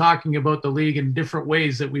to be talking about the league in different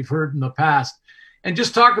ways that we've heard in the past, and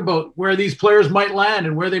just talk about where these players might land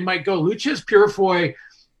and where they might go. Luchez Purifoy,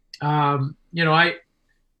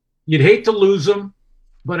 you'd hate to lose him,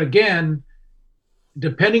 but again,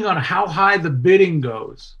 depending on how high the bidding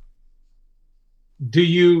goes, do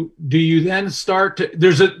you then start to,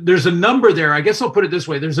 there's a number there. I guess I'll put it this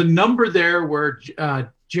way. There's a number there where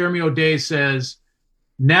Jeremy O'Day says,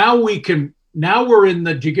 now we're in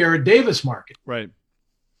the Ja'Gared Davis market. Right.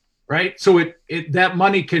 So that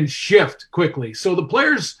money can shift quickly. So the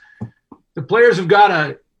players have got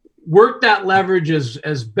to work that leverage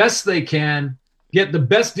as best they can, get the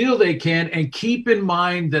best deal they can, and keep in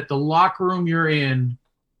mind that the locker room you're in,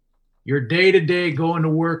 your day-to-day going to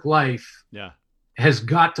work life, has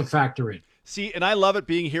got to factor in. See, and I love it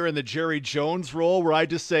being here in the Jerry Jones role where I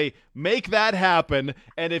just say, make that happen.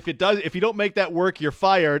 And if you don't make that work, you're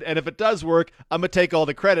fired. And if it does work, I'm going to take all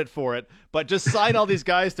the credit for it. But just sign all these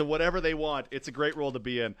guys to whatever they want. It's a great role to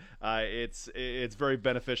be in. It's very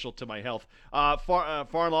beneficial to my health. Farhan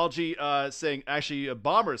Lalji saying, actually,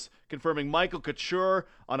 Bombers confirming Michael Couture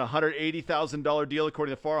on a $180,000 deal,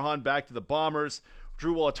 according to Farhan, back to the Bombers.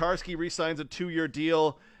 Drew Wolodarski re-signs a 2-year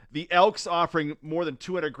deal. The Elks offering more than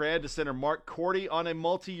 $200,000 to center Mark Cordy on a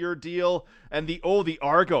multi-year deal. And the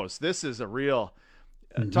Argos. This is a real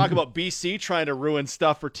talk about BC trying to ruin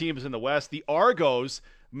stuff for teams in the West. The Argos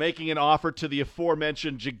making an offer to the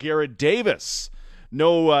aforementioned Ja'Gared Davis.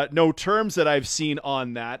 No terms that I've seen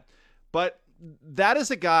on that. But that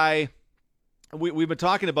is a guy we've been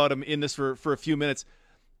talking about him in this for a few minutes.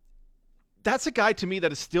 That's a guy to me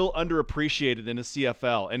that is still underappreciated in the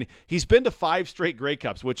CFL. And he's been to 5 straight Grey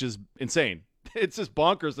Cups, which is insane. It's just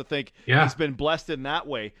bonkers to think he's been blessed in that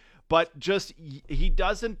way. But just he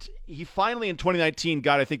finally in 2019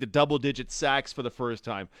 got, I think, the double-digit sacks for the first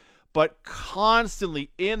time. But constantly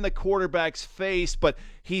in the quarterback's face, but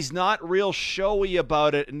he's not real showy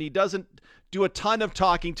about it, and he doesn't do a ton of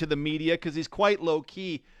talking to the media because he's quite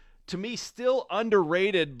low-key. To me, still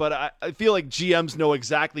underrated, but I feel like GMs know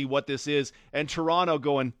exactly what this is. And Toronto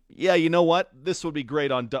going, yeah, you know what? This would be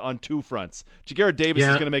great on 2 fronts. Ja'Gared Davis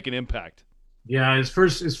is going to make an impact. Yeah, his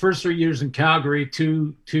first 3 years in Calgary,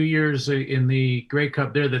 two years in the Grey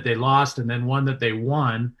Cup there that they lost, and then one that they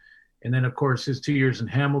won. And then, of course, his 2 years in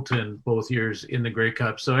Hamilton, both years in the Grey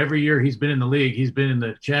Cup. So every year he's been in the league, he's been in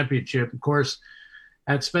the championship. Of course,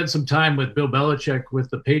 had spent some time with Bill Belichick with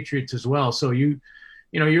the Patriots as well. So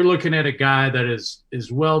you're looking at a guy that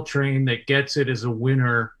is well trained, that gets it as a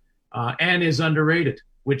winner, and is underrated,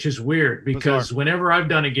 which is weird because whenever I've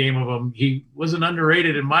done a game of him, he wasn't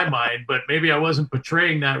underrated in my mind, but maybe I wasn't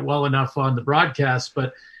portraying that well enough on the broadcast.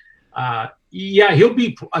 But yeah, he'll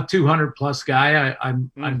be a 200+ guy.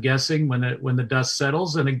 I'm guessing when the dust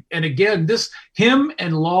settles. And again, him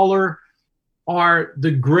and Lawler are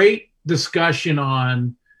the great discussion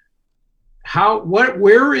on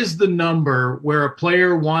where is the number where a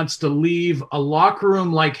player wants to leave a locker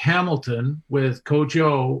room like Hamilton with Coach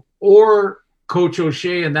O or Coach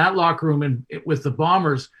O'Shea in that locker room and with the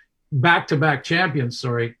Bombers, back-to-back champions.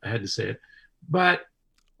 Sorry, I had to say it. But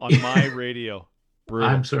on my radio.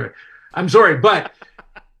 I'm sorry, but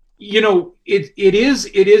it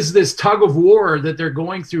is this tug of war that they're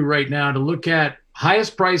going through right now to look at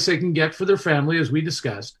highest price they can get for their family, as we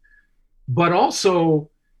discussed, but also,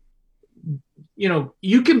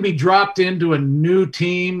 you can be dropped into a new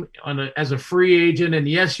team as a free agent, and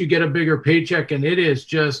yes, you get a bigger paycheck, and it is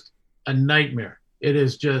just a nightmare. It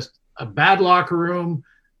is just a bad locker room.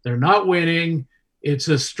 They're not winning. It's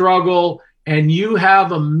a struggle, and you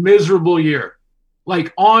have a miserable year,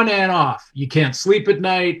 like on and off. You can't sleep at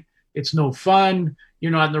night. It's no fun.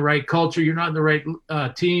 You're not in the right culture. You're not in the right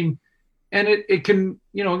team, and it can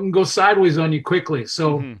go sideways on you quickly.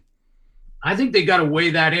 So I think they got to weigh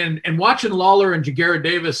that in. And watching Lawler and Ja'Gared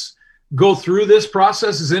Davis go through this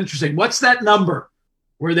process is interesting. What's that number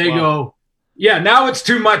where they go, yeah, now it's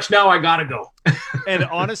too much. Now I got to go. And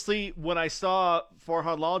honestly, when I saw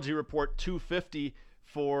Farhadology report 250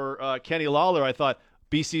 for Kenny Lawler, I thought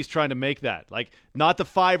BC's trying to make that. Like, not the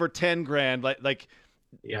 5 or 10 grand.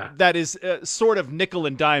 Yeah, that is sort of nickel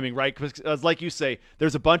and diming, right? Because like you say,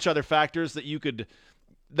 there's a bunch of other factors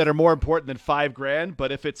that are more important than 5 grand.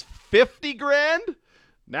 But if it's 50 grand,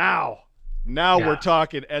 now we're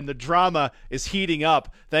talking, and the drama is heating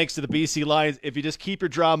up thanks to the BC Lions. If you just keep your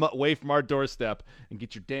drama away from our doorstep and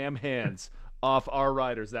get your damn hands off our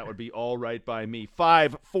riders, that would be all right by me.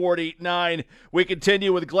 5:49. We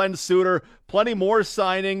continue with Glenn Suter. Plenty more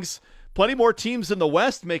signings. Plenty more teams in the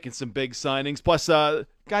West making some big signings. Plus,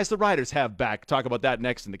 guys, the Riders have back. Talk about that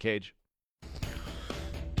next in the cage.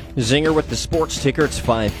 Zinger with the sports ticker. It's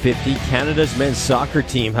 5:50. Canada's men's soccer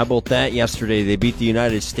team. How about that yesterday? They beat the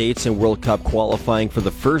United States in World Cup qualifying for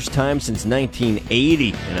the first time since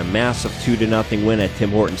 1980 in a massive 2-0 win at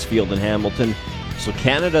Tim Hortons Field in Hamilton. So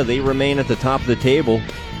Canada, they remain at the top of the table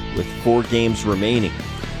with 4 games remaining.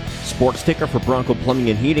 Sports ticker for Bronco Plumbing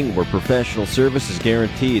and Heating, where professional service is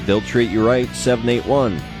guaranteed. They'll treat you right.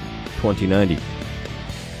 781-2090.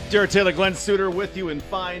 Darren Taylor, Glenn Suter with you in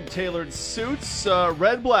fine tailored suits.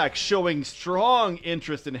 Red Black showing strong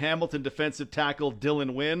interest in Hamilton defensive tackle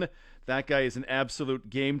Dylan Wynn. That guy is an absolute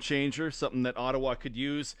game changer, something that Ottawa could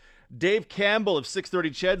use. Dave Campbell of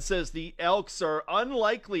 630 Ched says the Elks are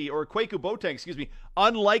unlikely, or Kwaku Boateng,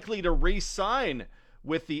 unlikely to re-sign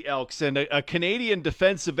with the Elks. And a Canadian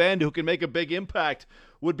defensive end who can make a big impact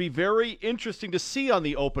would be very interesting to see on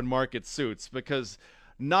the open market suits, because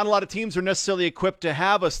not a lot of teams are necessarily equipped to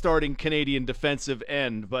have a starting Canadian defensive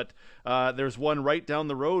end, but there's one right down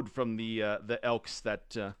the road from the Elks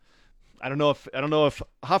that I don't know if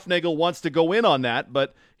Hufnagel wants to go in on that,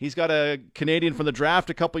 but he's got a Canadian from the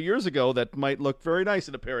draft a couple years ago that might look very nice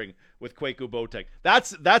in a pairing with Kwaku Boateng.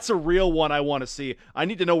 That's a real one I want to see. I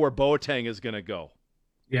need to know where Boateng is going to go.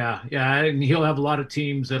 Yeah, and he'll have a lot of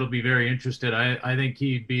teams that'll be very interested. I think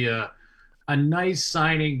he'd be a nice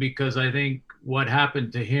signing, because I think what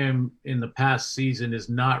happened to him in the past season is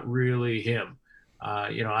not really him.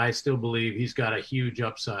 I still believe he's got a huge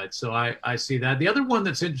upside. So I see that. The other one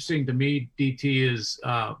that's interesting to me, DT, is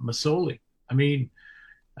Masoli. I mean,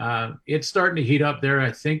 It's starting to heat up there,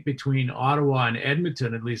 I think, between Ottawa and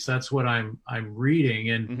Edmonton. At least that's what I'm reading.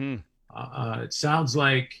 And it sounds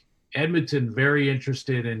like Edmonton very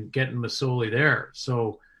interested in getting Masoli there.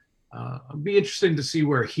 So it'll be interesting to see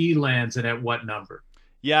where he lands and at what number.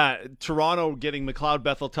 Yeah, Toronto getting McLeod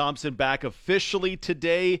Bethel Thompson back officially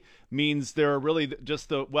today means there are really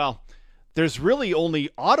just there's really only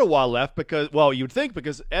Ottawa left because, well, you'd think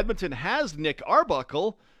because Edmonton has Nick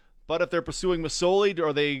Arbuckle, but if they're pursuing Masoli,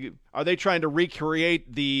 are they trying to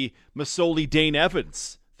recreate the Masoli Dane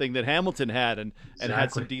Evans thing that Hamilton had and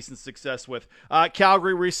had some decent success with?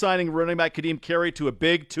 Calgary re-signing running back Kadeem Carey to a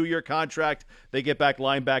big 2-year contract. They get back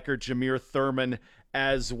linebacker Jameer Thurman,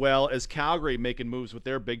 as well as Calgary making moves with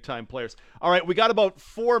their big-time players. All right, we got about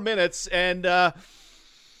 4 minutes, and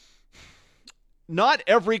not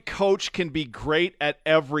every coach can be great at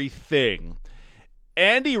everything.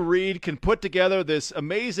 Andy Reid can put together this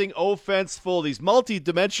amazing offense full of these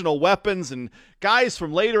multi-dimensional weapons and guys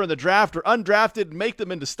from later in the draft or undrafted and make them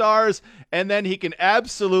into stars, and then he can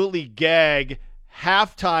absolutely gag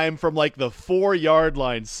halftime from like the 4-yard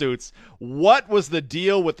line suits. What was the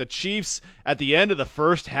deal with the Chiefs at the end of the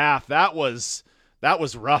first half? That was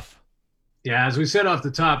rough. Yeah, as we said off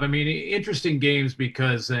the top, I mean, interesting games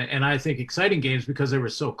because, and I think exciting games because they were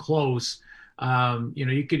so close.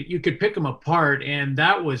 You could pick them apart, and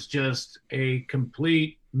that was just a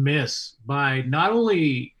complete miss by not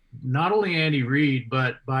only Andy Reid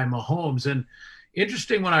but by Mahomes. And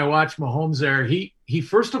interesting, when I watched Mahomes there, he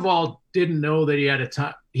first of all didn't know that he had a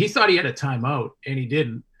time. He thought he had a timeout, and he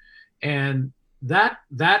didn't. And that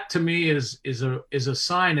to me is a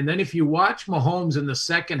sign. And then if you watch Mahomes in the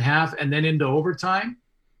second half and then into overtime,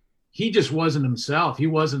 he just wasn't himself. He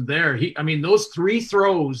wasn't there. Those 3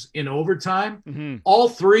 throws in overtime, all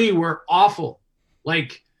 3 were awful.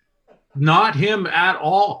 Like, not him at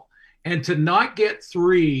all. And to not get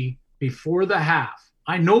 3 before the half,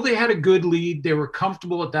 I know they had a good lead. They were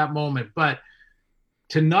comfortable at that moment. But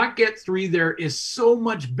to not get 3 there is so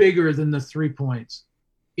much bigger than the 3 points.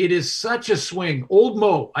 It is such a swing. Old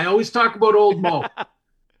Mo. I always talk about Old Mo.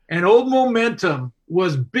 And old momentum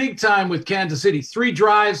was big time with Kansas City. 3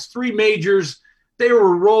 drives, 3 majors. They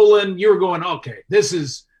were rolling. You were going, okay, this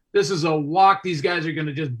is a walk. These guys are going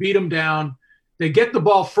to just beat them down. They get the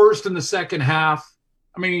ball first in the second half.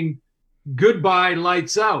 I mean, goodbye,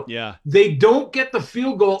 lights out. Yeah. They don't get the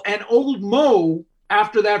field goal. And old Mo,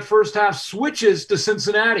 after that first half, switches to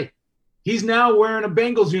Cincinnati. He's now wearing a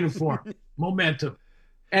Bengals uniform. Momentum.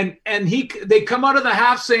 And they come out of the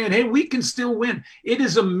half saying, hey, we can still win. It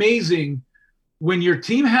is amazing when your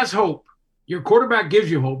team has hope. Your quarterback gives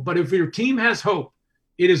you hope. But if your team has hope,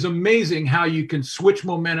 it is amazing how you can switch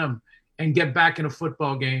momentum and get back in a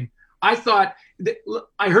football game. I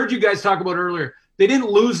heard you guys talk about earlier, they didn't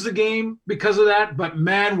lose the game because of that, but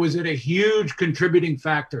man, was it a huge contributing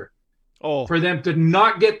factor for them to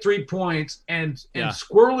not get 3 points and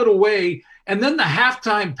squirrel it away. And then the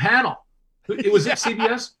halftime panel. Was it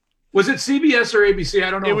CBS? Was it CBS or ABC? I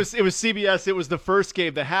don't know. It was CBS. It was the first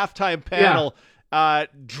game. The halftime panel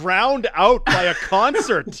drowned out by a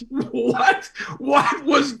concert. What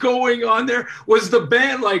was going on there? Was the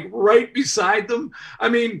band like right beside them? I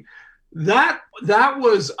mean, that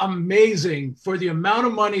was amazing for the amount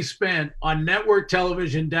of money spent on network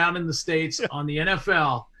television down in the States on the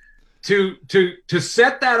NFL. To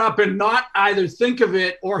set that up and not either think of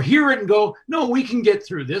it or hear it and go, no, we can get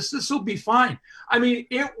through this. This will be fine. I mean,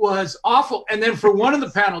 it was awful. And then for one of the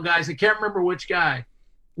panel guys, I can't remember which guy,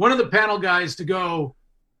 one of the panel guys to go,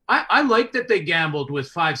 I like that they gambled with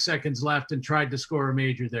 5 seconds left and tried to score a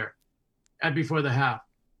major there before the half.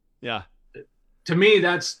 Yeah. To me,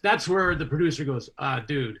 that's where the producer goes,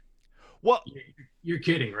 dude, well, you're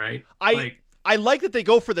kidding, right? I like that they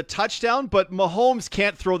go for the touchdown, but Mahomes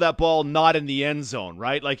can't throw that ball not in the end zone,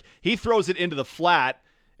 right? Like, he throws it into the flat,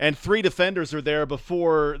 and 3 defenders are there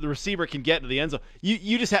before the receiver can get into the end zone.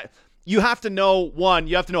 You have to know, one,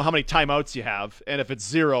 you have to know how many timeouts you have, and if it's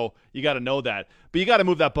 0, you got to know that. But you got to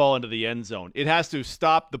move that ball into the end zone. It has to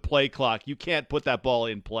stop the play clock. You can't put that ball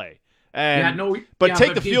in play. But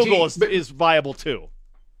the field goal is viable too.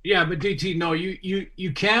 Yeah, but DT, no,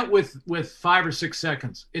 you can't with 5 or 6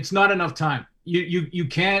 seconds. It's not enough time. You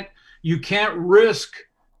can't risk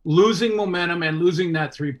losing momentum and losing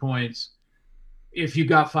that 3 points if you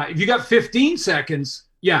got 5. If you got 15 seconds,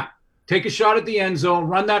 take a shot at the end zone,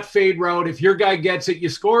 run that fade route. If your guy gets it, you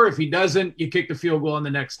score. If he doesn't, you kick the field goal on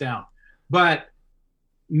the next down. But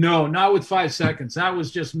no, not with 5 seconds. That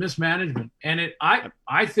was just mismanagement. And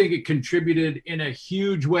I think it contributed in a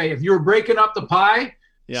huge way. If you were breaking up the pie,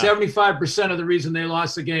 75% of the reason they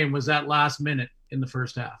lost the game was that last minute. in the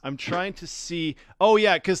first half. I'm trying to see. Oh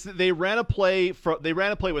yeah, because they ran a play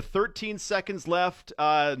with 13 seconds left,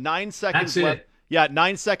 9 seconds That's left. it. Yeah,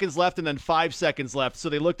 9 seconds left, and then 5 seconds left. So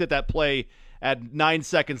they looked at that play at 9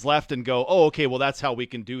 seconds left and go, "Oh, okay, well that's how we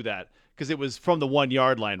can do that." Because it was from the 1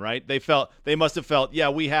 yard line, right? They must have felt, yeah,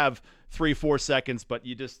 we have 3-4 seconds, but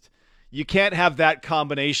you can't have that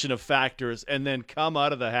combination of factors and then come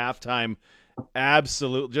out of the halftime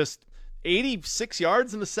absolute just 86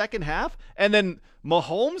 yards in the second half, and then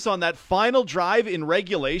Mahomes on that final drive in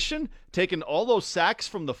regulation taking all those sacks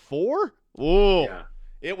from the 4. Oh, yeah.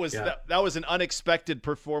 It was that was an unexpected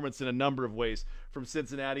performance in a number of ways from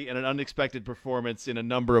Cincinnati, and an unexpected performance in a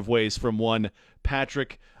number of ways from one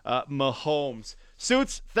Patrick Mahomes.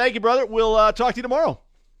 Suits, thank you, brother. We'll talk to you tomorrow.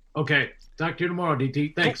 Okay. Talk to you tomorrow,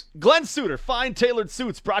 DT. Thanks. Glenn Suitor, fine tailored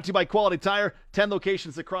suits, brought to you by Quality Tire. 10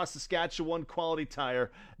 locations across Saskatchewan,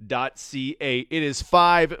 qualitytire.ca. It is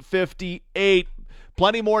 5:58.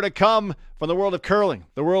 Plenty more to come from the world of curling,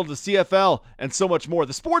 the world of the CFL, and so much more.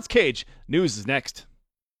 The Sports Cage news is next.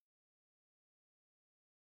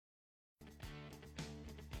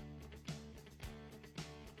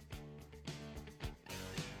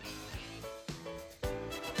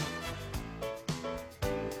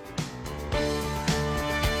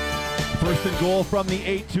 First and goal from the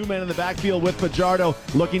 8, 2 men in the backfield with Fajardo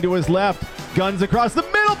looking to his left. Guns across the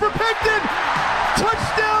middle for Picton.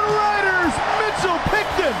 Touchdown Riders! Mitchell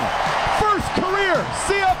Picton. First career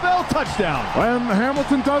CFL touchdown. When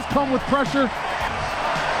Hamilton does come with pressure,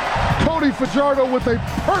 Cody Fajardo with a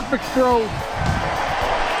perfect throw.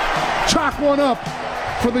 Chalk one up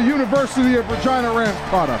for the University of Regina Rams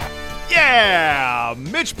product. Yeah!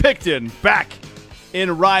 Mitch Picton back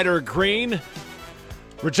in Rider Green.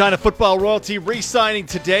 Regina football royalty re-signing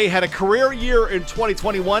today. Had a career year in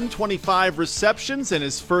 2021, 25 receptions, and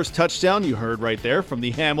his first touchdown, you heard right there from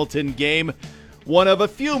the Hamilton game. One of a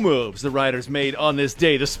few moves the Riders made on this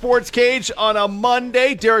day. The Sports Cage on a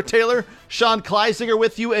Monday. Derek Taylor, Sean Kleisinger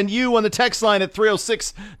with you, and you on the text line at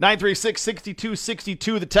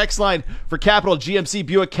 306-936-6262. The text line for Capital GMC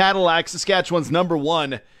Buick Cadillac, Saskatchewan's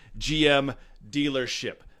 #1 GM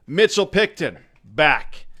dealership. Mitchell Picton,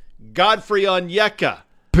 back. Godfrey Onyeka,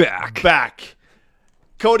 back.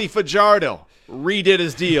 Cody Fajardo redid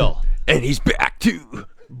his deal. And he's back too.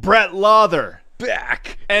 Brett Lawther,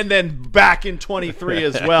 Back. and then back in 23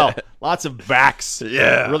 as well. Lots of backs.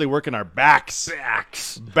 Yeah. Really working our backs.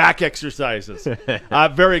 Back exercises.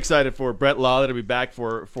 Very excited for Brett Lawther to be back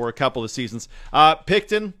for a couple of seasons.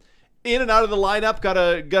 Picton, in and out of the lineup, got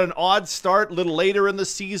an odd start a little later in the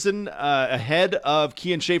season, ahead of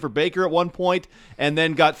Kean Schaefer-Baker at one point, and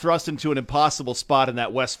then got thrust into an impossible spot in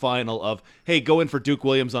that West final of, hey, go in for Duke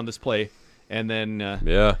Williams on this play. And then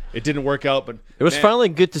it didn't work out. But it was finally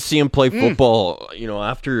good to see him play football,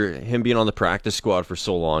 after him being on the practice squad for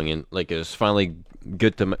so long. And it was finally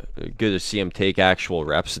good to see him take actual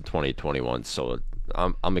reps in 2021. So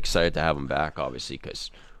I'm excited to have him back, obviously,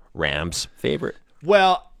 because Rams favorite.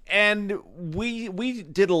 Well, and we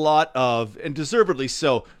did a lot of, and deservedly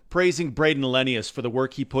so, praising Braden Lenius for the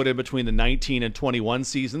work he put in between the 19 and 21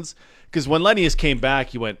 seasons. Because when Lenius came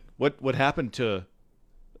back, you went, what happened to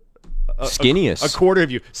Skinnius? A quarter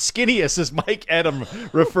of you. Skinnius, as Mike Edom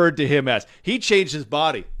referred to him as. He changed his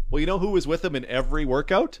body. Well, you know who was with him in every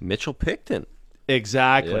workout? Mitchell Picton.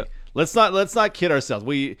 Exactly. Yep. Let's not kid ourselves.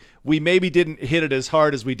 We maybe didn't hit it as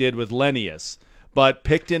hard as we did with Lenius. But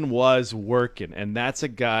Picton was working, and that's a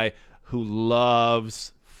guy who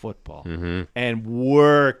loves football and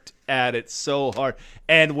worked at it so hard.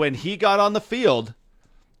 And when he got on the field,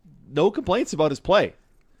 no complaints about his play.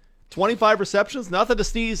 25 receptions, nothing to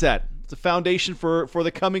sneeze at. It's a foundation for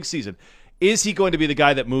the coming season. Is he going to be the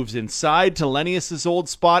guy that moves inside to Lenius' old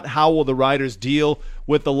spot? How will the Riders deal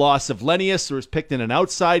with the loss of Lenius, or is Picton an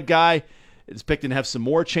outside guy? Does Picton have some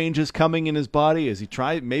more changes coming in his body as he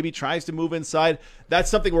tries to move inside? That's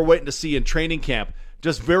something we're waiting to see in training camp.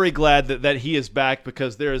 Just very glad that he is back,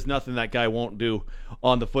 because there is nothing that guy won't do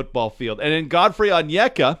on the football field. And in Godfrey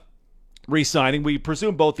Onyeka re-signing, we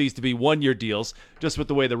presume both these to be one-year deals, just with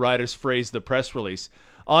the way the Riders phrased the press release.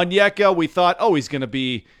 Onyeka, we thought, he's going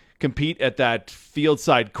to compete at that field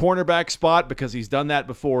side cornerback spot because he's done that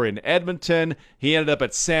before in Edmonton. He ended up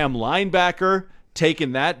at Sam linebacker,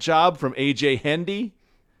 taking that job from A.J. Hendy.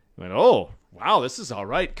 Went, oh, wow, this is all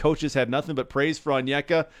right. Coaches had nothing but praise for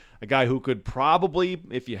Onyeka, a guy who could probably,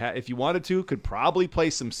 if you wanted to, could probably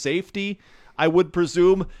play some safety, I would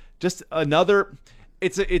presume. Just another...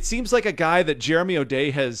 It seems like a guy that Jeremy O'Day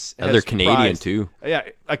has another Canadian prized. too. Yeah,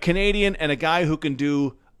 a Canadian and a guy who can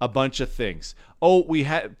do a bunch of things.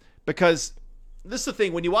 Because this is the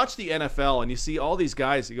thing, when you watch the NFL and you see all these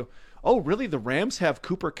guys, you go, oh, really? The Rams have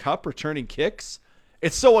Cooper Kupp returning kicks?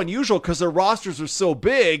 It's so unusual because their rosters are so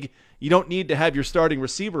big, you don't need to have your starting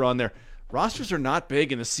receiver on there. Rosters are not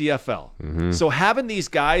big in the CFL. So having these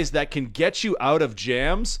guys that can get you out of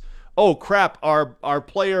jams, oh, crap, our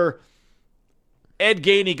player Ed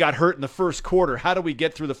Gainey got hurt in the first quarter. How do we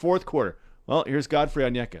get through the fourth quarter? Well, here's Godfrey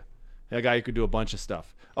Onyeka, a guy who could do a bunch of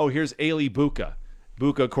stuff. Oh, here's Ailey Buka.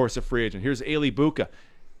 Buka, of course, a free agent. Here's Ailey Buka.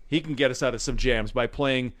 He can get us out of some jams by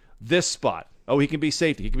playing this spot. Oh, he can be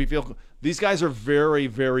safety. He can be field. These guys are very,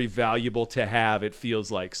 very valuable to have, it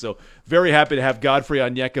feels like. So very happy to have Godfrey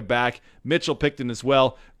Onyeka back. Mitchell Picton as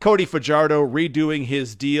well. Cody Fajardo redoing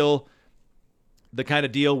his deal. The kind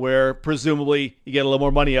of deal where presumably you get a little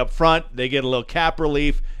more money up front. They get a little cap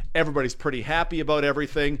relief. Everybody's pretty happy about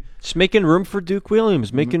everything. Just making room for Duke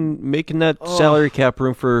Williams. Making that salary cap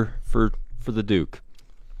room for the Duke.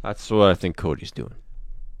 That's what I think Cody's doing.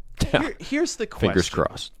 Here's the question. Fingers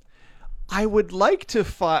crossed. I would like to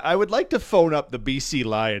phone up the BC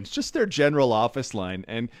Lions, just their general office line,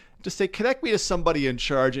 and just say, connect me to somebody in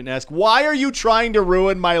charge and ask, why are you trying to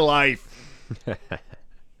ruin my life?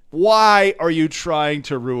 Why are you trying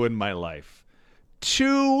to ruin my life?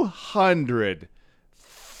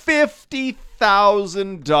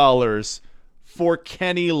 $250,000 for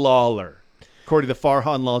Kenny Lawler, according to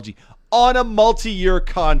Farhan Lalji, on a multi-year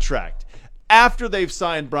contract. After they've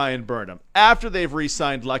signed Brian Burnham, after they've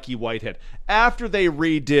re-signed Lucky Whitehead, after they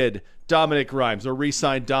redid Dominic Rhymes or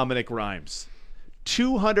re-signed Dominic Rhymes,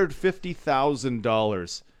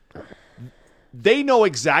 $250,000. They know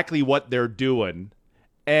exactly what they're doing,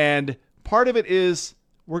 and part of it is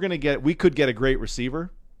we could get a great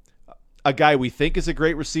receiver, a guy we think is a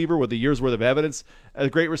great receiver with a year's worth of evidence, a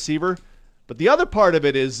great receiver. But the other part of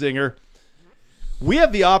it is, Zinger, we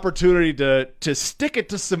have the opportunity to stick it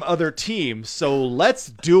to some other teams, so let's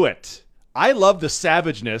do it. I love the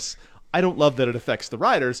savageness. I don't love that it affects the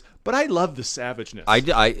Riders, but I love the savageness.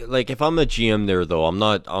 I like if I'm a GM there though, I'm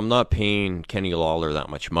not paying Kenny Lawler that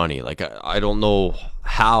much money. Like I don't know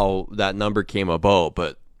how that number came about,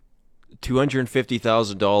 but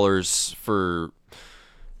 $250,000 for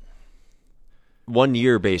 1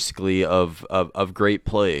 year basically of great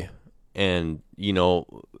play, and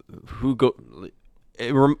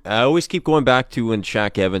I always keep going back to when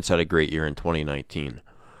Shaq Evans had a great year in 2019,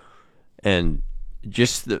 and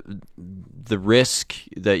just the risk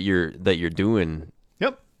that you're doing.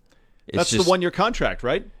 Yep, that's the 1 year contract,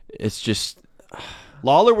 right? It's just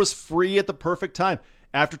Lawler was free at the perfect time.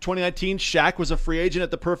 After 2019, Shaq was a free agent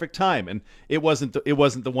at the perfect time, and it wasn't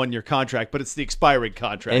the 1 year contract, but it's the expiring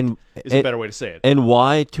contract. Is a better way to say it. And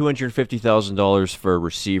why $250,000 for a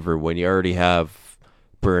receiver when you already have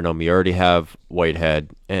Burnham, you already have Whitehead,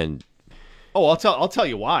 and I'll tell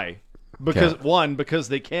you why. Because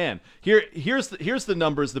they can. Here's the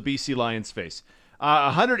numbers the BC Lions face.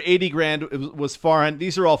 $180,000 was Farhan.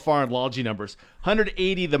 These are all Farhan Lalji numbers.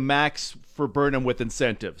 $180,000 the max for Burnham with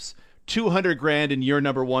incentives. $200,000 in year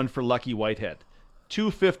number 1 for Lucky Whitehead.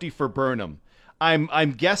 $250,000 for Burnham.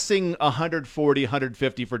 I'm guessing $140,000,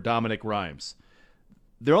 $150,000 for Dominic Rhymes.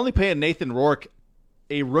 They're only paying Nathan Rourke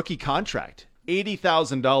a rookie contract.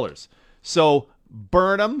 $80,000. So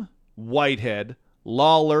Burnham, Whitehead,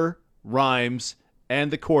 Lawler, Rhymes,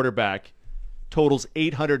 and the quarterback totals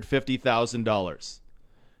 $850,000.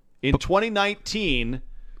 In 2019,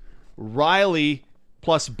 Riley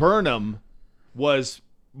plus Burnham was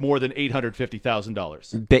more than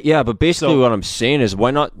 $850,000. But basically what I'm saying is,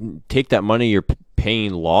 why not take that money you're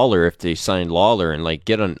paying Lawler if they sign Lawler and like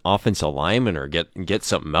get an offensive lineman or get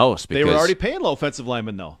something else? Because they were already paying offensive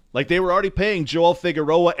linemen though. Like they were already paying Joel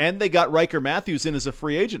Figueroa, and they got Riker Matthews in as a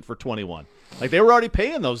free agent for 21. Like they were already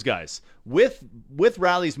paying those guys with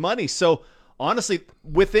Riley's money. So honestly,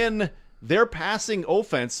 within their passing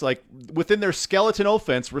offense, like within their skeleton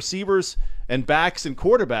offense, receivers and backs and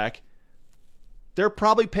quarterback, they're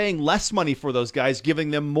probably paying less money for those guys,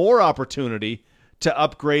 giving them more opportunity to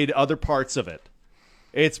upgrade other parts of it.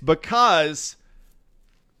 It's because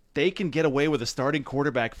they can get away with a starting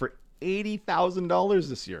quarterback for $80,000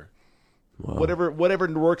 this year. Wow. Whatever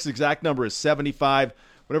Rourke's exact number is, 75,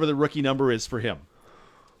 whatever the rookie number is for him.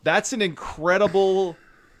 That's an incredible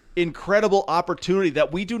opportunity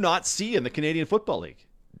that we do not see in the Canadian Football League.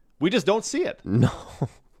 We just don't see it. No.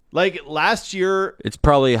 Like last year, it's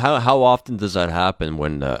probably how often does that happen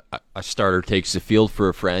when a starter takes the field for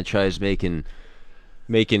a franchise making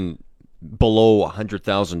below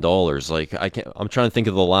 $100,000? Like I'm trying to think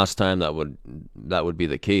of the last time that would be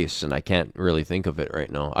the case, and I can't really think of it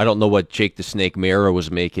right now. I don't know what Jake the Snake Mara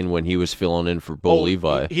was making when he was filling in for Bo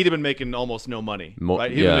Levi. He'd have been making almost no money,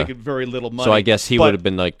 right? He'd been making very little money. So I guess he would have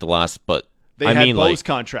been like the last, but They I had mean, Bo's like-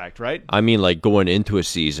 contract, right? I mean, like going into a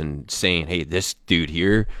season saying, hey, this dude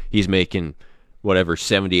here, he's making whatever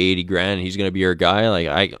 70, 80 grand, and he's going to be our guy.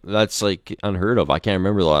 Like that's like unheard of. I can't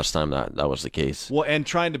remember the last time that was the case. Well, and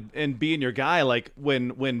trying to and being your guy, like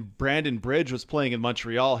when Brandon Bridge was playing in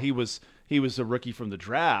Montreal, he was a rookie from the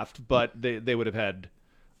draft, but they would have had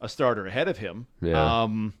a starter ahead of him. Yeah.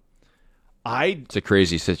 It's a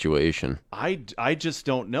crazy situation. I just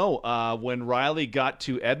don't know. When Riley got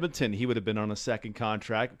to Edmonton, he would have been on a second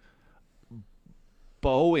contract.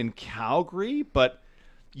 Bo in Calgary, but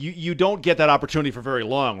you don't get that opportunity for very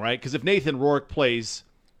long, right? Because if Nathan Rourke plays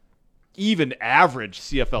even average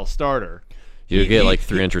CFL starter, You'll get like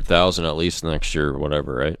 300,000 at least next year or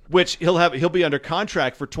whatever, right? which he'll be under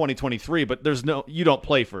contract for 2023, but you don't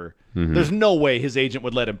play for. There's no way his agent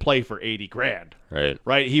would let him play for 80 grand.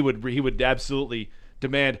 Right. He would absolutely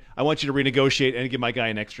demand, I want you to renegotiate and give my guy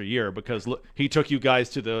an extra year because look, he took you guys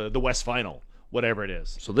to the West Final, whatever it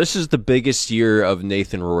is. So this is the biggest year of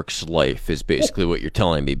Nathan Rourke's life, is basically what you're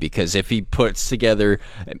telling me. Because if he puts together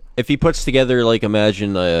like,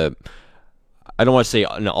 imagine I don't want to say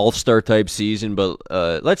an all-star type season, but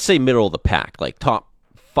let's say middle of the pack, like top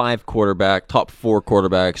 4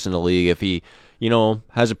 quarterbacks in the league. If he,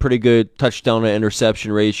 has a pretty good touchdown to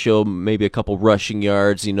interception ratio, maybe a couple rushing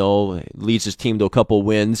yards, leads his team to a couple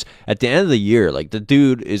wins. At the end of the year, like the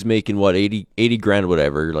dude is making what, 80 grand,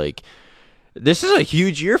 whatever. Like this is a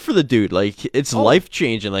huge year for the dude. Like it's life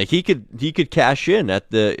changing. Like he could cash in at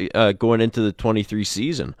the going into the 23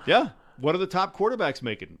 season. Yeah. What are the top quarterbacks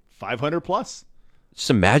making? 500 plus. Just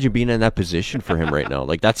imagine being in that position for him right now.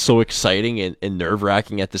 Like that's so exciting and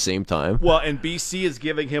nerve-wracking at the same time. Well, and BC is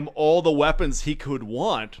giving him all the weapons he could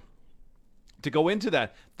want to go into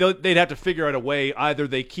that. They'd have to figure out a way. Either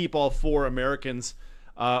they keep all 4 Americans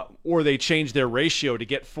or they change their ratio to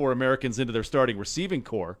get 4 Americans into their starting receiving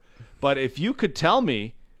core. But if you could tell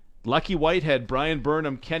me Lucky Whitehead, Brian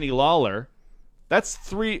Burnham, Kenny Lawler, that's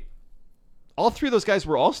 3. All 3 of those guys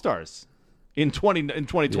were all-stars in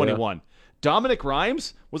 2021. Yeah. Dominic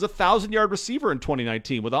Rhymes was a 1,000-yard receiver in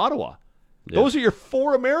 2019 with Ottawa. Yeah. Those are your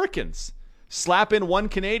 4 Americans. Slap in 1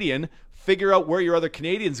 Canadian, figure out where your other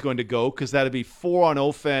Canadian's going to go, because that'd be 4 on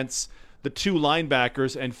offense, the 2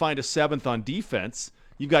 linebackers, and find a 7th on defense.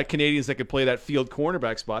 You've got Canadians that could play that field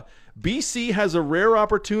cornerback spot. BC has a rare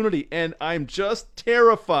opportunity, and I'm just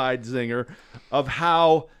terrified, Zinger, of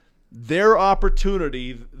how their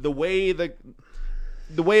opportunity, the way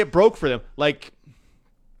it broke for them, like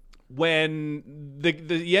when the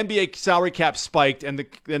NBA salary cap spiked and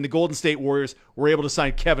the Golden State Warriors were able to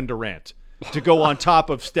sign Kevin Durant to go on top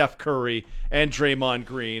of Steph Curry and Draymond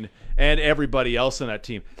Green and everybody else on that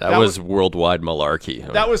team. That was worldwide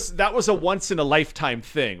malarkey. That was a once in a lifetime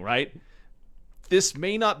thing, right? This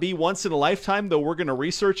may not be once in a lifetime, though we're going to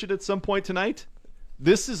research it at some point tonight.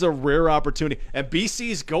 This is a rare opportunity, and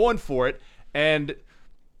BC's going for it, and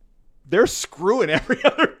they're screwing every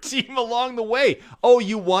other team along the way. Oh,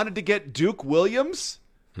 you wanted to get Duke Williams?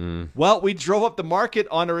 Well, we drove up the market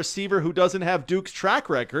on a receiver who doesn't have Duke's track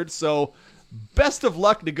record, so best of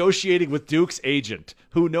luck negotiating with Duke's agent,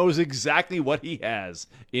 who knows exactly what he has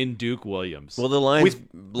in Duke Williams. Well, the line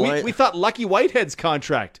we thought Lucky Whitehead's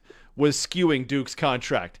contract was skewing Duke's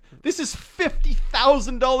contract. This is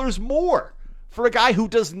 $50,000 more for a guy who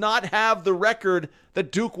does not have the record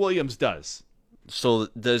that Duke Williams does. So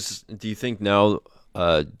do you think now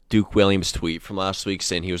Duke Williams' tweet from last week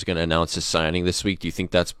saying he was going to announce his signing this week, do you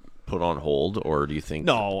think that's put on hold, or do you think...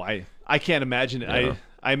 No, I can't imagine it. Yeah.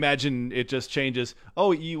 I imagine it just changes.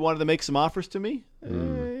 Oh, you wanted to make some offers to me?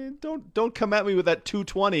 Don't come at me with that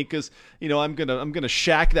 220 because I'm gonna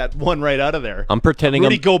shack that one right out of there. I'm pretending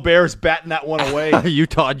Rudy Gobert's batting that one away.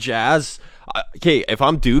 Utah Jazz. Okay, if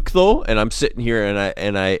I'm Duke though, and I'm sitting here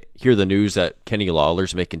and I hear the news that Kenny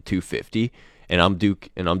Lawler's making $250, and I'm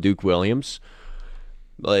Duke Williams,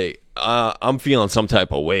 like I'm feeling some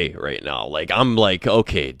type of way right now. Like I'm like,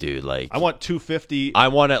 okay, dude, like I want $250. I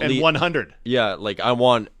want at least $100. Yeah, like I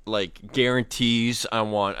want like guarantees. I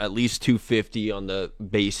want at least $250 on the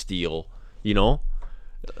base deal.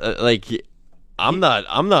 Like I'm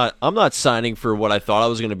not signing for what I thought I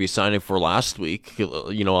was going to be signing for last week.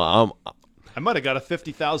 I might have got a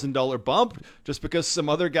 $50,000 bump just because some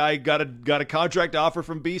other guy got a contract offer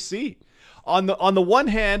from BC. On the one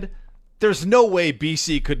hand, there's no way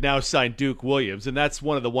BC could now sign Duke Williams, and that's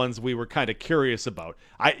one of the ones we were kind of curious about.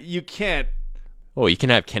 You can't. Oh, you can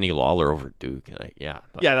have Kenny Lawler over Duke. Yeah,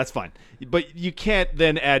 that's fine. But you can't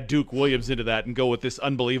then add Duke Williams into that and go with this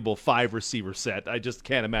unbelievable 5-receiver set. I just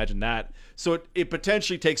can't imagine that. So it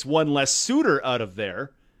potentially takes one less suitor out of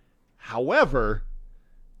there. However,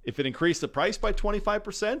 if it increased the price by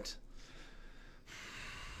 25%,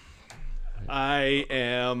 I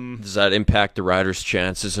am. Does that impact the Riders'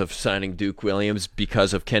 chances of signing Duke Williams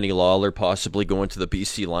because of Kenny Lawler possibly going to the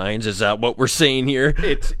BC Lions? Is that what we're saying here?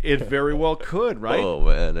 It very well could, right? Oh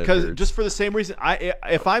man, because just for the same reason,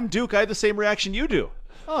 if I'm Duke, I have the same reaction you do.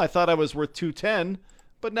 Oh, I thought I was worth 210,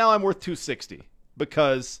 but now I'm worth 260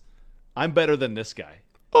 because I'm better than this guy.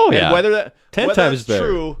 Oh and yeah, whether 10 whether times that's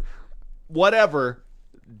better. True, whatever.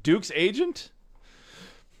 Duke's agent.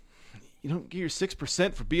 You don't get your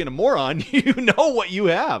 6% for being a moron. You know what you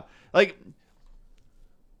have. Like,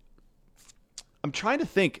 I'm trying to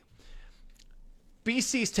think.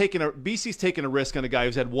 BC's taking a risk on a guy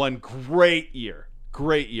who's had one great year.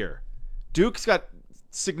 Great year. Duke's got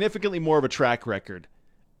significantly more of a track record.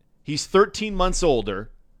 He's 13 months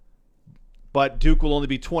older, but Duke will only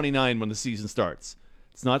be 29 when the season starts.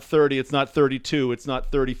 It's not 30, it's not 32, it's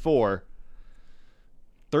not 34.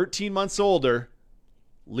 13 months older.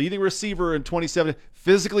 Leading receiver in 2017,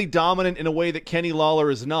 physically dominant in a way that Kenny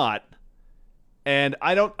Lawler is not. And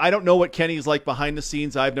I don't know what Kenny's like behind the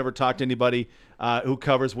scenes. I've never talked to anybody who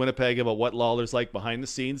covers Winnipeg about what Lawler's like behind the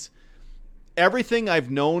scenes. Everything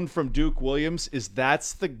I've known from Duke Williams is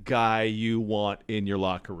that's the guy you want in your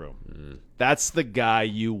locker room. That's the guy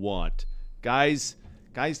you want. Guys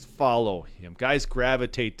follow him. Guys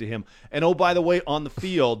gravitate to him. And oh, by the way, on the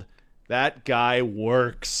field, that guy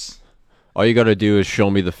works. All you got to do is show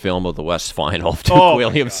me the film of the West Final of Duke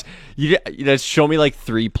Williams. You just show me like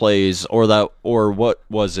 3 plays or what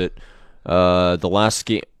was it? The last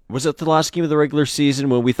game. Was it the last game of the regular season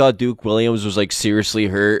when we thought Duke Williams was like seriously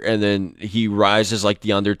hurt and then he rises like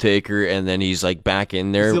the Undertaker and then he's like back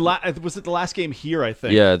in there? Was it the last game here, I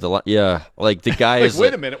think? Yeah. Like the guy is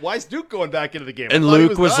wait a minute. Why is Duke going back into the game? And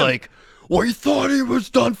Luke was like, we thought he was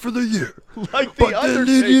done for the year. Like the Undertaker.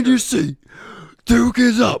 Then did you see? Duke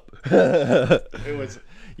is up. It was,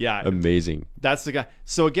 amazing. That's the guy.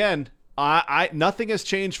 So again, I nothing has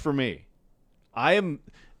changed for me. I am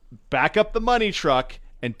back up the money truck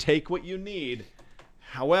and take what you need.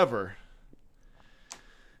 However,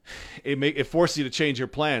 it forces you to change your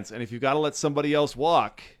plans, and if you've got to let somebody else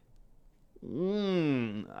walk,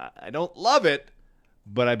 I don't love it,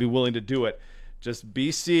 but I'd be willing to do it. Just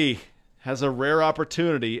BC has a rare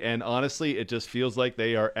opportunity, and honestly, it just feels like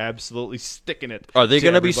they are absolutely sticking it. Are they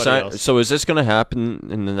going to be signed? So is this going to happen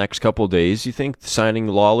in the next couple of days, you think, signing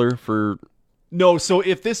Lawler for... No, so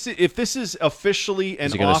if this is officially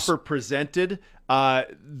an offer presented,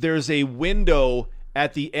 there's a window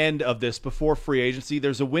at the end of this before free agency.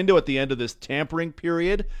 There's a window at the end of this tampering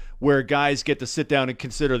period where guys get to sit down and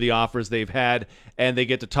consider the offers they've had, and they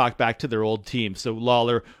get to talk back to their old team. So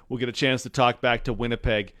Lawler will get a chance to talk back to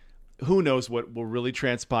Winnipeg. Who knows what will really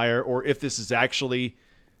transpire, or if this is actually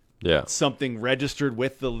something registered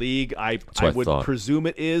with the league. I would presume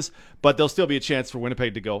it is, but there'll still be a chance for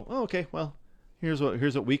Winnipeg to go, oh, okay, well, here's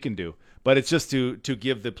what we can do. But it's just to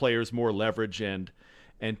give the players more leverage and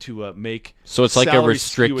to make so it's like a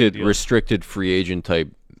restricted free agent type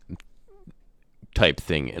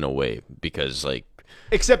thing in a way, because like.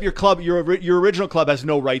 Except your club, your original club has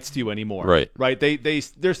no rights to you anymore. Right. Right.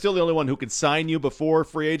 They're still the only one who can sign you before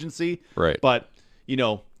free agency. Right. But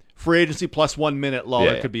free agency plus 1 minute,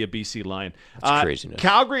 Lawler could be a BC Lion. That's craziness.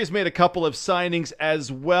 Calgary has made a couple of signings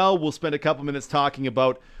as well. We'll spend a couple minutes talking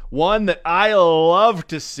about one that I love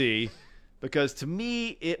to see, because to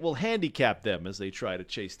me it will handicap them as they try to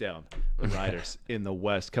chase down the Riders in the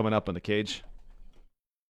West. Coming up on the Cage.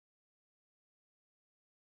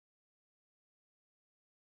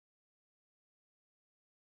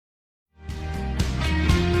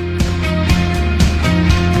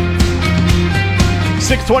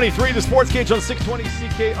 .623, the Sports Cage on 620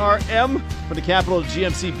 CKRM for the Capital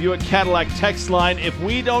GMC Buick Cadillac text line. If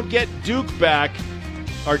we don't get Duke back,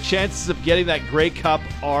 our chances of getting that Grey Cup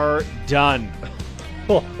are done.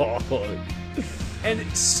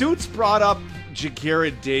 And Suits brought up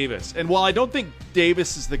Jagarrett Davis. And while I don't think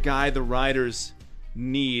Davis is the guy the Riders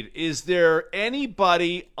need, is there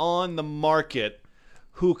anybody on the market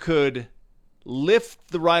who could lift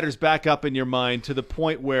the Riders back up in your mind to the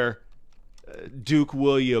point where Duke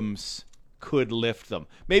Williams could lift them?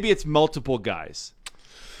 Maybe it's multiple guys,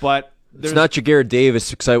 but it's not Jagarrett Davis,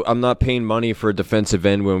 because I'm not paying money for a defensive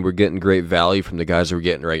end when we're getting great value from the guys we're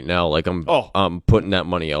getting right now. Like I'm putting that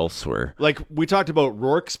money elsewhere. Like we talked about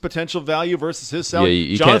Rourke's potential value versus his salary.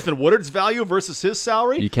 Yeah, Jonathan Woodard's value versus his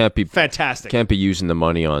salary. You can't be fantastic. Can't be using the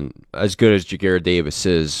money on as good as Jagarrett Davis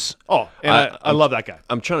is. Oh, and I love that guy.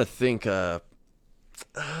 I'm trying to think.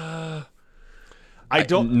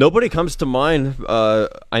 Nobody comes to mind.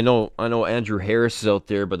 I know Andrew Harris is out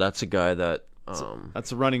there, but that's a guy that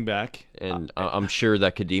That's a running back. And I'm sure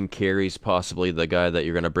that Kadeem Carey's possibly the guy that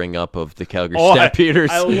you're going to bring up of the Calgary Oh, Stampeders.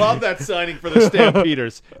 I love that signing for the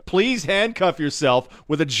Stampeders. Please handcuff yourself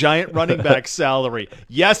with a giant running back salary.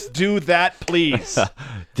 Yes, do that, please.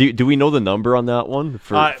 Do we know the number on that one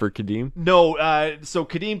for Kadeem? No. So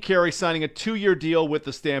Kadeem Carey signing a 2-year deal with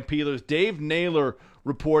the Stampeders. Dave Naylor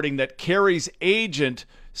reporting that Carey's agent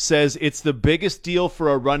says it's the biggest deal for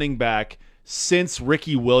a running back since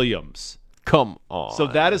Ricky Williams. Come on. So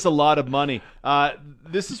that is a lot of money.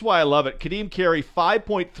 This is why I love it. Kadeem Carey,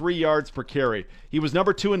 5.3 yards per carry. He was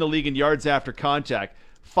number 2 in the league in yards after contact.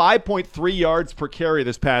 5.3 yards per carry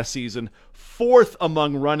this past season. 4th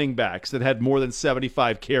among running backs that had more than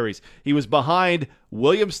 75 carries. He was behind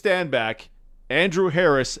William Stanback, Andrew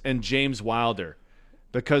Harris, and James Wilder.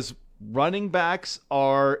 Because running backs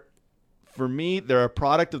are, for me, they're a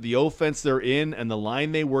product of the offense they're in and the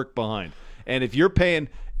line they work behind. And if you're paying...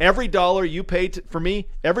 Every dollar you pay for me,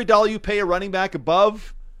 every dollar you pay a running back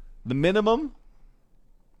above the minimum,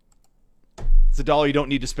 it's a dollar you don't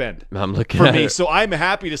need to spend. I'm looking for at me. it. So I'm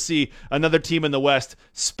happy to see another team in the West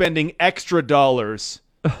spending extra dollars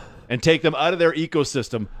and take them out of their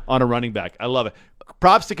ecosystem on a running back. I love it.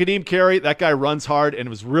 Props to Kadeem Carey. That guy runs hard, and it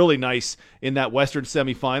was really nice in that Western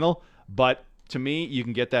semifinal. But to me, you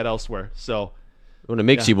can get that elsewhere. So. When it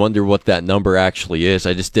makes you wonder what that number actually is,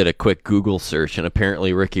 I just did a quick Google search, and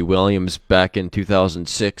apparently Ricky Williams, back in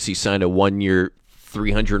 2006, he signed a 1-year,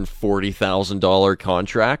 $340,000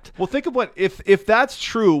 contract. Well, think of what if that's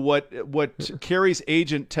true. What Carey's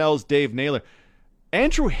agent tells Dave Naylor,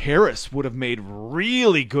 Andrew Harris would have made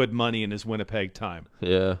really good money in his Winnipeg time.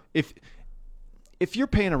 Yeah. If you're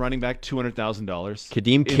paying a running back $200,000,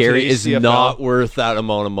 Kadeem Carey is CFL, not worth that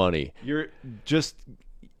amount of money. You're just.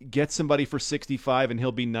 Get somebody for 65 and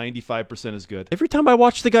he'll be 95% as good. Every time I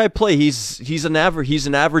watch the guy play, he's an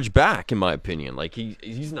average back in my opinion. Like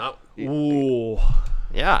he's not. Ooh,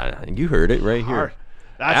 yeah, you heard it right here.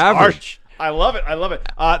 That's average. Harsh. I love it.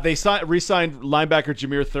 They re-signed linebacker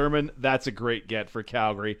Jameer Thurman. That's a great get for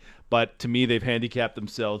Calgary. But to me, they've handicapped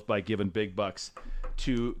themselves by giving big bucks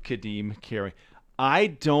to Kadeem Carey. I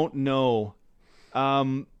don't know.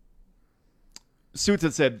 Suits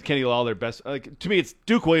had said Kenny Lawler best. To me, it's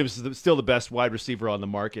Duke Williams is still the best wide receiver on the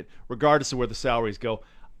market, regardless of where the salaries go.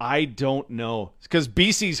 I don't know because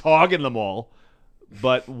BC's hogging them all,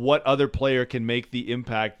 but what other player can make the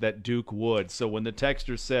impact that Duke would? So when the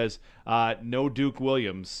texter says no Duke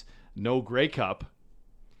Williams, no Grey Cup,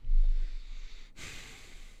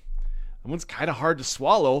 that one's kind of hard to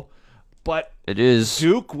swallow. But it is.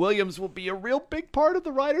 Duke Williams will be a real big part of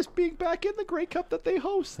the Riders being back in the Grey Cup that they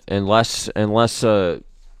host. Unless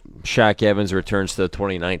Shaq Evans returns to the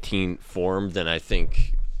 2019 form, then I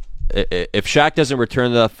think if Shaq doesn't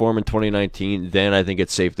return to that form in 2019, then I think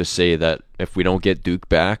it's safe to say that if we don't get Duke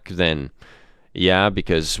back, then yeah,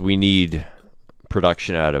 because we need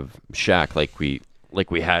production out of Shaq like we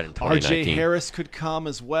had in 2019. RJ Harris could come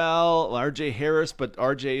as well. RJ Harris, but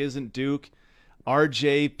RJ isn't Duke.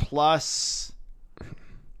 RJ plus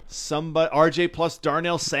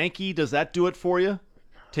Darnell Sankey. Does that do it for you?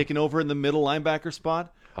 Taking over in the middle linebacker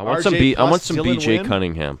spot. I want some BJ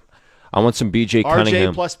Cunningham. I want some BJ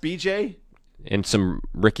Cunningham. RJ plus BJ and some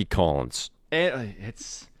Ricky Collins. And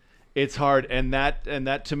it's hard, and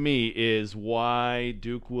that to me is why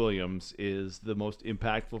Duke Williams is the most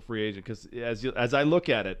impactful free agent. Because as I look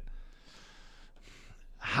at it,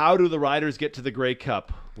 how do the Riders get to the Grey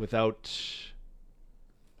Cup without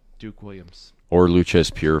Duke Williams or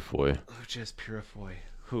Lucas Purifoy? Lucas Purifoy,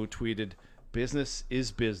 who tweeted, "Business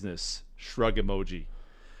is business." Shrug emoji.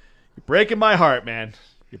 You're breaking my heart, man.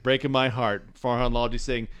 You're breaking my heart. Farhan Lalji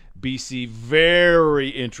saying BC very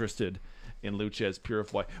interested in Lucas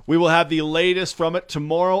Purifoy. We will have the latest from it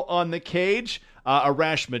tomorrow on The Cage.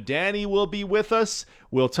 Arash Madani will be with us.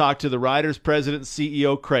 We'll talk to the Riders president and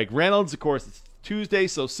CEO Craig Reynolds. Of course, it's Tuesday,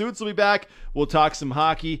 so Suits will be back. We'll talk some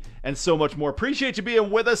hockey and so much more. Appreciate you being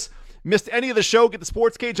with us. Missed any of the show? Get the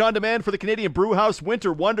Sports Cage on demand for the Canadian Brew House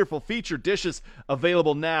Winter Wonderful feature dishes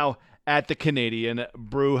available now at the Canadian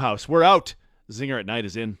Brew House. We're out. Zinger at Night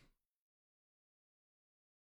is in.